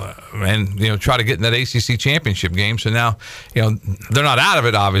 and try to get in that ACC championship game. So now they're not out of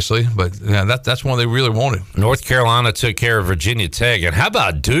it, obviously, but that's one they really wanted. North Carolina took care of Virginia Virginia Tech. And how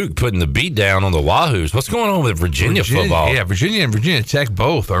about Duke putting the beat down on the Wahoos? What's going on with Virginia football? Yeah, Virginia and Virginia Tech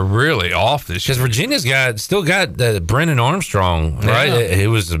both are really off this year. Because Virginia's still got Brennan Armstrong, right? Yeah. He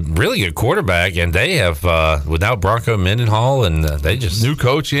was a really good quarterback, and they have without Bronco Mendenhall, and they just new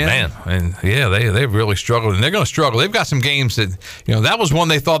coach, man, and they've really struggled, and they're going to struggle. They've got some games that that was one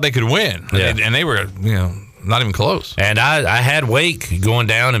they thought they could win, and they were not even close. And I had Wake going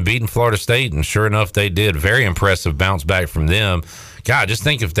down and beating Florida State, and sure enough, they did. Very impressive bounce back from them. God, just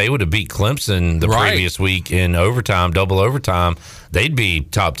think if they would have beat Clemson the previous week in overtime, double overtime, they'd be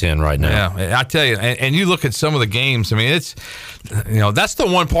top 10 right now. Yeah, I tell you, and you look at some of the games. I mean, it's that's the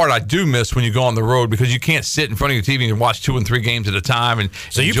one part I do miss when you go on the road, because you can't sit in front of your TV and watch 2 and 3 games at a time. And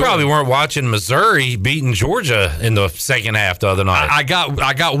so you probably weren't watching Missouri beating Georgia in the second half the other night. I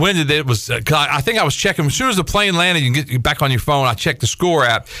got winded. It was I think I was checking as soon as the plane landed. You can get back on your phone. I checked the score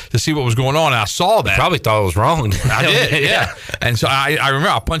app to see what was going on, and I saw that. You probably thought it was wrong. I did, yeah. And so I remember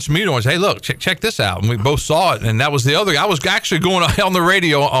I punched Mito and said, "Hey, look, check this out." And we both saw it, and that was the other. I was actually going on the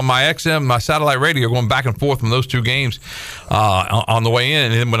radio on my XM, my satellite radio, going back and forth from those 2 games on the way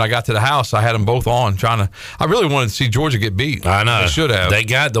in. And then when I got to the house, I had them both on, I really wanted to see Georgia get beat. I know. They should have. They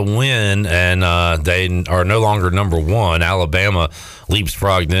got the win, and they are no longer number 1. Alabama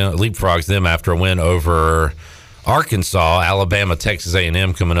leapfrogs them after a win over Arkansas. Alabama, Texas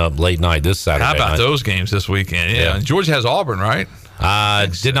A&M coming up late night this Saturday. How about night. those games this weekend? Yeah. And Georgia has Auburn, right? I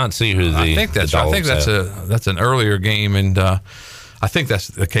did not see who I think that's an earlier game, and I think that's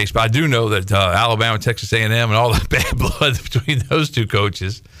the case. But I do know that Alabama, Texas A&M, and all the bad blood between those 2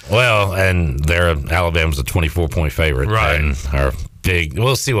 coaches. Well, and Alabama's a 24-point favorite, right? And are big.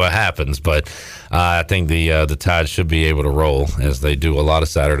 We'll see what happens, but I think the Tide should be able to roll, as they do a lot of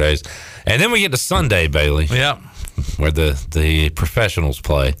Saturdays. And then we get to Sunday, Bailey. Yeah. Where the professionals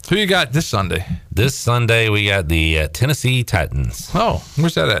play. Who you got this Sunday? This Sunday we got the Tennessee Titans. Oh,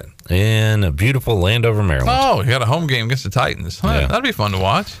 where's that at? In beautiful Landover, Maryland. Oh, you got a home game against the Titans. Yeah. That'd be fun to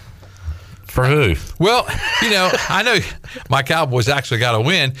watch. For who? Well, I know my Cowboys actually got a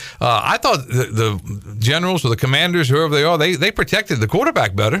win. I thought the Generals or the Commanders, whoever they are, they protected the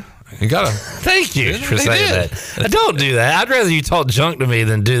quarterback better. You got to thank you for saying that. Don't do that. I'd rather you talk junk to me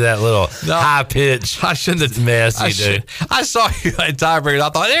than do that little high pitch. I shouldn't have mess you do. I saw you at tiebreaker. I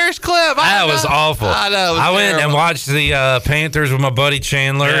thought, there's Cliff. That was awful. I know. I went and watched the Panthers with my buddy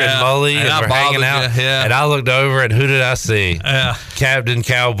Chandler and Mully, and we're hanging out. And I looked over, and who did I see? Captain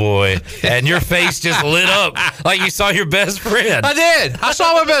Cowboy. And your face just lit up like you saw your best friend. I did. I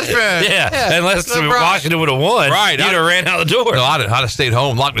saw my best friend. Yeah. Unless Washington would have won. Right. You'd have ran out the door. No, I'd have stayed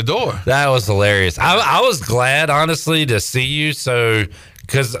home, locked the door. That was hilarious. I was glad, honestly, to see you. So,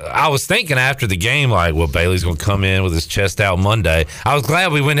 because I was thinking after the game, like, well, Bailey's going to come in with his chest out Monday. I was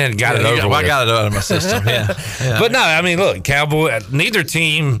glad we went in and got it over with. I got it out of my system, yeah. But no, I mean, look, neither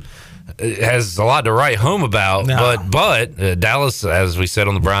team has a lot to write home about. No. But Dallas, as we said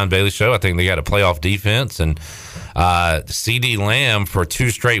on the Brian Bailey Show, I think they got a playoff defense, and CeeDee Lamb for 2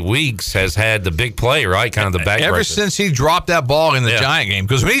 straight weeks has had the big play, right? Kind of the backbreaker. Ever since he dropped that ball in the Giant game,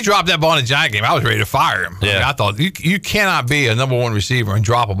 because when he dropped that ball in the Giant game, I was ready to fire him. Yeah. I thought you cannot be a number 1 receiver and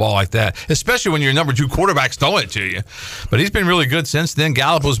drop a ball like that, especially when your number 2 quarterback's throwing it to you. But he's been really good since then.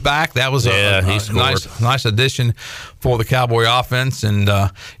 Gallup was back. That was a nice addition for the Cowboy offense. And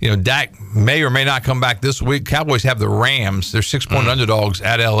Dak may or may not come back this week. Cowboys have the Rams. They're 6-point underdogs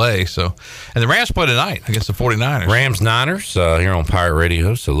at LA. So, and the Rams play tonight against the 49ers. Rams-Niners here on Pirate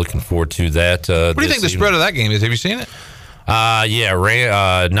Radio, so looking forward to that. What do you think the spread of that game is? Have you seen it?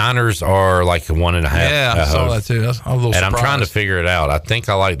 Niners are like 1.5. Yeah, I saw that too. I'm a little surprised. I'm trying to figure it out. I think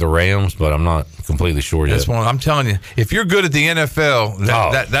I like the Rams, but I'm not completely sure yet. I'm telling you, if you're good at the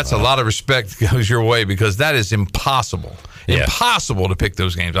NFL, that's a lot of respect goes your way, because that is impossible. Yeah. Impossible to pick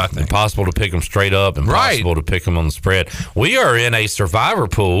those games, I think. Impossible to pick them straight up. Impossible to pick them on the spread. We are in a survivor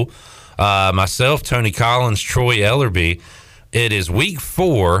pool. Myself, Tony Collins, Troy Ellerby. It is week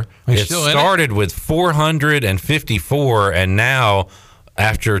 4. It started with 454, and now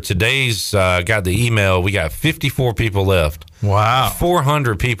after today's got the email, we got 54 people left. Wow.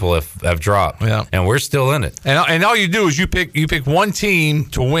 400 people have dropped. Yeah. And we're still in it. And all you do is you pick one team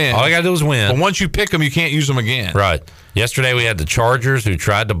to win. All you got to do is win. But once you pick them, you can't use them again. Right. Yesterday we had the Chargers, who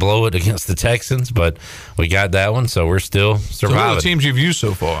tried to blow it against the Texans, but we got that one, so we're still surviving. So who are the teams you've used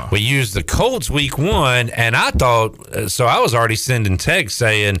so far? We used the Colts week 1, and I thought, so I was already sending texts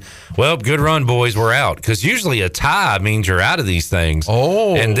saying, well, good run, boys, we're out. Because usually a tie means you're out of these things.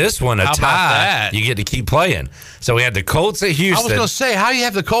 Oh. And this one, a tie, you get to keep playing. So we had the Colts at Houston. I was going to say, how do you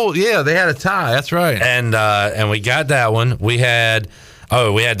have the Colts? Yeah, they had a tie. That's right. And we got that one. We had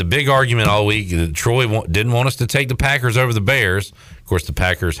Oh, we had the big argument all week. Troy didn't want us to take the Packers over the Bears. Of course, the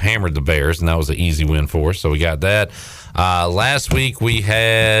Packers hammered the Bears, and that was an easy win for us, so we got that. Last week, we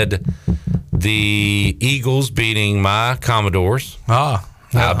had the Eagles beating my Commodores.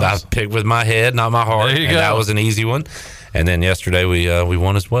 I picked with my head, not my heart, and that was an easy one. And then yesterday, we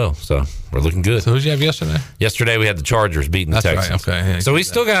won as well, so we're looking good. So who'd you have yesterday? Yesterday, we had the Chargers beating the Texans. Right. Okay. Yeah, so we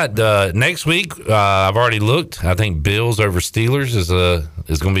still got next week. I've already looked. I think Bills over Steelers is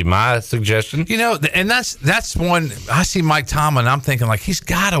going to be my suggestion. You know, and that's one. I see Mike Tomlin. I'm thinking like he's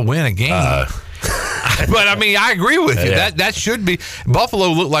got to win a game. But I mean, I agree with you. That should be. Buffalo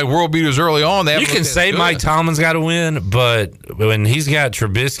looked like world beaters early on. You can say Mike Tomlin's got to win, but when he's got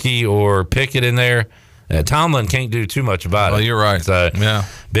Trubisky or Pickett in there, Tomlin can't do too much about it. Oh, you're right. So yeah,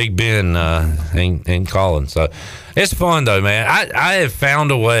 Big Ben ain't calling. So it's fun though, man. I have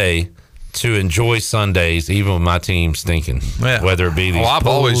found a way to enjoy Sundays, even with my team stinking. Yeah. Whether it be these I've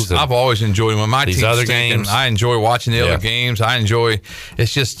always enjoyed when my team's other stinking. games. I enjoy watching the other games. I enjoy.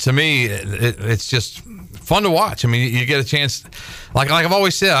 It's just to me, it's just fun to watch. I mean, you get a chance. Like I've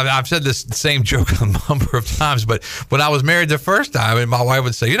always said, I've said this same joke a number of times, but when I was married the first time, and my wife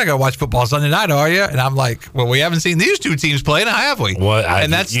would say, "You're not going to watch football Sunday night, are you?" And I'm like, "Well, we haven't seen these two teams play, now have we?" Well,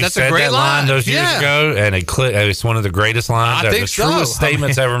 and that's a great line those years ago, and it's one of the greatest lines. I think the truest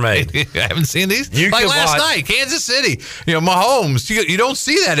statements ever made. I haven't seen these. Like last night, Kansas City, Mahomes. You don't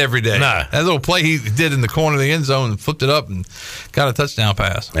see that every day. No. That little play he did in the corner of the end zone, flipped it up, and got a touchdown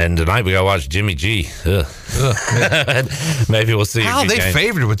pass. And tonight we got to watch Jimmy G. Maybe we'll see. How are they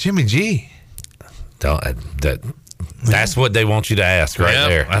favored with Jimmy G? That's what they want you to ask right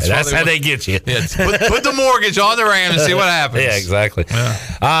there. That's how they get you. Yeah, put the mortgage on the Rams and see what happens. Yeah, exactly. Yeah.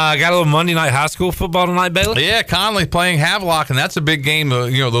 Got a little Monday night high school football tonight, Bailey? Yeah, Conley playing Havelock, and that's a big game.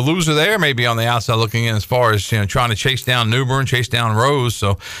 The loser there may be on the outside looking in as far as trying to chase down New Bern, chase down Rose.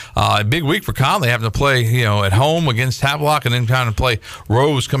 So a big week for Conley, having to play at home against Havelock, and then trying to play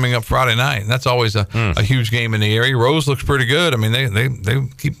Rose coming up Friday night. And that's always a huge game in the area. Rose looks pretty good. I mean, they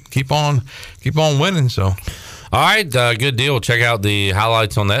keep on winning. So. All right, good deal. Check out the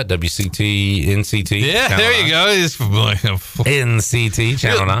highlights on that, WCT, NCT. Yeah, there you go. It's NCT,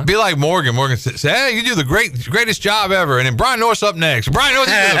 Channel 9. Be like Morgan. Morgan says, "Hey, you do the greatest job ever." And then Brian North's up next. Brian North,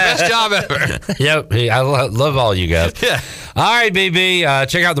 you do the best job ever. Yep, I love all you guys. Yeah. All right, BB,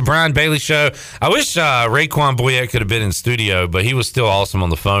 check out the Brian Bailey Show. I wish Raekwon Boyette could have been in studio, but he was still awesome on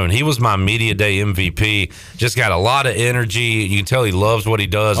the phone. He was my Media Day MVP. Just got a lot of energy. You can tell he loves what he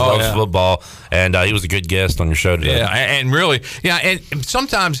does, loves football, and he was a good guest on your show today. Yeah, and really, and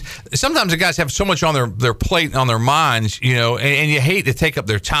sometimes the guys have so much on their plate, on their minds, and you hate to take up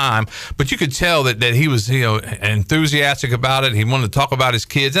their time, but you could tell that he was, enthusiastic about it. He wanted to talk about his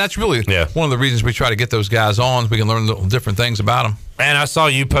kids. And that's really one of the reasons we try to get those guys on. So we can learn little different things about them. And I saw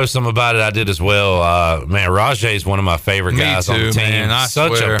you post something about it. I did as well. Man, Rajay is one of my favorite guys on the team. Man,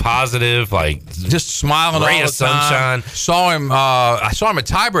 Such a positive, just smiling all the time. Sunshine. I saw him at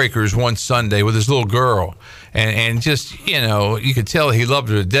Tiebreakers one Sunday with his little girl, and just you could tell he loved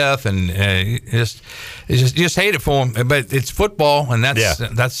her to death, and just hate it for him. But it's football, and that's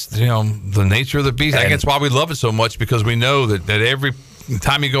the nature of the beast. I think that's why we love it so much, because we know that every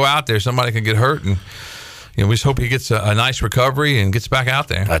time you go out there, somebody can get hurt, and we just hope he gets a nice recovery and gets back out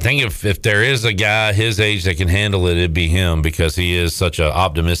there. I think if there is a guy his age that can handle it, it'd be him, because he is such an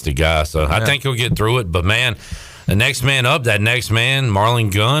optimistic guy. So I think he'll get through it. But, man, the next man up, that next man,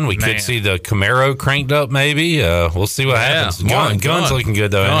 Marlon Gunn. We could see the Camaro cranked up maybe. We'll see what happens. Gunn's looking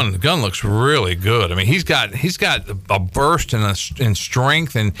good, though. Gunn looks really good. I mean, he's got a burst and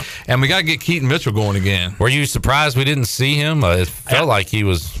strength, and we got to get Keaton Mitchell going again. Were you surprised we didn't see him? It felt like he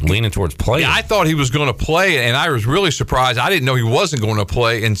was leaning towards playing. Yeah, I thought he was going to play, and I was really surprised. I didn't know he wasn't going to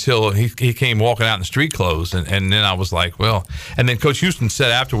play until he came walking out in street clothes, and then I was like, well. And then Coach Houston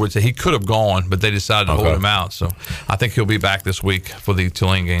said afterwards that he could have gone, but they decided to hold him out. So I think he'll be back this week for the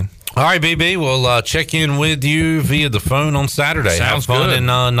Tulane game. All right, BB, we'll check in with you via the phone on Saturday. Sounds Have fun good. In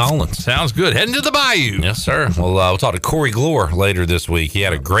Nolans. Sounds good. Heading to the Bayou. Yes, sir. Well, we'll talk to Corey Glore later this week. He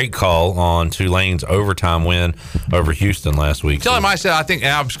had a great call on Tulane's overtime win over Houston last week. Tell him I said, and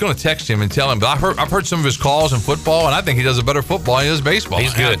I was going to text him and tell him, but I've heard some of his calls in football, and I think he does a better football than he does baseball.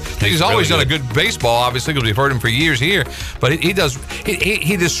 He's good. He's always done a good baseball, obviously, because we've heard him for years here. But he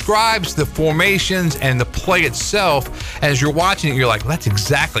describes the formations and the play itself. And as you're watching it, you're like, well, that's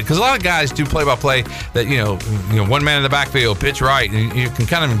exactly, because a lot of guys do play-by-play that, one man in the backfield, pitch right, and you can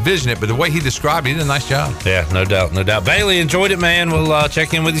kind of envision it, but the way he described it, he did a nice job. Yeah, no doubt. Bailey, enjoyed it, man. We'll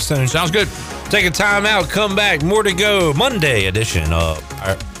check in with you soon. Sounds good. Take a time out, come back, more to go. Monday edition of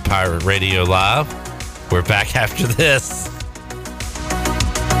Pirate Radio Live. We're back after this.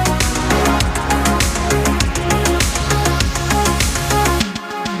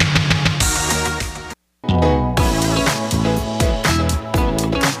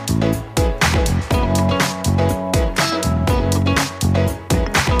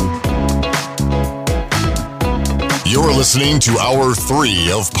 You're listening to Hour 3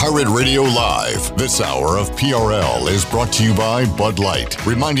 of Pirate Radio Live. This hour of PRL is brought to you by Bud Light,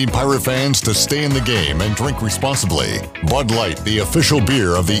 reminding Pirate fans to stay in the game and drink responsibly. Bud Light, the official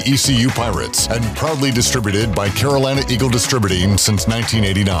beer of the ECU Pirates, and proudly distributed by Carolina Eagle Distributing since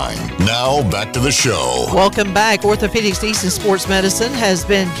 1989. Now, back to the show. Welcome back. Orthopedics East and Sports Medicine has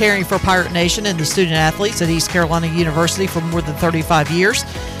been caring for Pirate Nation and the student athletes at East Carolina University for more than 35 years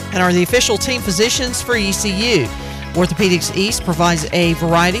and are the official team physicians for ECU. Orthopedics East provides a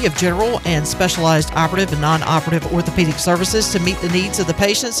variety of general and specialized operative and non-operative orthopedic services to meet the needs of the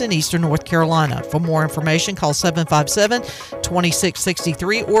patients in Eastern North Carolina. For more information, call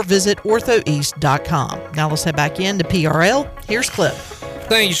 757-2663 or visit orthoeast.com. Now let's head back into PRL. Here's Clip.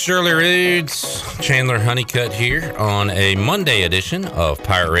 Thank you, Shirley Roods. Chandler Honeycutt here on a Monday edition of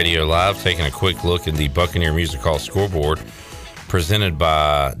Pirate Radio Live, taking a quick look at the Buccaneer Music Hall scoreboard presented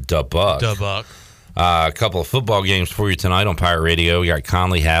by Da Buck. A couple of football games for you tonight on Pirate Radio. We got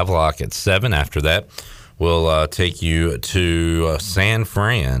Conley Havelock at 7. After that, we'll take you to San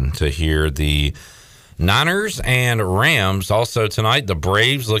Fran to hear the Niners and Rams. Also tonight, the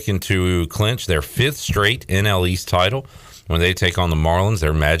Braves looking to clinch their 5th straight NL East title when they take on the Marlins.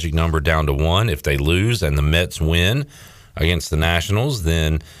 Their magic number down to 1. If they lose and the Mets win against the Nationals,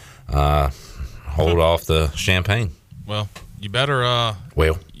 then hold off the champagne. Well, you better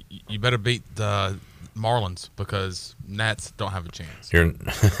you better beat the Marlins because Nats don't have a chance. You're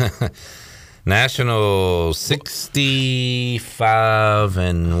National 65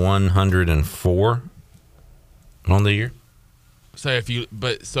 and 104 on the year. So if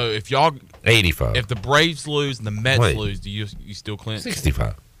y'all 85. If the Braves lose and the Mets lose, do you still clinch?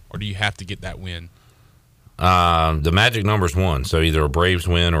 65. Or do you have to get that win? The magic number's 1, so either a Braves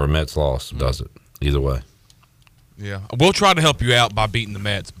win or a Mets loss does it. Either way. Yeah, we'll try to help you out by beating the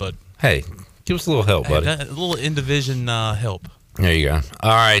Mets, but hey, give us a little help, buddy. A little in-division help. There you go. All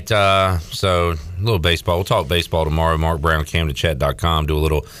right, so a little baseball. We'll talk baseball tomorrow. Mark Brown, CamdenChat.com. Do a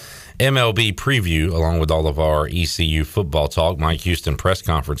little MLB preview along with all of our ECU football talk. Mike Houston press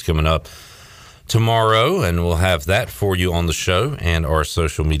conference coming up tomorrow, and we'll have that for you on the show and our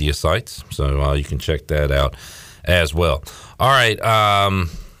social media sites, so you can check that out as well. All right, I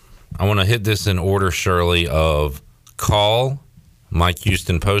want to hit this in order, Shirley, of call, Mike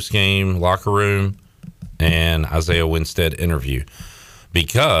Houston postgame, locker room, and Isaiah Winstead interview.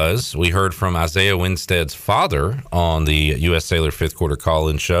 Because we heard from Isaiah Winstead's father on the U.S. Sailor 5th Quarter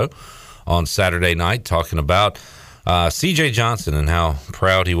call-in show on Saturday night, talking about C.J. Johnson and how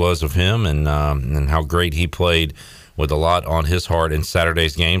proud he was of him and how great he played with a lot on his heart in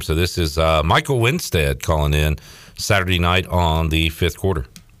Saturday's game. So this is Michael Winstead calling in Saturday night on the 5th Quarter.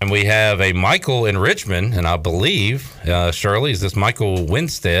 And we have a Michael in Richmond, and I believe, Shirley, is this Michael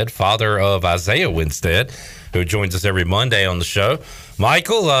Winstead, father of Isaiah Winstead, who joins us every Monday on the show.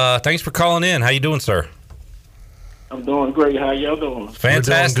 Michael, thanks for calling in. How you doing, sir? I'm doing great. How y'all doing?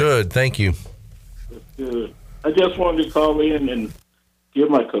 Fantastic. We're doing good. Thank you. That's good. I just wanted to call in and give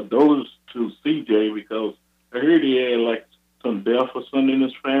my condolences to CJ because I heard he had like some death or something in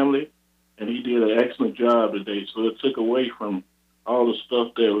his family, and he did an excellent job today. So it took away from all the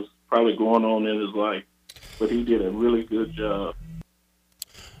stuff that was probably going on in his life, but he did a really good job.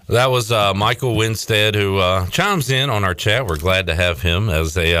 That was Michael Winstead, who chimes in on our chat. We're glad to have him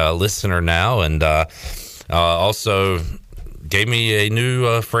as a listener now, and also gave me a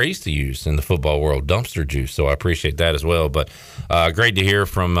new phrase to use in the football world, dumpster juice, so I appreciate that as well. But great to hear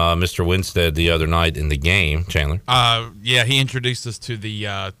from Mr. Winstead the other night in the game. Chandler? Yeah, he introduced us to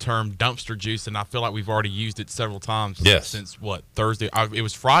the term dumpster juice, and I feel like we've already used it several times since, Thursday? It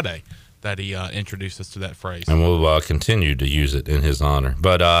was Friday that he introduced us to that phrase. And we'll continue to use it in his honor.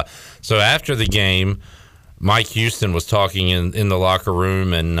 But so after the game, Mike Houston was talking in the locker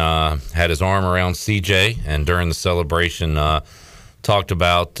room and had his arm around CJ, and during the celebration talked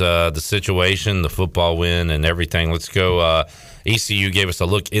about the situation, the football win, and everything. Let's go. ECU gave us a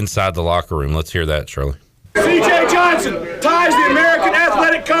look inside the locker room. Let's hear that, Shirley. C.J. Johnson ties the American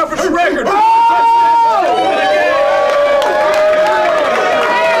Athletic Conference record.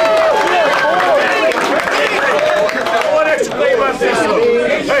 One extra thing about this.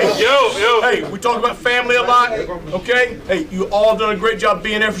 Hey, we talk about family a lot, okay? Hey, you all done a great job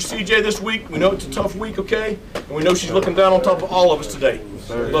being there for CJ this week. We know it's a tough week, okay? And we know she's looking down on top of all of us today.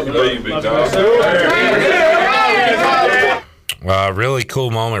 Love you, big dog. Really cool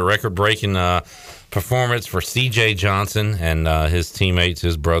moment, record-breaking performance for C.J. Johnson and his teammates,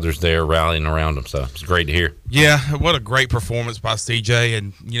 his brothers there rallying around him. So it's great to hear. Yeah, what a great performance by C.J.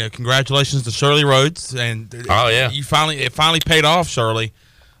 And congratulations to Shirley Rhodes. And it finally paid off, Shirley.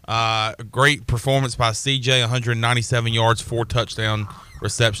 A great performance by CJ, 197 yards, 4 touchdown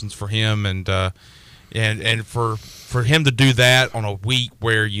receptions for him, and for him to do that on a week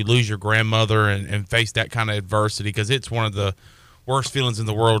where you lose your grandmother and face that kind of adversity, because it's one of the worst feelings in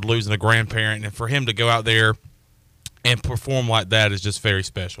the world, losing a grandparent, and for him to go out there and perform like that is just very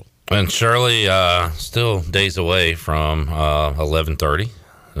special. And Shirley, still days away from 11:30.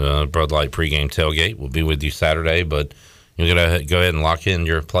 Bud Light pregame tailgate. We'll be with you Saturday, but you're going to go ahead and lock in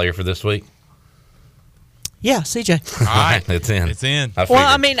your player for this week? Yeah, CJ. All right. It's in. It's in. Well,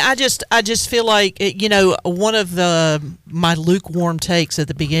 I mean, I just feel like, one of my lukewarm takes at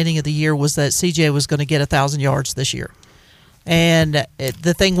the beginning of the year was that CJ was going to get 1,000 yards this year. And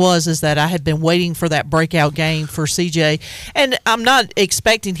the thing is that I had been waiting for that breakout game for CJ, and I'm not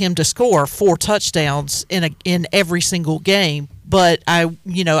expecting him to score 4 touchdowns in every single game, but I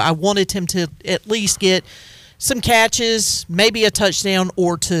wanted him to at least get some catches, maybe a touchdown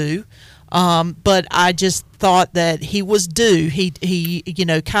or 2. But I just thought that he was due. He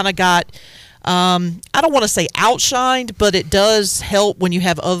kind of got, I don't want to say outshined, but it does help when you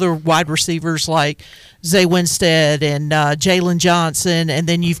have other wide receivers like Zay Winstead and Jalen Johnson, and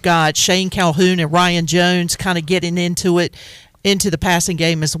then you've got Shane Calhoun and Ryan Jones kind of getting into the passing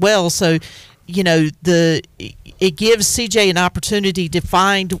game as well. So, it gives CJ an opportunity to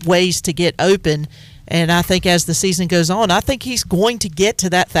find ways to get open. And I think as the season goes on, I think he's going to get to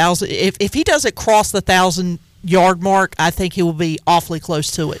that 1,000. If he doesn't cross the 1,000-yard mark, I think he will be awfully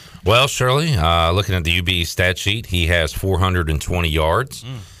close to it. Well, Shirley, looking at the UB stat sheet, he has 420 yards.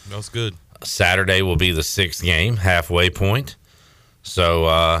 That's good. Saturday will be the 6th game, halfway point. So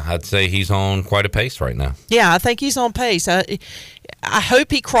I'd say he's on quite a pace right now. Yeah, I think he's on pace. I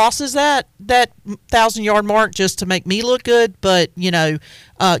hope he crosses that 1,000-yard mark just to make me look good. But,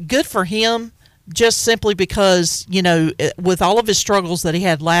 good for him. Just simply because, with all of his struggles that he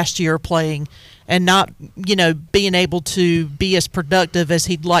had last year playing and not, being able to be as productive as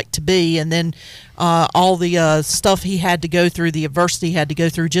he'd like to be, and then all the stuff he had to go through, the adversity he had to go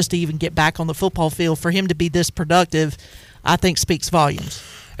through just to even get back on the football field, for him to be this productive, I think speaks volumes.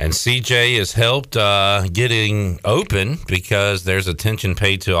 And CJ has helped getting open because there's attention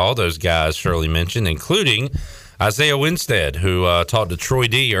paid to all those guys Shirley mentioned, including Isaiah Winstead, who talked to Troy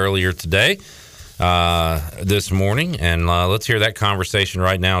D earlier today. This morning, and let's hear that conversation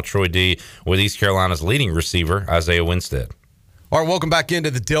right now. Troy D with East Carolina's leading receiver, Isaiah Winstead. All right, welcome back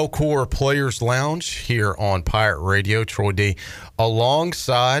into the Delcor Players Lounge here on Pirate Radio. Troy D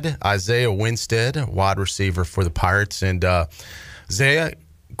alongside Isaiah Winstead, wide receiver for the Pirates. And Isaiah,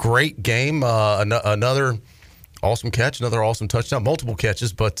 great game. Another awesome catch, another awesome touchdown, multiple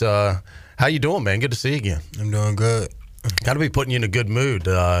catches. But how you doing, man? Good to see you again. I'm doing good. Got to be putting you in a good mood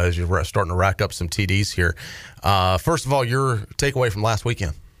as you're starting to rack up some TDs here. First of all, your takeaway from last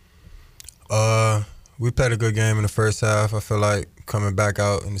weekend. We played a good game in the first half. I feel like coming back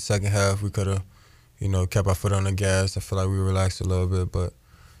out in the second half, we could have, kept our foot on the gas. I feel like we relaxed a little bit, but,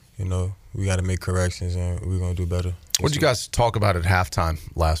 we got to make corrections, and we're going to do better. What did you guys talk about at halftime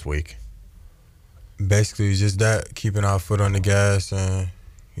last week? Basically, just that, keeping our foot on the gas and,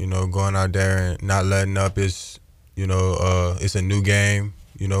 going out there and not letting up. It's a new game.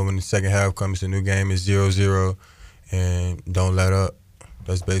 When the second half comes, it's a new game. It's 0-0, and don't let up.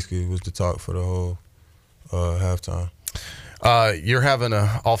 That's basically was the talk for the whole halftime. You're having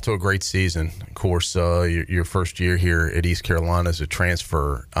off to a great season. Of course, your first year here at East Carolina as a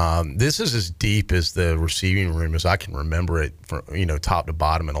transfer. This is as deep as the receiving room as I can remember it, from top to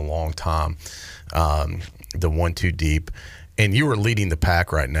bottom in a long time. The 1-2 deep, and you are leading the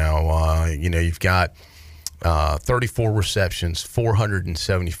pack right now. You've got 34 receptions,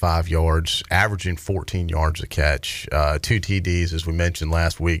 475 yards, averaging 14 yards a catch, 2 TDs, as we mentioned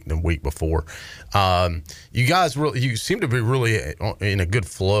last week and the week before. You guys you seem to be really in a good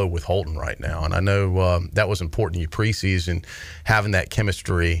flow with Holton right now, and I know that was important to you preseason, having that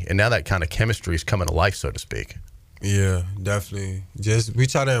chemistry, and now that kind of chemistry is coming to life, so to speak. Yeah, definitely. We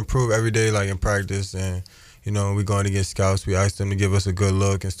try to improve every day, like in practice, and when we going to get scouts, we ask them to give us a good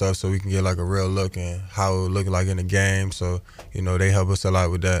look and stuff so we can get like a real look and how it would look like in the game. So, they help us a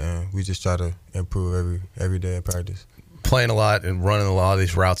lot with that, and we just try to improve every day in practice. Playing a lot and running a lot of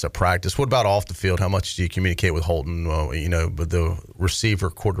these routes at practice. What about off the field? How much do you communicate with Holton? But the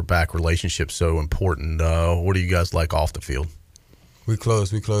receiver-quarterback relationship so important. What do you guys like off the field? We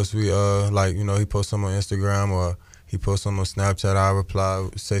close. We he posts something on Instagram or he posts something on Snapchat. I reply,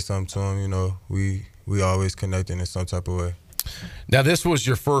 say something to him. We always connecting in some type of way. Now, this was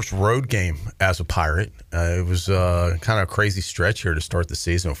your first road game as a Pirate. It was kind of a crazy stretch here to start the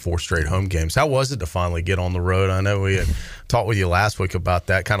season with 4 straight home games. How was it to finally get on the road? I know we had talked with you last week about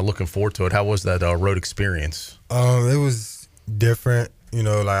that, kind of looking forward to it. How was that road experience? It was different. You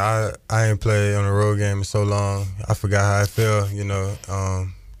know, like I ain't played on a road game in so long. I forgot how I felt, you know,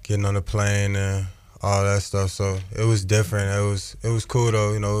 getting on the plane and all that stuff. So it was different. It was cool,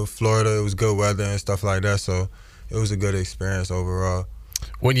 though. You know, Florida, it was good weather and stuff like that. So it was a good experience overall.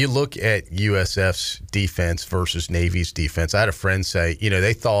 When you look at USF's defense versus Navy's defense, I had a friend say, you know,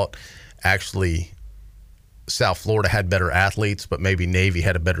 they thought actually South Florida had better athletes, but maybe Navy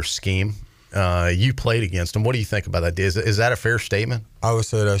had a better scheme. You played against them. What do you think about that? Is that a fair statement? I would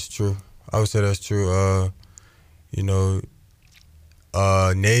say that's true. You know,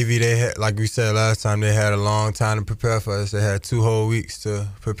 Navy, they had, like we said last time, they had a long time to prepare for us. They had 2 whole weeks to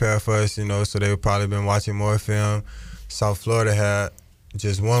prepare for us, you know, so they've probably been watching more film. South Florida had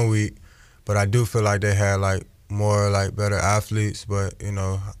just 1 week, but I do feel like they had like more like better athletes, but you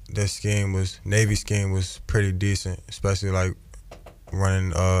know, Navy scheme was pretty decent, especially like running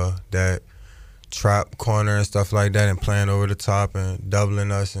that trap corner and stuff like that and playing over the top and doubling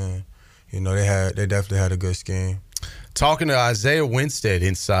us, and you know, they definitely had a good scheme. Talking to Isaiah Winstead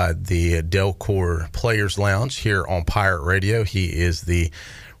inside the Delcor Players Lounge here on Pirate Radio. He is the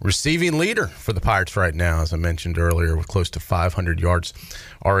receiving leader for the Pirates right now, as I mentioned earlier, with close to 500 yards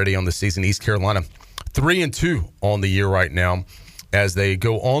already on the season. East Carolina 3-2 on the year right now as they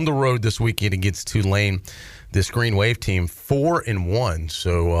go on the road this weekend against Tulane. This Green Wave team 4-1,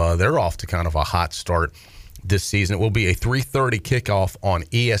 so they're off to kind of a hot start this season. It will be a 3:30 kickoff on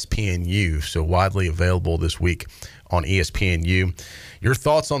ESPNU, so widely available this week on ESPNU. Your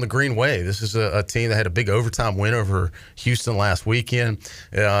thoughts on the Green Wave? This is a team that had a big overtime win over Houston last weekend.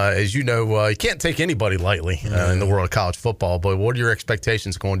 As you know, you can't take anybody lightly in the world of college football, but what are your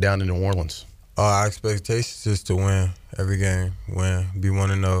expectations going down to New Orleans? Our expectations is to win every game, be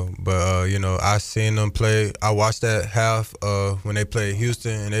 1-0. But, you know, I seen them play. I watched that half when they played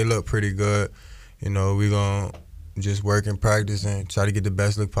Houston, and they look pretty good. You know, we're going to just work and practice and try to get the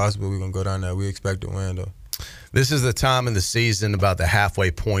best look possible. We're going to go down there. We expect to win, though. This is the time in the season, about the halfway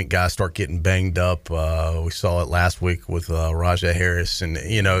point, guys start getting banged up. We saw it last week with Rajah Harris. And,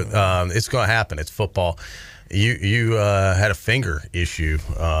 you know, it's going to happen. It's football. You had a finger issue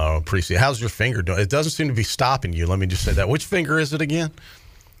pre-season. How's your finger doing? It doesn't seem to be stopping you. Let me just say that. Which finger is it again?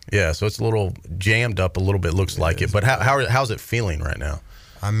 Yeah, so it's a little jammed up a little bit, looks like it. But how's it feeling right now?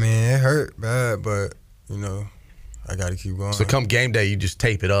 I mean, it hurt bad, but, you know, I got to keep going. So come game day, you just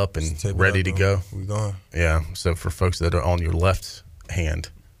tape it up and ready to go? We going. Yeah, so for folks that are on your left hand,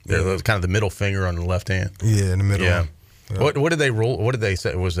 they're kind of the middle finger on the left hand? Yeah, in the middle. Yeah. What did they rule? What did they say?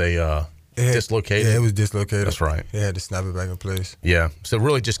 It was dislocated? Yeah, it was dislocated. That's right. They had to snap it back in place. Yeah, so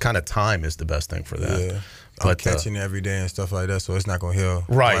really just kind of time is the best thing for that. Yeah. I'm catching every day and stuff like that, so it's not going to heal.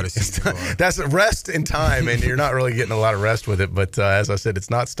 Right. That's rest in time, and you're not really getting a lot of rest with it. But as I said,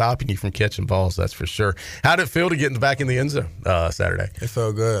 it's not stopping you from catching balls, that's for sure. How did it feel to get back in the end zone Saturday? It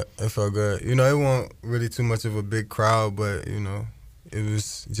felt good. You know, it wasn't really too much of a big crowd, but, you know, it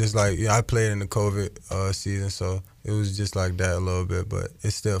was just like, I played in the COVID season, so it was just like that a little bit, but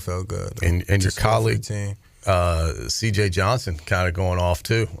it still felt good. And your colleague, CJ Johnson, kind of going off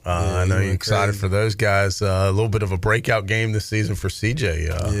too. I know you're excited for those guys. A little bit of a breakout game this season for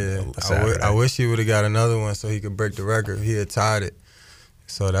CJ. I wish he would have got another one so he could break the record. He had tied it,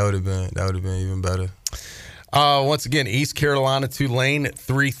 so that would have been even better. Once again, East Carolina, Tulane at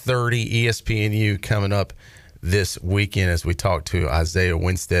 3:30, ESPNU coming up this weekend as we talk to Isaiah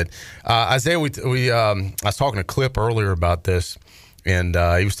Winstead. Isaiah, I was talking to Clip earlier about this. And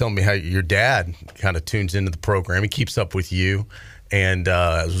he was telling me how your dad kind of tunes into the program. He keeps up with you, and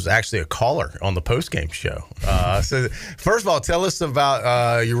was actually a caller on the postgame show. So first of all, tell us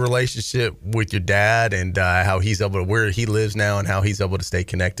about your relationship with your dad and how he's able to, where he lives now, and how he's able to stay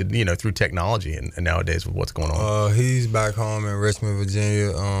connected, you know, through technology and nowadays with what's going on. He's back home in Richmond,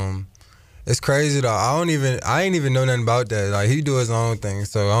 Virginia. It's crazy though. I ain't even know nothing about that. Like, he do his own thing,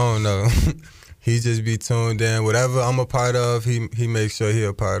 so I don't know. He just be tuned in. Whatever I'm a part of, he makes sure he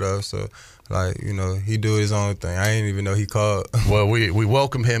a part of. So, like, you know, he do his own thing. I didn't even know he called. Well, we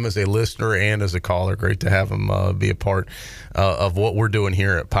welcome him as a listener and as a caller. Great to have him be a part of what we're doing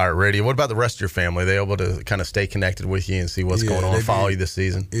here at Pirate Radio. What about the rest of your family? Are they able to kind of stay connected with you and see what's going on, follow you this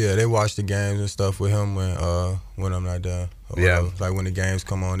season? Yeah, they watch the games and stuff with him when I'm not there. Yeah, like when the games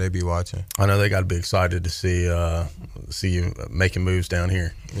come on, they be watching. I know they got to be excited to see you making moves down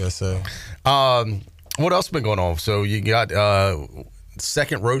here. Yes, sir. What else has been going on? So you got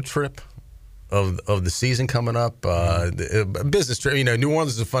second road trip of the season coming up. A business trip. New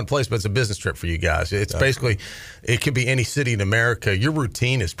Orleans is a fun place, but it's a business trip for you guys. It's basically, it could be any city in America. Your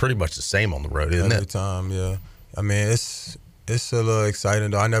routine is pretty much the same on the road, isn't it? Every time, yeah. I mean, it's a little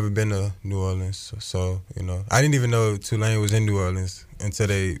exciting though. I never been to New Orleans, so I didn't even know Tulane was in New Orleans until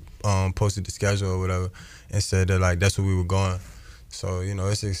they posted the schedule or whatever and said that that's where we were going. So,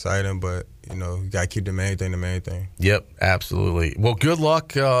 it's exciting, but, you got to keep the main thing the main thing. Yep, absolutely. Well, good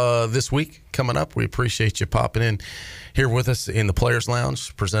luck this week coming up. We appreciate you popping in here with us in the Players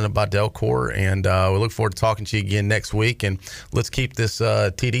Lounge, presented by Delcor, and we look forward to talking to you again next week. And let's keep this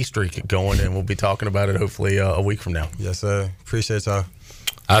TD streak going, and we'll be talking about it hopefully a week from now. Yes, sir. Appreciate y'all.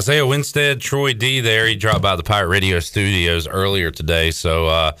 Isaiah Winstead, Troy D there. He dropped by the Pirate Radio studios earlier today,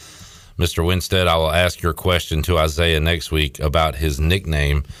 so Mr. Winstead, I will ask your question to Isaiah next week about his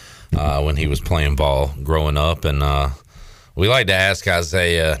nickname when he was playing ball growing up. And we like to ask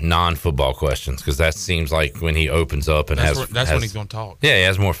Isaiah non-football questions because that seems like when he opens up and that's when he's going to talk. Yeah, he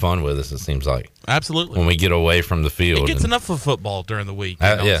has more fun with us, it seems like. Absolutely. When we get away from the field. He gets enough of football during the week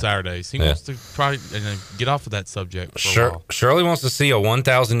on Saturdays. He wants to try and get off of that subject for a while. Shirley wants to see a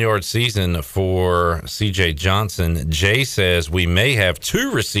 1,000-yard season for C.J. Johnson. Jay says we may have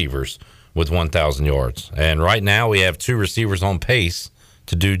 2 receivers with 1,000 yards. And right now we have 2 receivers on pace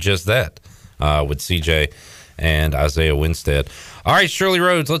to do just that with CJ and Isaiah Winstead. All right, Shirley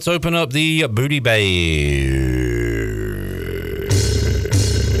Rhodes, let's open up the Booty Bay.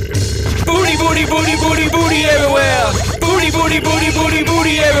 Booty, booty, booty, booty, booty everywhere. Booty, booty, booty, booty,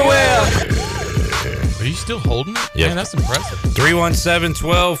 booty everywhere. Are you still holding it? Yeah, man, that's impressive.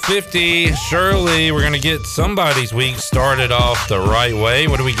 317-1250. Shirley, we're going to get somebody's week started off the right way.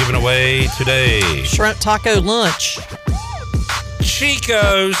 What are we giving away today? Shrimp taco lunch.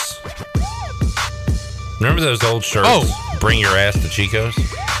 Chico's. Remember those old shirts? Oh. Bring your ass to Chico's?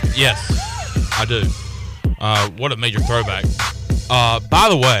 Yes, I do. What a major throwback. By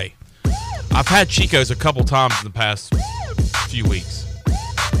the way, I've had Chico's a couple times in the past few weeks.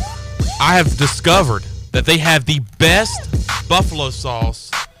 I have discovered that they have the best buffalo sauce.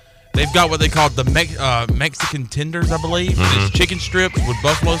 They've got what they call the Mexican tenders, I believe. Mm-hmm. It's chicken strips with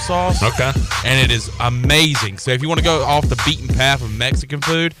buffalo sauce. Okay. And it is amazing. So if you want to go off the beaten path of Mexican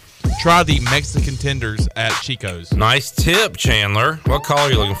food, try the Mexican tenders at Chico's. Nice tip, Chandler. What caller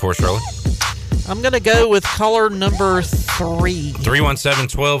are you looking for, Shirley? I'm going to go with caller number 3.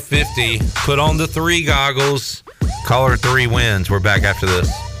 317-1250. Put on the 3 goggles. Caller 3 wins. We're back after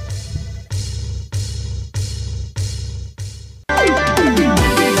this.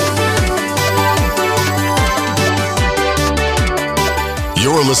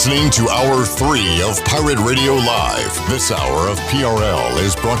 You're listening to Hour 3 of Pirate Radio Live. This hour of PRL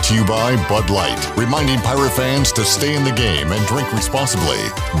is brought to you by Bud Light, reminding Pirate fans to stay in the game and drink responsibly.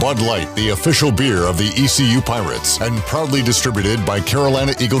 Bud Light, the official beer of the ECU Pirates, and proudly distributed by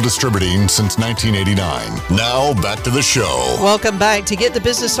Carolina Eagle Distributing since 1989. Now, back to the show. Welcome back. To get the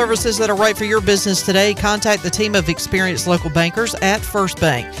business services that are right for your business today, contact the team of experienced local bankers at First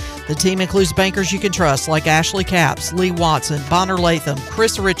Bank. The team includes bankers you can trust like Ashley Capps, Lee Watson, Bonner Latham,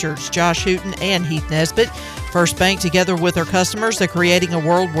 Chris Richards, Josh Hooten, and Heath Nesbitt. First Bank, together with their customers, they're creating a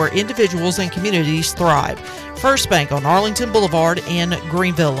world where individuals and communities thrive. First Bank on Arlington Boulevard in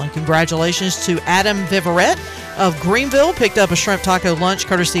Greenville. And congratulations to Adam Viverette of Greenville. Picked up a shrimp taco lunch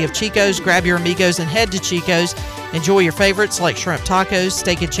courtesy of Chico's. Grab your amigos and head to Chico's. Enjoy your favorites like shrimp tacos,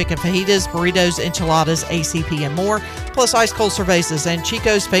 steak and chicken fajitas, burritos, enchiladas, ACP, and more. Plus ice cold cervezas, and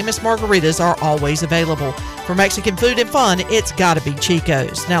Chico's famous margaritas are always available. For Mexican food and fun, it's got to be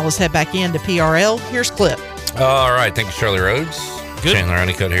Chico's. Now let's head back into PRL. Here's Clip. All right. Thank you, Shirley Rhodes. Good. Chandler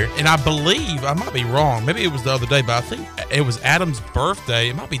Honeycutt here. And I believe, I might be wrong, maybe it was the other day, but I think it was Adam's birthday.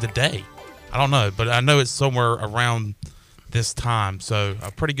 It might be the day. I don't know, but I know it's somewhere around this time. So a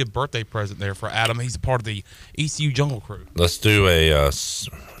pretty good birthday present there for Adam. He's a part of the ECU Jungle Crew. Let's do a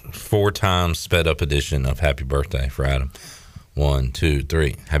 4 times sped up edition of Happy Birthday for Adam. 1, 2,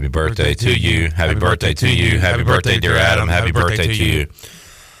 3. Happy birthday to you. Happy birthday to you. Happy birthday, dear Adam. Happy birthday to you.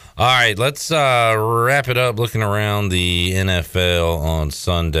 All right, let's wrap it up looking around the NFL on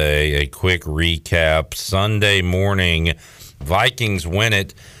Sunday. A quick recap. Sunday morning, Vikings win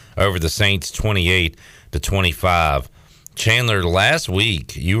it over the Saints 28-25. Chandler, last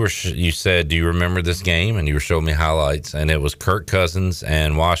week you said, do you remember this game? And you were showing me highlights, and it was Kirk Cousins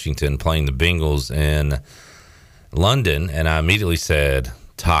and Washington playing the Bengals in London, and I immediately said,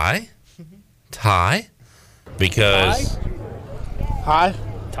 tie? Because tie?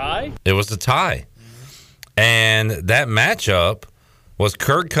 It was a tie. And that matchup was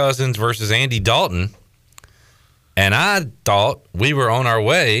Kirk Cousins versus Andy Dalton, and I thought we were on our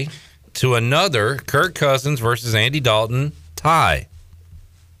way to another Kirk Cousins versus Andy Dalton tie.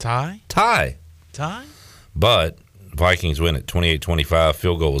 Tie? But Vikings win it 28-25.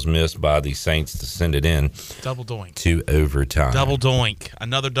 Field goal was missed by the Saints to send it in. Double doink. To overtime. Double doink.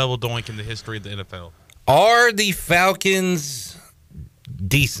 Another double doink in the history of the NFL. Are the Falcons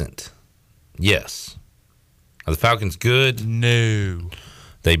decent? Yes. Are the Falcons good? No.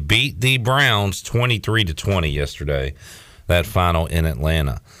 They beat the Browns 23-20 yesterday. That final in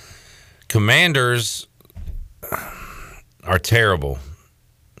Atlanta. Commanders are terrible.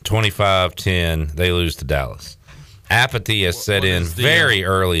 25-10. They lose to Dallas. Apathy has set in very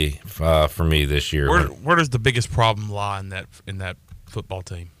early for me this year. Where does the biggest problem lie in that football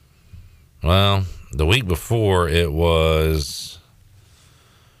team? Well, the week before it was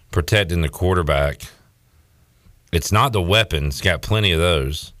protecting the quarterback. It's not the weapons. Got plenty of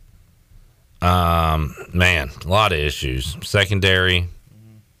those. Man, a lot of issues. Secondary,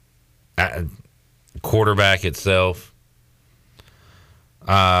 quarterback itself.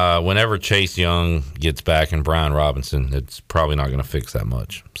 Whenever Chase Young gets back and Brian Robinson, it's probably not going to fix that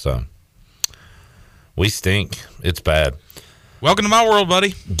much. So we stink. It's bad. Welcome to my world,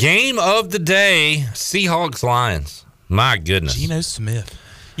 buddy. Game of the day, Seahawks-Lions. My goodness. Geno Smith.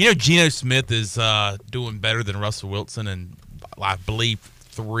 You know, Geno Smith is doing better than Russell Wilson in, I believe,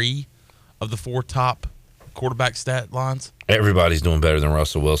 3 of the 4 top quarterback stat lines. Everybody's doing better than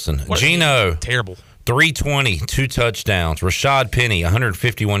Russell Wilson. Geno. Terrible. 320, 2 touchdowns. Rashad Penny,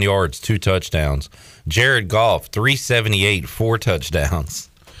 151 yards, 2 touchdowns. Jared Goff, 378, 4 touchdowns.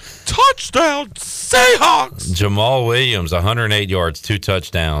 Touchdown, Seahawks! Jamal Williams, 108 yards, 2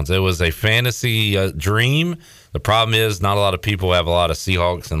 touchdowns. It was a fantasy dream. The problem is not a lot of people have a lot of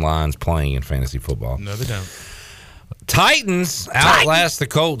Seahawks and Lions playing in fantasy football. No, they don't. Titans outlast the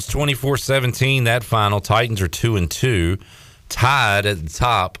Colts 24-17. That final. Titans are 2-2. Tied at the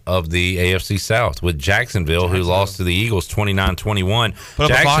top of the AFC South with Jacksonville, who lost to the Eagles 29-21.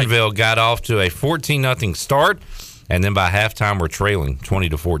 Jacksonville got off to a 14-0 start, and then by halftime were trailing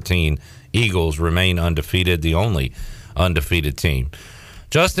 20-14. Eagles remain undefeated, the only undefeated team.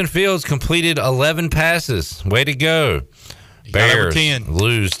 Justin Fields completed 11 passes. Way to go. Bears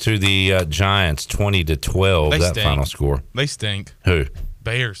lose to the Giants 20-12. That final score. They stink. Who?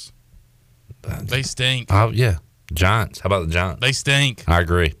 Bears. They stink. Oh, yeah. Giants. How about the Giants? They stink. I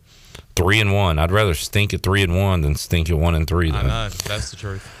agree. 3-1. I'd rather stink at 3-1 than stink at 1-3. I know. That's the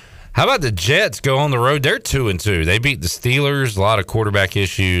truth. How about the Jets go on the road? They're 2-2. They beat the Steelers. A lot of quarterback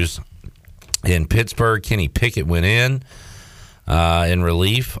issues in Pittsburgh. Kenny Pickett went in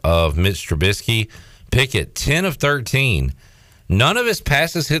relief of Mitch Trubisky. Pickett, 10 of 13. None of his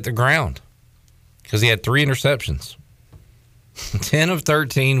passes hit the ground because he had 3 interceptions. 10 of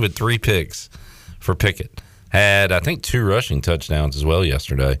 13 with 3 picks for Pickett. Had, I think, 2 rushing touchdowns as well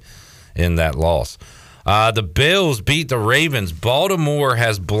yesterday in that loss. The Bills beat the Ravens. Baltimore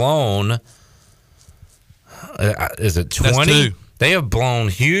has blown, is it 20? They have blown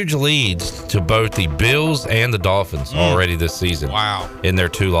huge leads to both the Bills and the Dolphins already this season. Wow. In their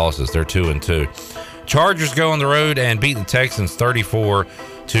 2 losses. They're 2-2. Chargers go on the road and beat the Texans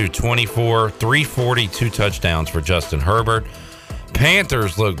 34-24. 340, 2 touchdowns for Justin Herbert.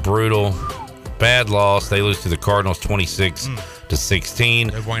 Panthers look brutal. Bad loss. They lose to the Cardinals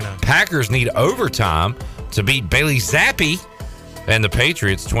 26-16. Packers need overtime to beat Bailey Zappi and the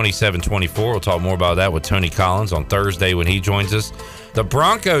Patriots 27-24. We'll talk more about that with Tony Collins on Thursday when he joins us. The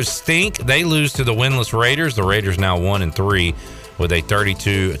Broncos stink. They lose to the winless Raiders. The Raiders now 1-3 with a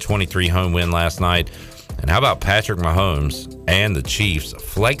 32-23 home win last night. And how about Patrick Mahomes and the Chiefs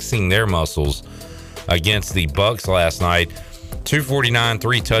flexing their muscles against the Bucs last night? 249,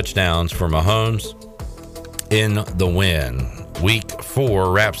 3 touchdowns for Mahomes in the win. Week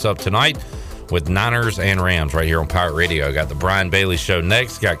 4 wraps up tonight with Niners and Rams right here on Pirate Radio. Got the Brian Bailey Show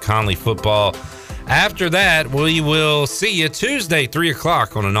next. Got Conley football. After that, we will see you Tuesday, 3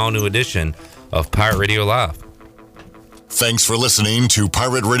 o'clock on an all-new edition of Pirate Radio Live. Thanks for listening to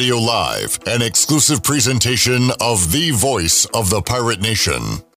Pirate Radio Live, an exclusive presentation of the voice of the Pirate Nation.